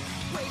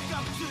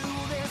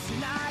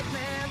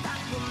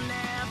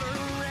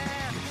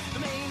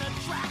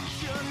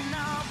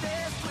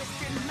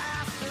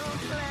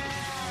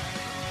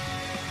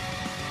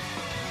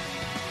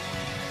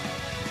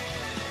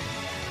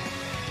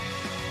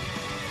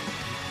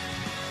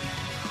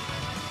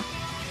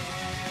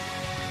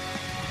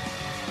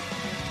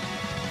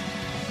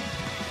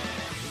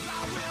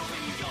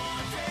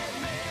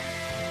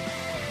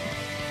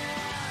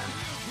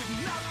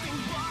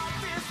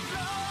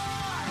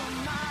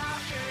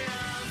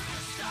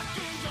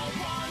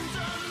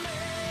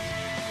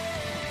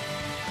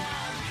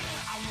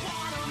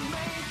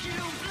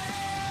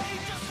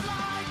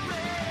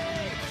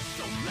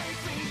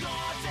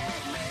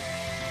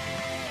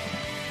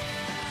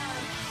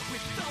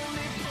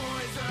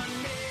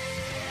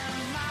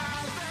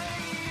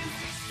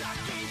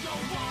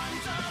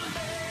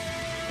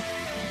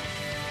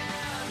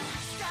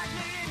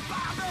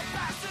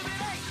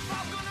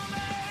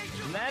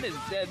 That is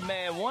Dead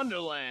Man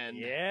Wonderland.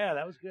 Yeah,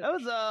 that was good. That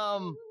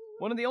was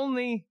one of the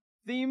only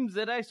themes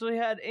that actually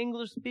had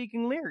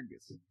English-speaking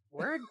lyrics.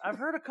 Word? I've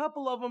heard a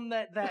couple of them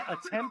that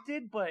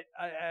attempted, but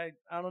I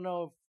don't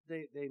know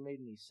if they made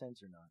any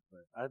sense or not.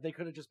 But they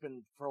could have just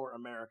been for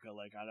America.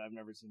 Like I've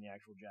never seen the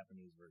actual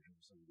Japanese version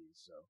of some of these.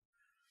 So,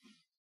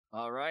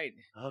 all right,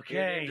 okay.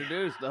 Here to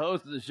introduce the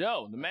host of the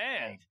show, the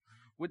man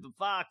with the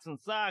fox and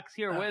socks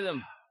here with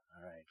him.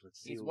 All right, let's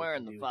see. He's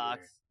wearing the fox.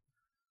 Here.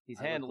 He's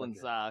handling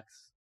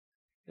socks.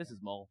 This is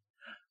Mole.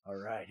 All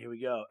right, here we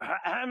go.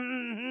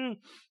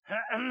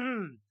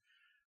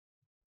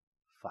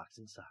 Fox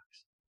and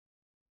Socks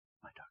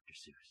by Dr.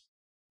 Seuss.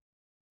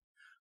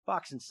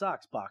 Fox and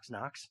Socks, box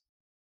knocks.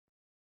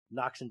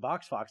 Knocks and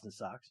box, fox and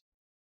socks.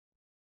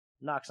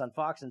 Knocks on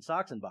fox and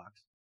socks and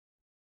box.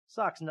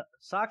 Socks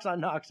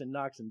on knocks and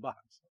knocks and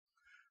box.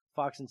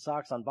 Fox and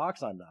socks on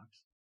box on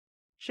knocks.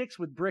 Chicks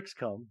with bricks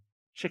come.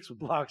 Chicks with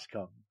blocks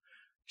come.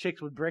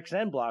 Chicks with bricks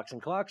and blocks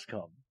and clocks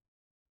come.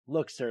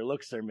 Look, sir,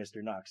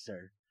 Mr. Knox,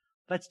 sir.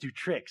 Let's do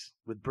tricks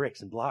with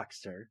bricks and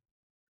blocks, sir.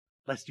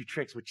 Let's do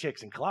tricks with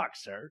chicks and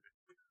clocks, sir.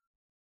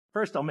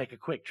 First, I'll make a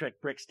quick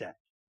trick brick stack.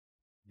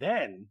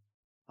 Then,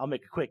 I'll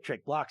make a quick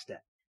trick block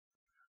stack.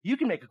 You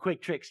can make a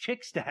quick trick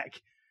chick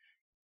stack.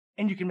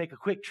 And you can make a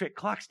quick trick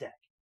clock stack.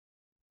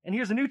 And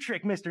here's a new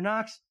trick, Mr.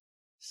 Knox.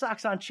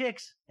 Socks on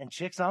chicks and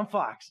chicks on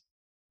fox.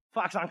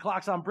 Fox on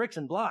clocks on bricks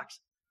and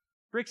blocks.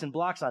 Bricks and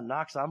blocks on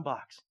knocks on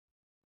box.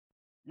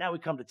 Now we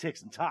come to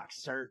ticks and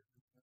tocks, sir.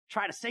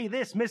 Try to say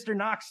this, Mr.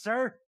 Knox,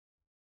 sir.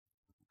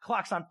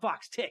 Clocks on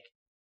fox tick.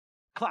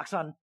 Clocks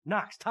on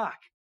knocks talk.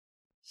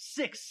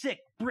 6 sick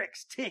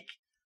bricks tick.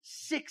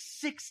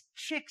 6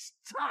 chicks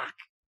talk.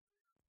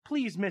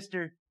 Please,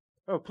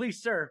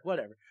 please, sir,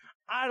 whatever.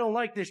 I don't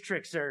like this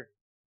trick, sir.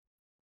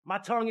 My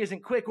tongue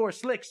isn't quick or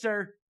slick,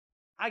 sir.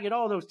 I get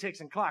all those ticks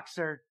and clocks,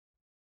 sir,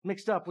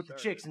 mixed up with the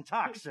chicks and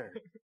talks, sir.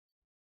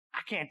 I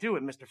can't do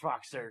it, Mr.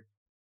 Fox, sir.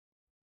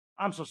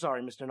 I'm so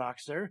sorry, Mr.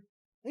 Knox, sir.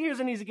 Here's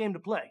an easy game to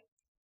play.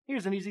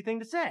 Here's an easy thing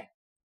to say.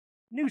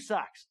 New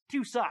socks,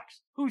 2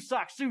 socks. Whose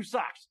socks, Sue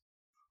socks.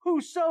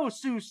 Who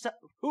sews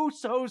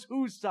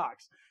whose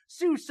socks?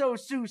 Sue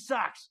sews Sue's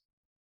socks.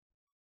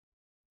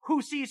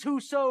 Who sees who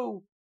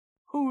sew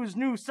whose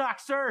new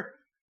socks, sir?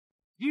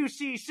 You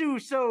see Sue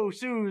sew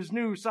Sue's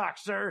new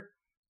socks, sir.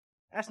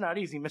 That's not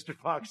easy, Mr.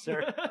 Fox,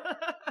 sir.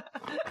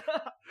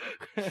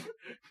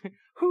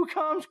 Who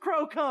comes?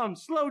 Crow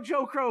comes. Slow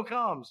Joe Crow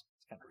comes.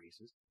 It's kind of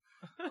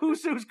racist. Who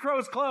sews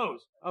Crow's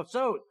clothes? Oh,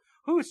 sews.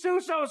 Who Sue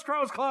sews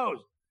Crow's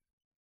clothes?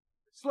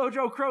 Slow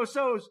Joe Crow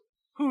sews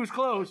whose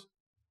clothes?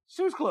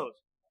 Sue's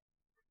clothes.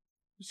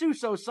 Sue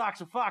sews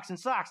socks of fox and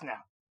socks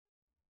now.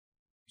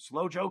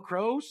 Slow Joe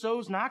Crow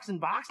sews knocks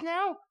and box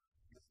now?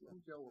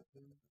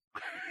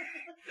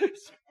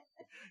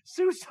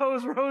 Sue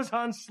sews rows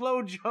on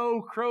Slow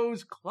Joe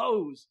Crow's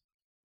clothes.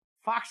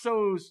 Fox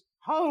sews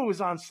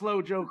hose on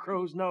Slow Joe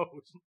Crow's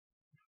nose.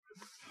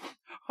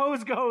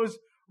 Hose goes,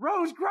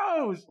 rose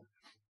grows.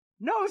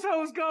 Nose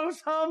hose goes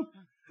some.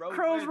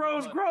 Crow's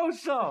rose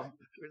grows some.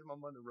 Where's my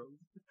money, Rose?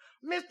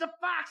 Mr.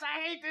 Fox,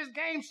 I hate this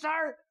game,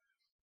 sir.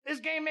 This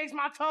game makes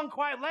my tongue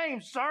quite lame,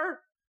 sir.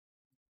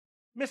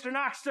 Mr.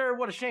 Knox, sir,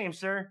 what a shame,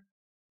 sir.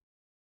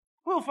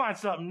 We'll find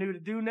something new to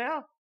do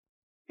now.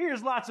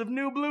 Here's lots of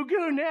new blue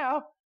goo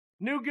now.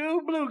 New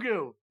goo, blue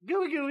goo.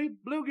 Gooey gooey,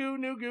 blue goo,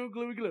 new goo,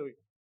 gluey gluey.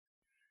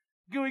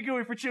 Gooey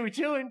gooey for chewy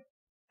chewing.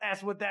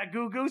 That's what that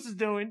goo goose is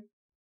doing.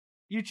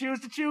 You choose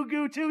to chew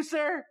goo too,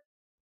 sir?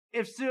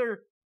 If,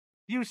 sir,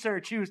 you, sir,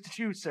 choose to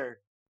chew, sir.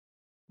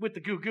 With the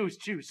goo goose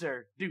chew,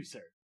 sir. Do,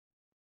 sir.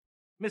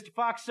 Mr.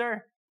 Fox,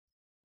 sir,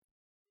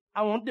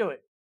 I won't do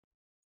it.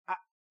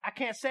 I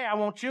can't say I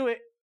won't chew it.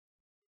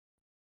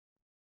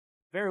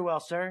 Very well,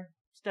 sir.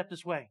 Step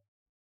this way.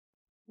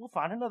 We'll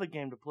find another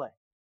game to play.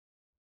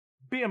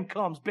 Bim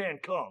comes, Ben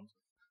comes.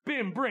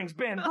 Bim brings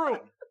Ben broom.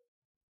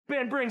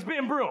 Ben brings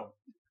Bim broom.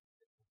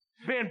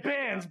 Ben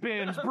bans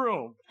Ben's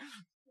broom.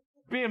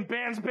 Bim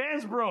bans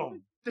Ben's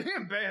broom.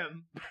 Damn,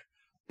 Bam.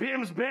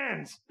 Bim's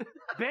bends.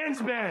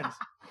 Ben's bends.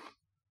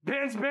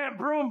 Ben's bent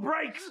broom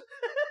breaks.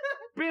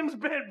 Bim's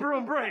bent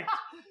broom breaks.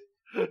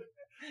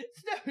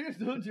 Stop here,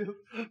 don't you?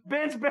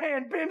 Ben's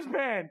band, Bim's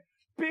band.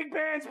 Big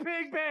bands,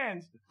 pig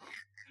bands.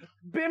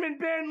 Bim and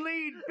Ben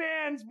lead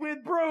bands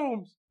with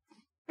brooms.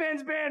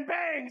 Ben's band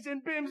bangs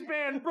and Bim's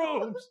band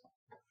brooms.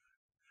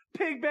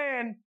 Pig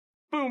band,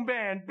 boom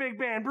band, big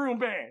band, broom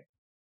band.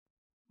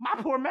 My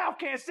poor mouth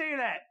can't say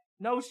that.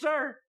 No,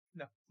 sir.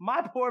 No.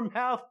 My poor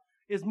mouth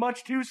is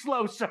much too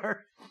slow,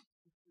 sir.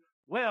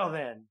 Well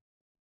then,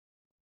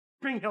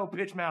 bring your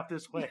bitch mouth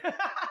this way.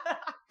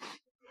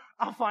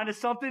 I'll find us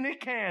something it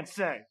can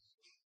say.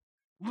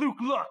 Luke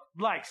Luck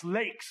likes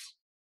lakes.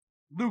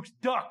 Luke's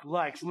duck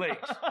likes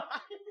lakes.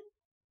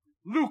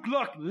 Luke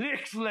Luck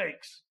licks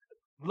lakes.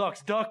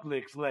 Luck's duck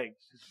licks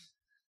lakes.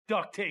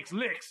 Duck takes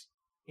licks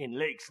in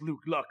lakes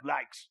Luke Luck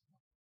likes.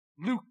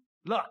 Luke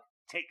Luck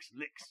takes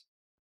licks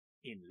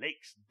in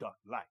lakes duck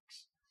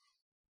likes.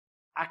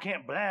 I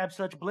can't blab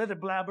such blither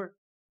blabber.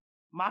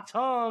 My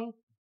tongue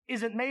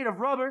isn't made of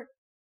rubber.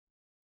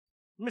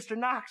 Mr.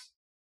 Knox,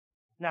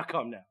 Now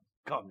calm down.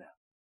 Calm down.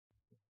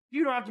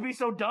 You don't have to be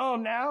so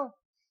dumb now.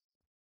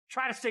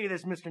 Try to say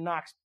this, Mr.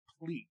 Knox,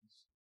 please.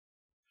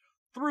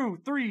 Through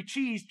 3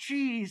 cheese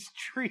trees,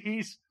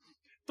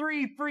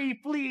 3 free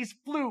fleas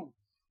flew.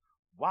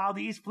 While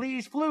these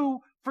fleas flew,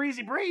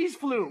 Freezy Breeze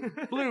flew.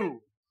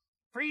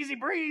 Freezy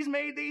Breeze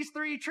made these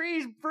 3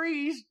 trees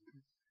freeze,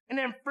 and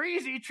then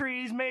Freezy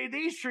Trees made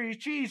these trees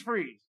cheese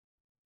freeze.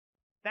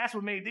 That's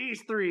what made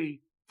these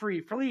 3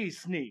 free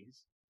fleas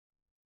sneeze.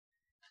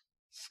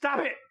 Stop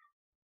it!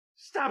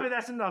 Stop it,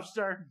 that's enough,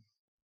 sir.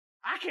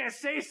 I can't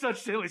say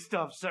such silly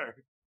stuff, sir.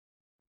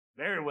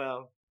 Very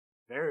well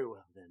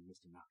then,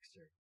 Mr. Knox,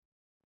 sir.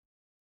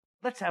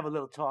 Let's have a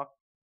little talk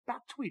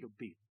about Tweedle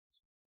Beetles.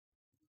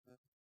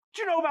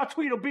 Do you know about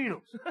Tweedle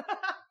Beetles?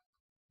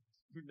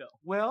 No.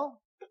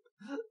 Well,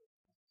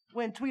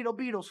 when Tweedle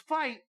Beetles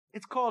fight,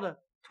 it's called a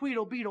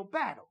Tweedle Beetle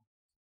battle.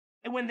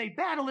 And when they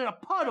battle in a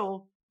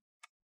puddle,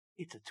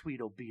 it's a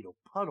Tweedle Beetle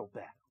puddle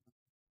battle.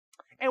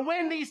 And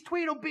when these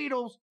Tweedle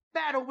Beetles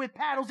battle with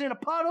paddles in a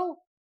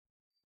puddle,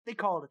 they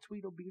call it a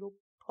Tweedle Beetle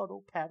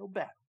puddle paddle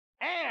battle.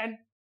 And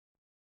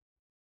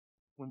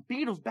when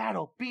beetles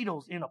battle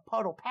beetles in a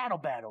puddle paddle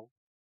battle,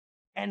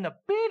 and the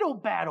beetle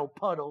battle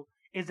puddle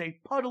is a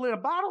puddle in a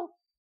bottle,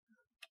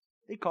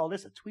 they call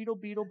this a Tweedle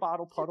Beetle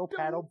bottle puddle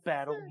paddle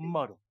battle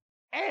muddle.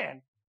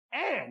 And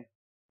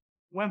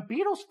when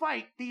beetles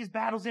fight these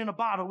battles in a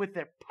bottle with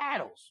their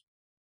paddles,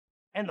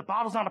 and the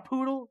bottle's on a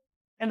poodle,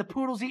 and the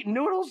poodle's eating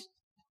noodles,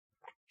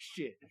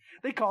 shit,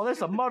 they call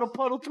this a muddle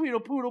puddle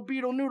Tweedle Poodle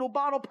Beetle Noodle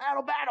Bottle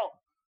Paddle Battle.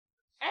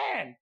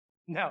 And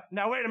now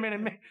wait a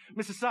minute,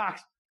 Mr.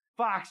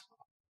 Fox.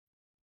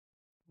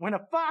 When a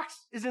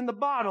fox is in the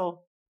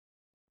bottle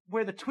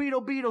where the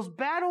Tweedle Beetles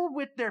battle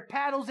with their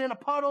paddles in a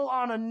puddle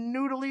on a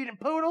noodle-eating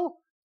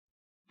poodle,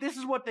 this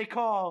is what they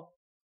call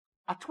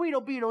a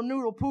Tweedle Beetle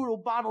Noodle Poodle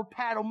Bottle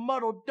Paddle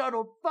Muddle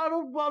Duddle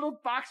Fuddle Wuddle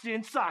Fox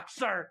in Socks,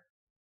 sir.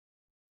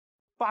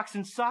 Fox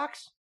in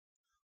Socks,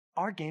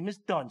 our game is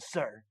done,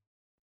 sir.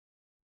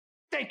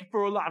 Thank you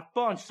for a lot of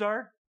fun,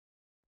 sir.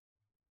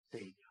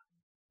 There you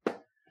go.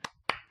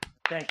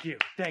 Thank you.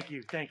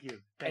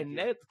 And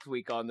next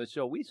week on the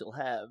show, we shall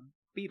have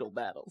beetle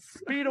battles.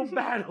 Beetle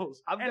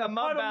battles. I've got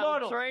my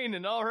battle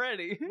training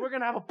already. We're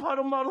going to have a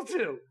puddle muddle,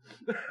 too.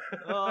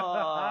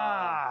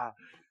 That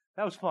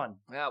was fun.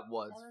 That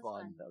was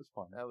fun.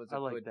 That was a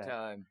good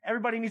time.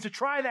 Everybody needs to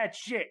try that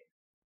shit.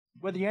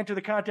 Whether you enter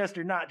the contest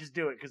or not, just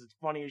do it, because it's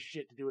funny as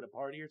shit to do at a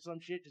party or some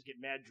shit. Just get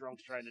mad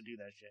drunks trying to do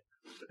that shit.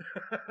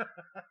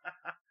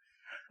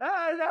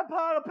 That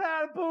puddle,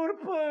 paddle,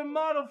 poodle,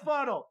 muddle,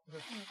 fuddle. I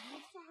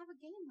used to have a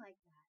game like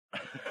that.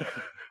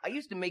 I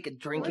used to make a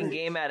drinking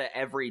game out of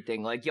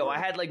everything. Like, I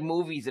had, like,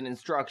 movies and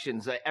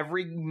instructions.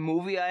 Every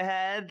movie I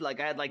had, like,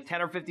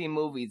 10 or 15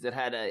 movies that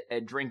had a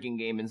drinking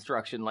game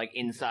instruction, like,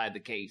 inside the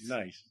case.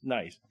 Nice.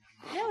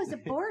 Yeah, it was a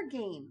board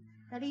game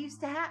that I used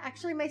to have.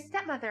 Actually, my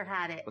stepmother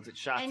had it. Was it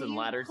Shots and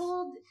Ladders?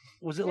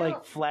 Was it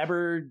like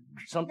Flabber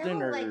something?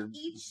 No, or like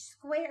each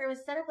square, it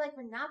was set up like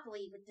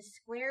Monopoly, but the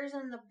squares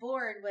on the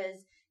board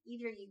was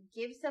either you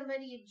give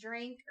somebody a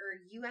drink or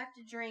you have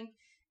to drink,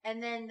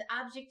 and then the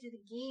object of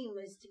the game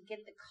was to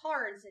get the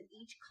cards, and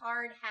each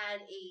card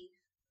had a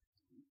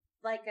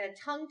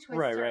tongue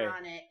twister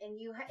on it,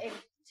 and in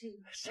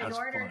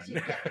order to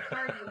get the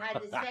card, you had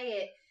to say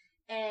it.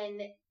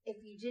 And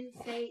if you didn't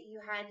say it,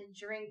 you had to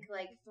drink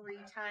like 3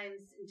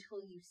 times until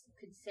you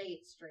could say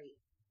it straight.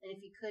 And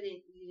if you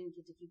couldn't, you didn't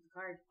get to keep the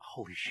card.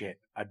 Holy shit,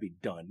 I'd be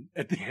done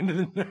at the end of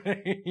the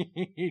night.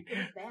 It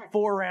was bad.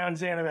 4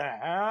 rounds in of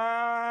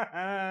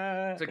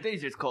that. It's like they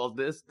just called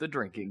this the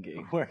drinking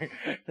game. Where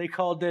they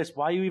called this,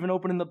 why are you even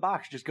opening the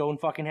box? Just go and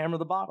fucking hammer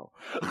the bottle.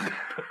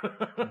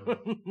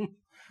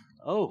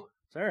 Oh.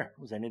 Sir,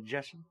 was that an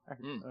indigestion?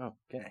 Oh,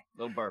 okay.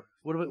 Little burp.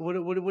 What do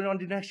we want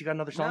to do next? You got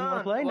another song you want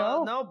to play?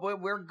 No,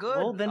 but we're good.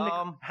 Well, then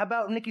how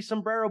about Nikki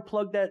Sombrero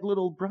plug that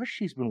little brush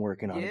she's been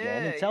working on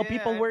again and tell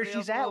people where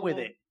she's at with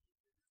it?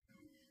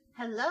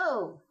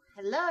 Hello,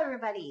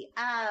 everybody.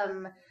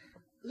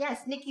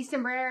 Yes, Nikki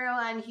Sombrero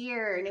on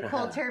here.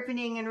 Nicole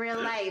Turpinning in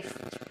real life.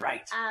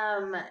 Right.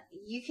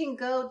 You can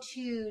go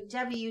to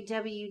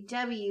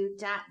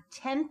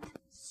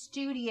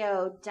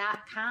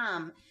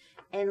www.10thstudio.com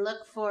and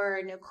look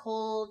for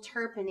Nicole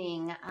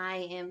Turpinning.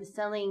 I am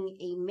selling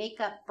a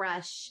makeup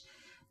brush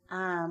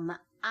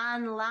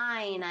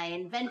online. I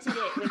invented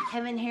it with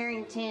Kevin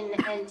Harrington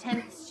and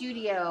 10th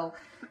Studio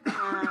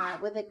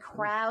with a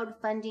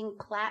crowdfunding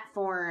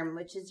platform,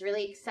 which is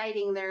really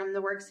exciting. They're in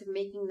the works of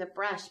making the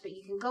brush, but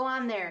you can go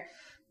on there.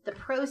 The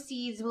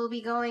proceeds will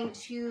be going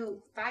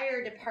to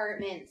fire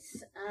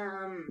departments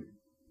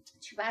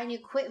to buy new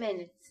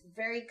equipment. It's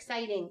very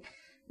exciting.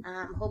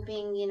 I'm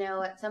hoping,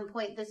 at some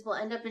point this will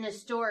end up in a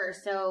store.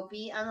 So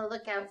be on the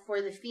lookout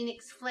for the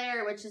Phoenix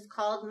Flare, which is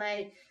called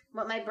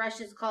what my brush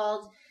is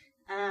called.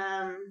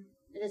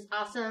 It is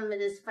awesome.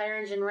 It is fire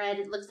engine red.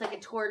 It looks like a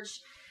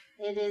torch.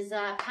 It is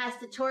pass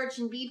the torch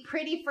and be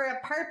pretty for a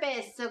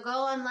purpose. So go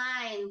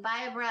online,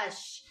 buy a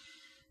brush.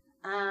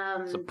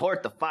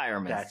 Support the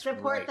firemen. That's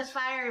support right. the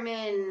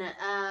firemen.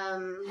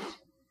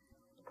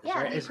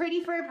 Yeah, be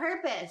pretty for a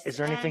purpose. Is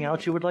there anything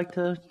else you would like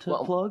to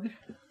plug?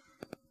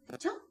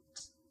 Don't.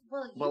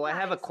 Well, I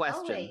have a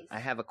question. Always. I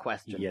have a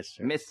question. Yes,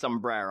 sir. Miss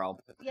Sombrero.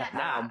 Yeah.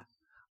 Now,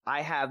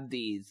 I have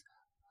these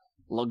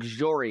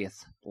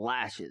luxurious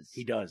lashes.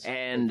 He does.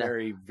 And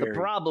very, very... the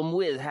problem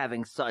with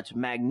having such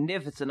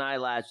magnificent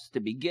eyelashes to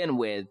begin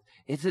with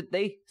is that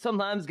they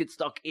sometimes get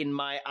stuck in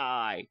my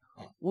eye.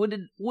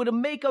 Would a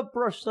makeup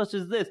brush such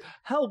as this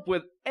help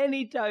with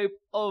any type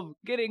of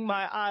getting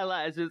my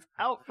eyelashes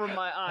out from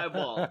my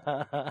eyeball?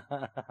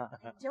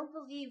 I don't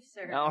believe,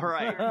 sir. All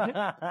right.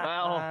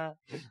 Well,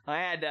 I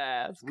had to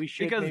ask. We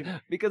should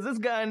because this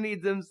guy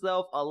needs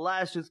himself a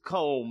lashes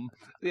comb.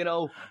 You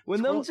know,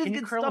 when them just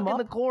get stuck in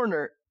the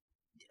corner,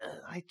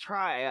 I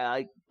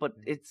try, but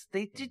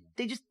they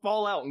just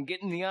fall out and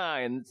get in the eye,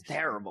 and it's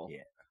terrible.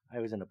 Yeah,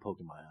 I was in a poke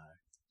in my eye.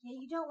 Yeah,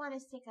 you don't want to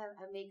stick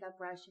a makeup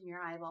brush in your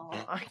eyeball.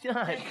 I'm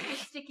not. You're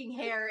sticking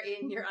hair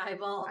in your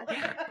eyeball.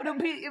 But it'd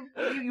be,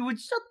 you would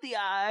shut the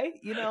eye,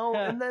 you know,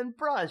 and then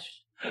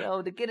brush, you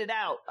know, to get it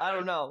out. I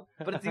don't know,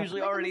 but it's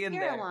usually already in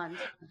there. Wand.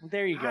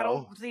 There you go. I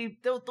don't see.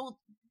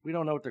 We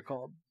don't know what they're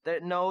called.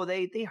 No,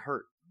 they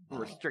hurt.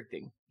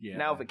 Restricting. Yeah.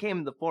 Now, if it came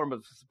in the form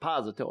of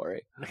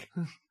suppository.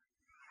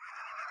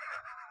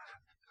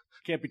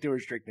 Can't be too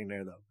restricting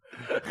there, though.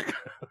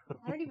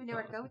 I don't even know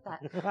where to go with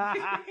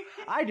that.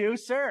 I do,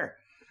 sir.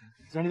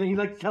 Is there anything you'd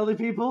like to tell the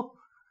people?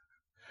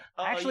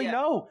 Actually, yeah.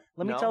 no.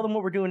 Let me tell them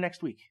what we're doing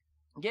next week.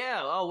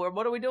 Yeah. Oh,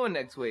 what are we doing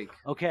next week?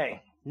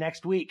 Okay,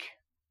 next week.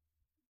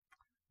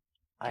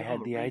 I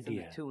had the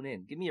idea. To tune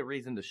in. Give me a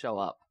reason to show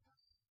up.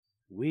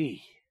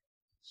 We,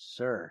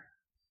 sir,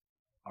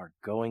 are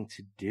going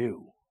to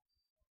do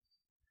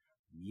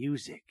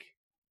music.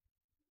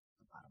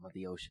 The bottom of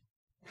the ocean.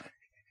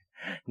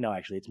 No,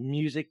 actually, it's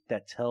music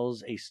that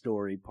tells a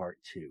story part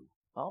 2.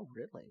 Oh,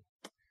 really?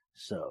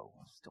 So.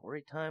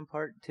 Story time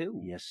part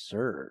 2. Yes,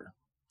 sir.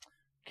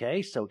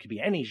 Okay, so it could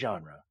be any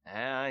genre.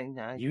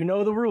 You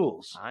know the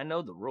rules. I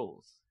know the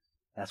rules.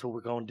 That's what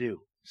we're going to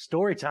do.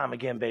 Story time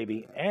again,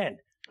 baby. And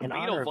in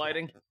beetle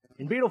fighting.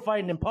 In beetle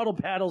fighting and puddle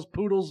paddles,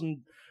 poodles, and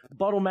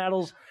buttle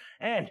maddles.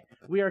 And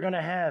we are going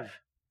to have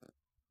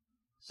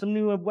some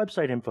new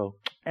website info.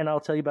 And I'll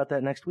tell you about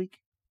that next week.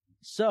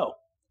 So,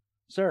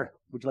 sir,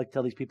 would you like to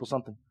tell these people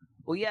something?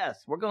 Well,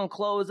 yes. We're going to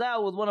close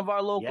out with one of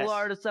our local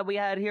artists that we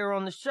had here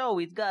on the show.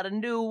 He's got a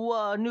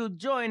new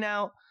joint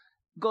out.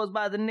 Goes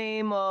by the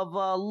name of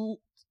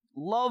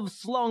Love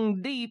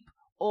Slung Deep,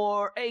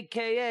 or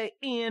a.k.a.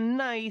 Ian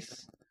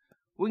Nice.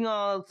 We're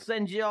going to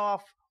send you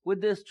off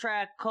with this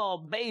track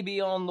called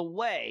Baby on the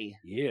Way.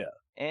 Yeah.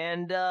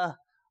 And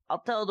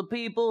I'll tell the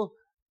people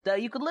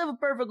that you could live a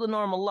perfectly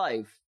normal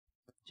life.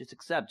 Just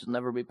accept you'll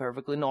never be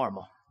perfectly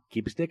normal.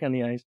 Keep a stick on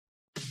the ice.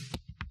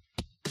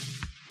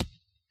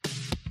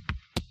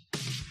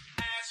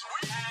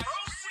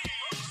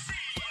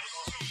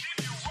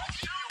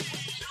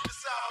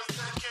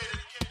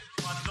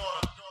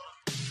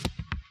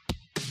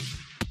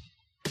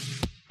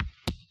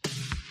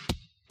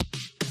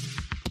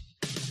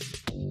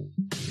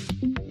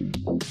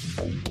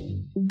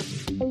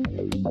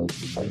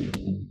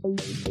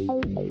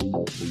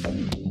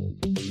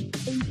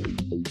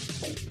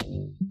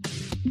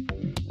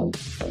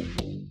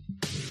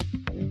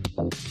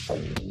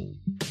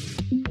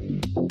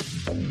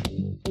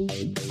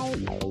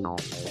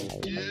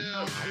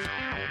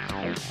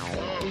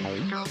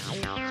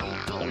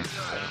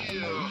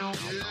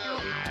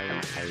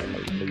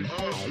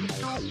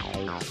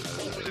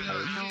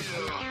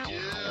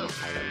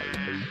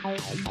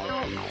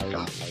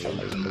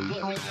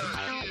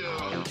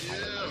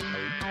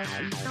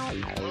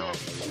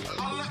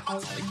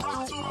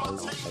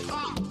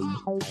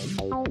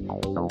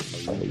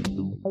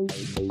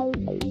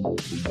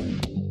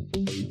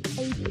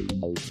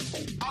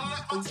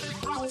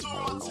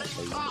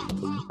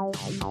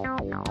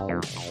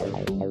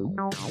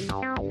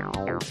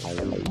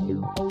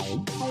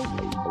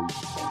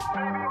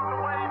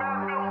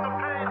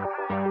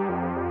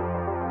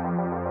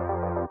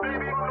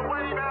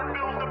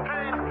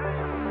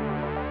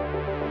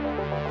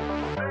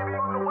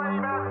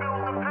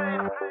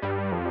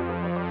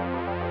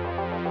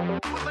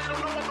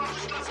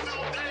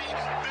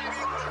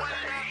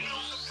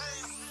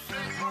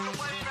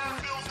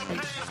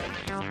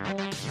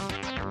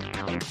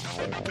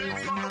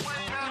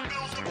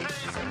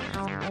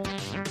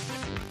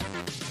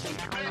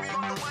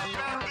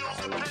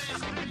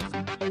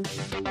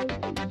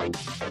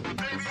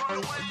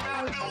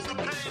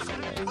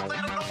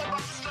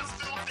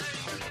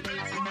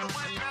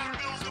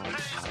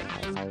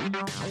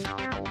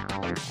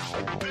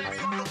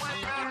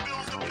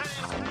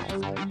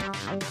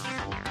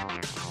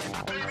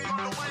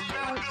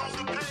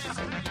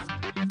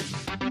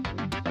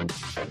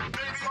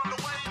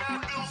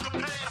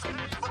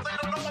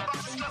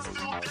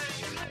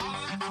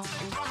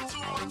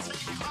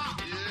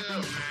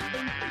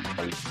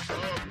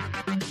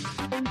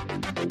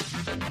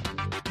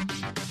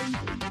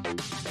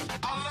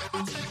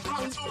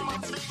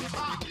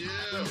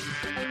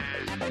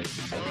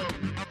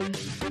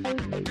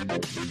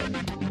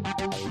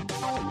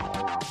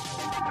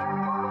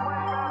 Yeah.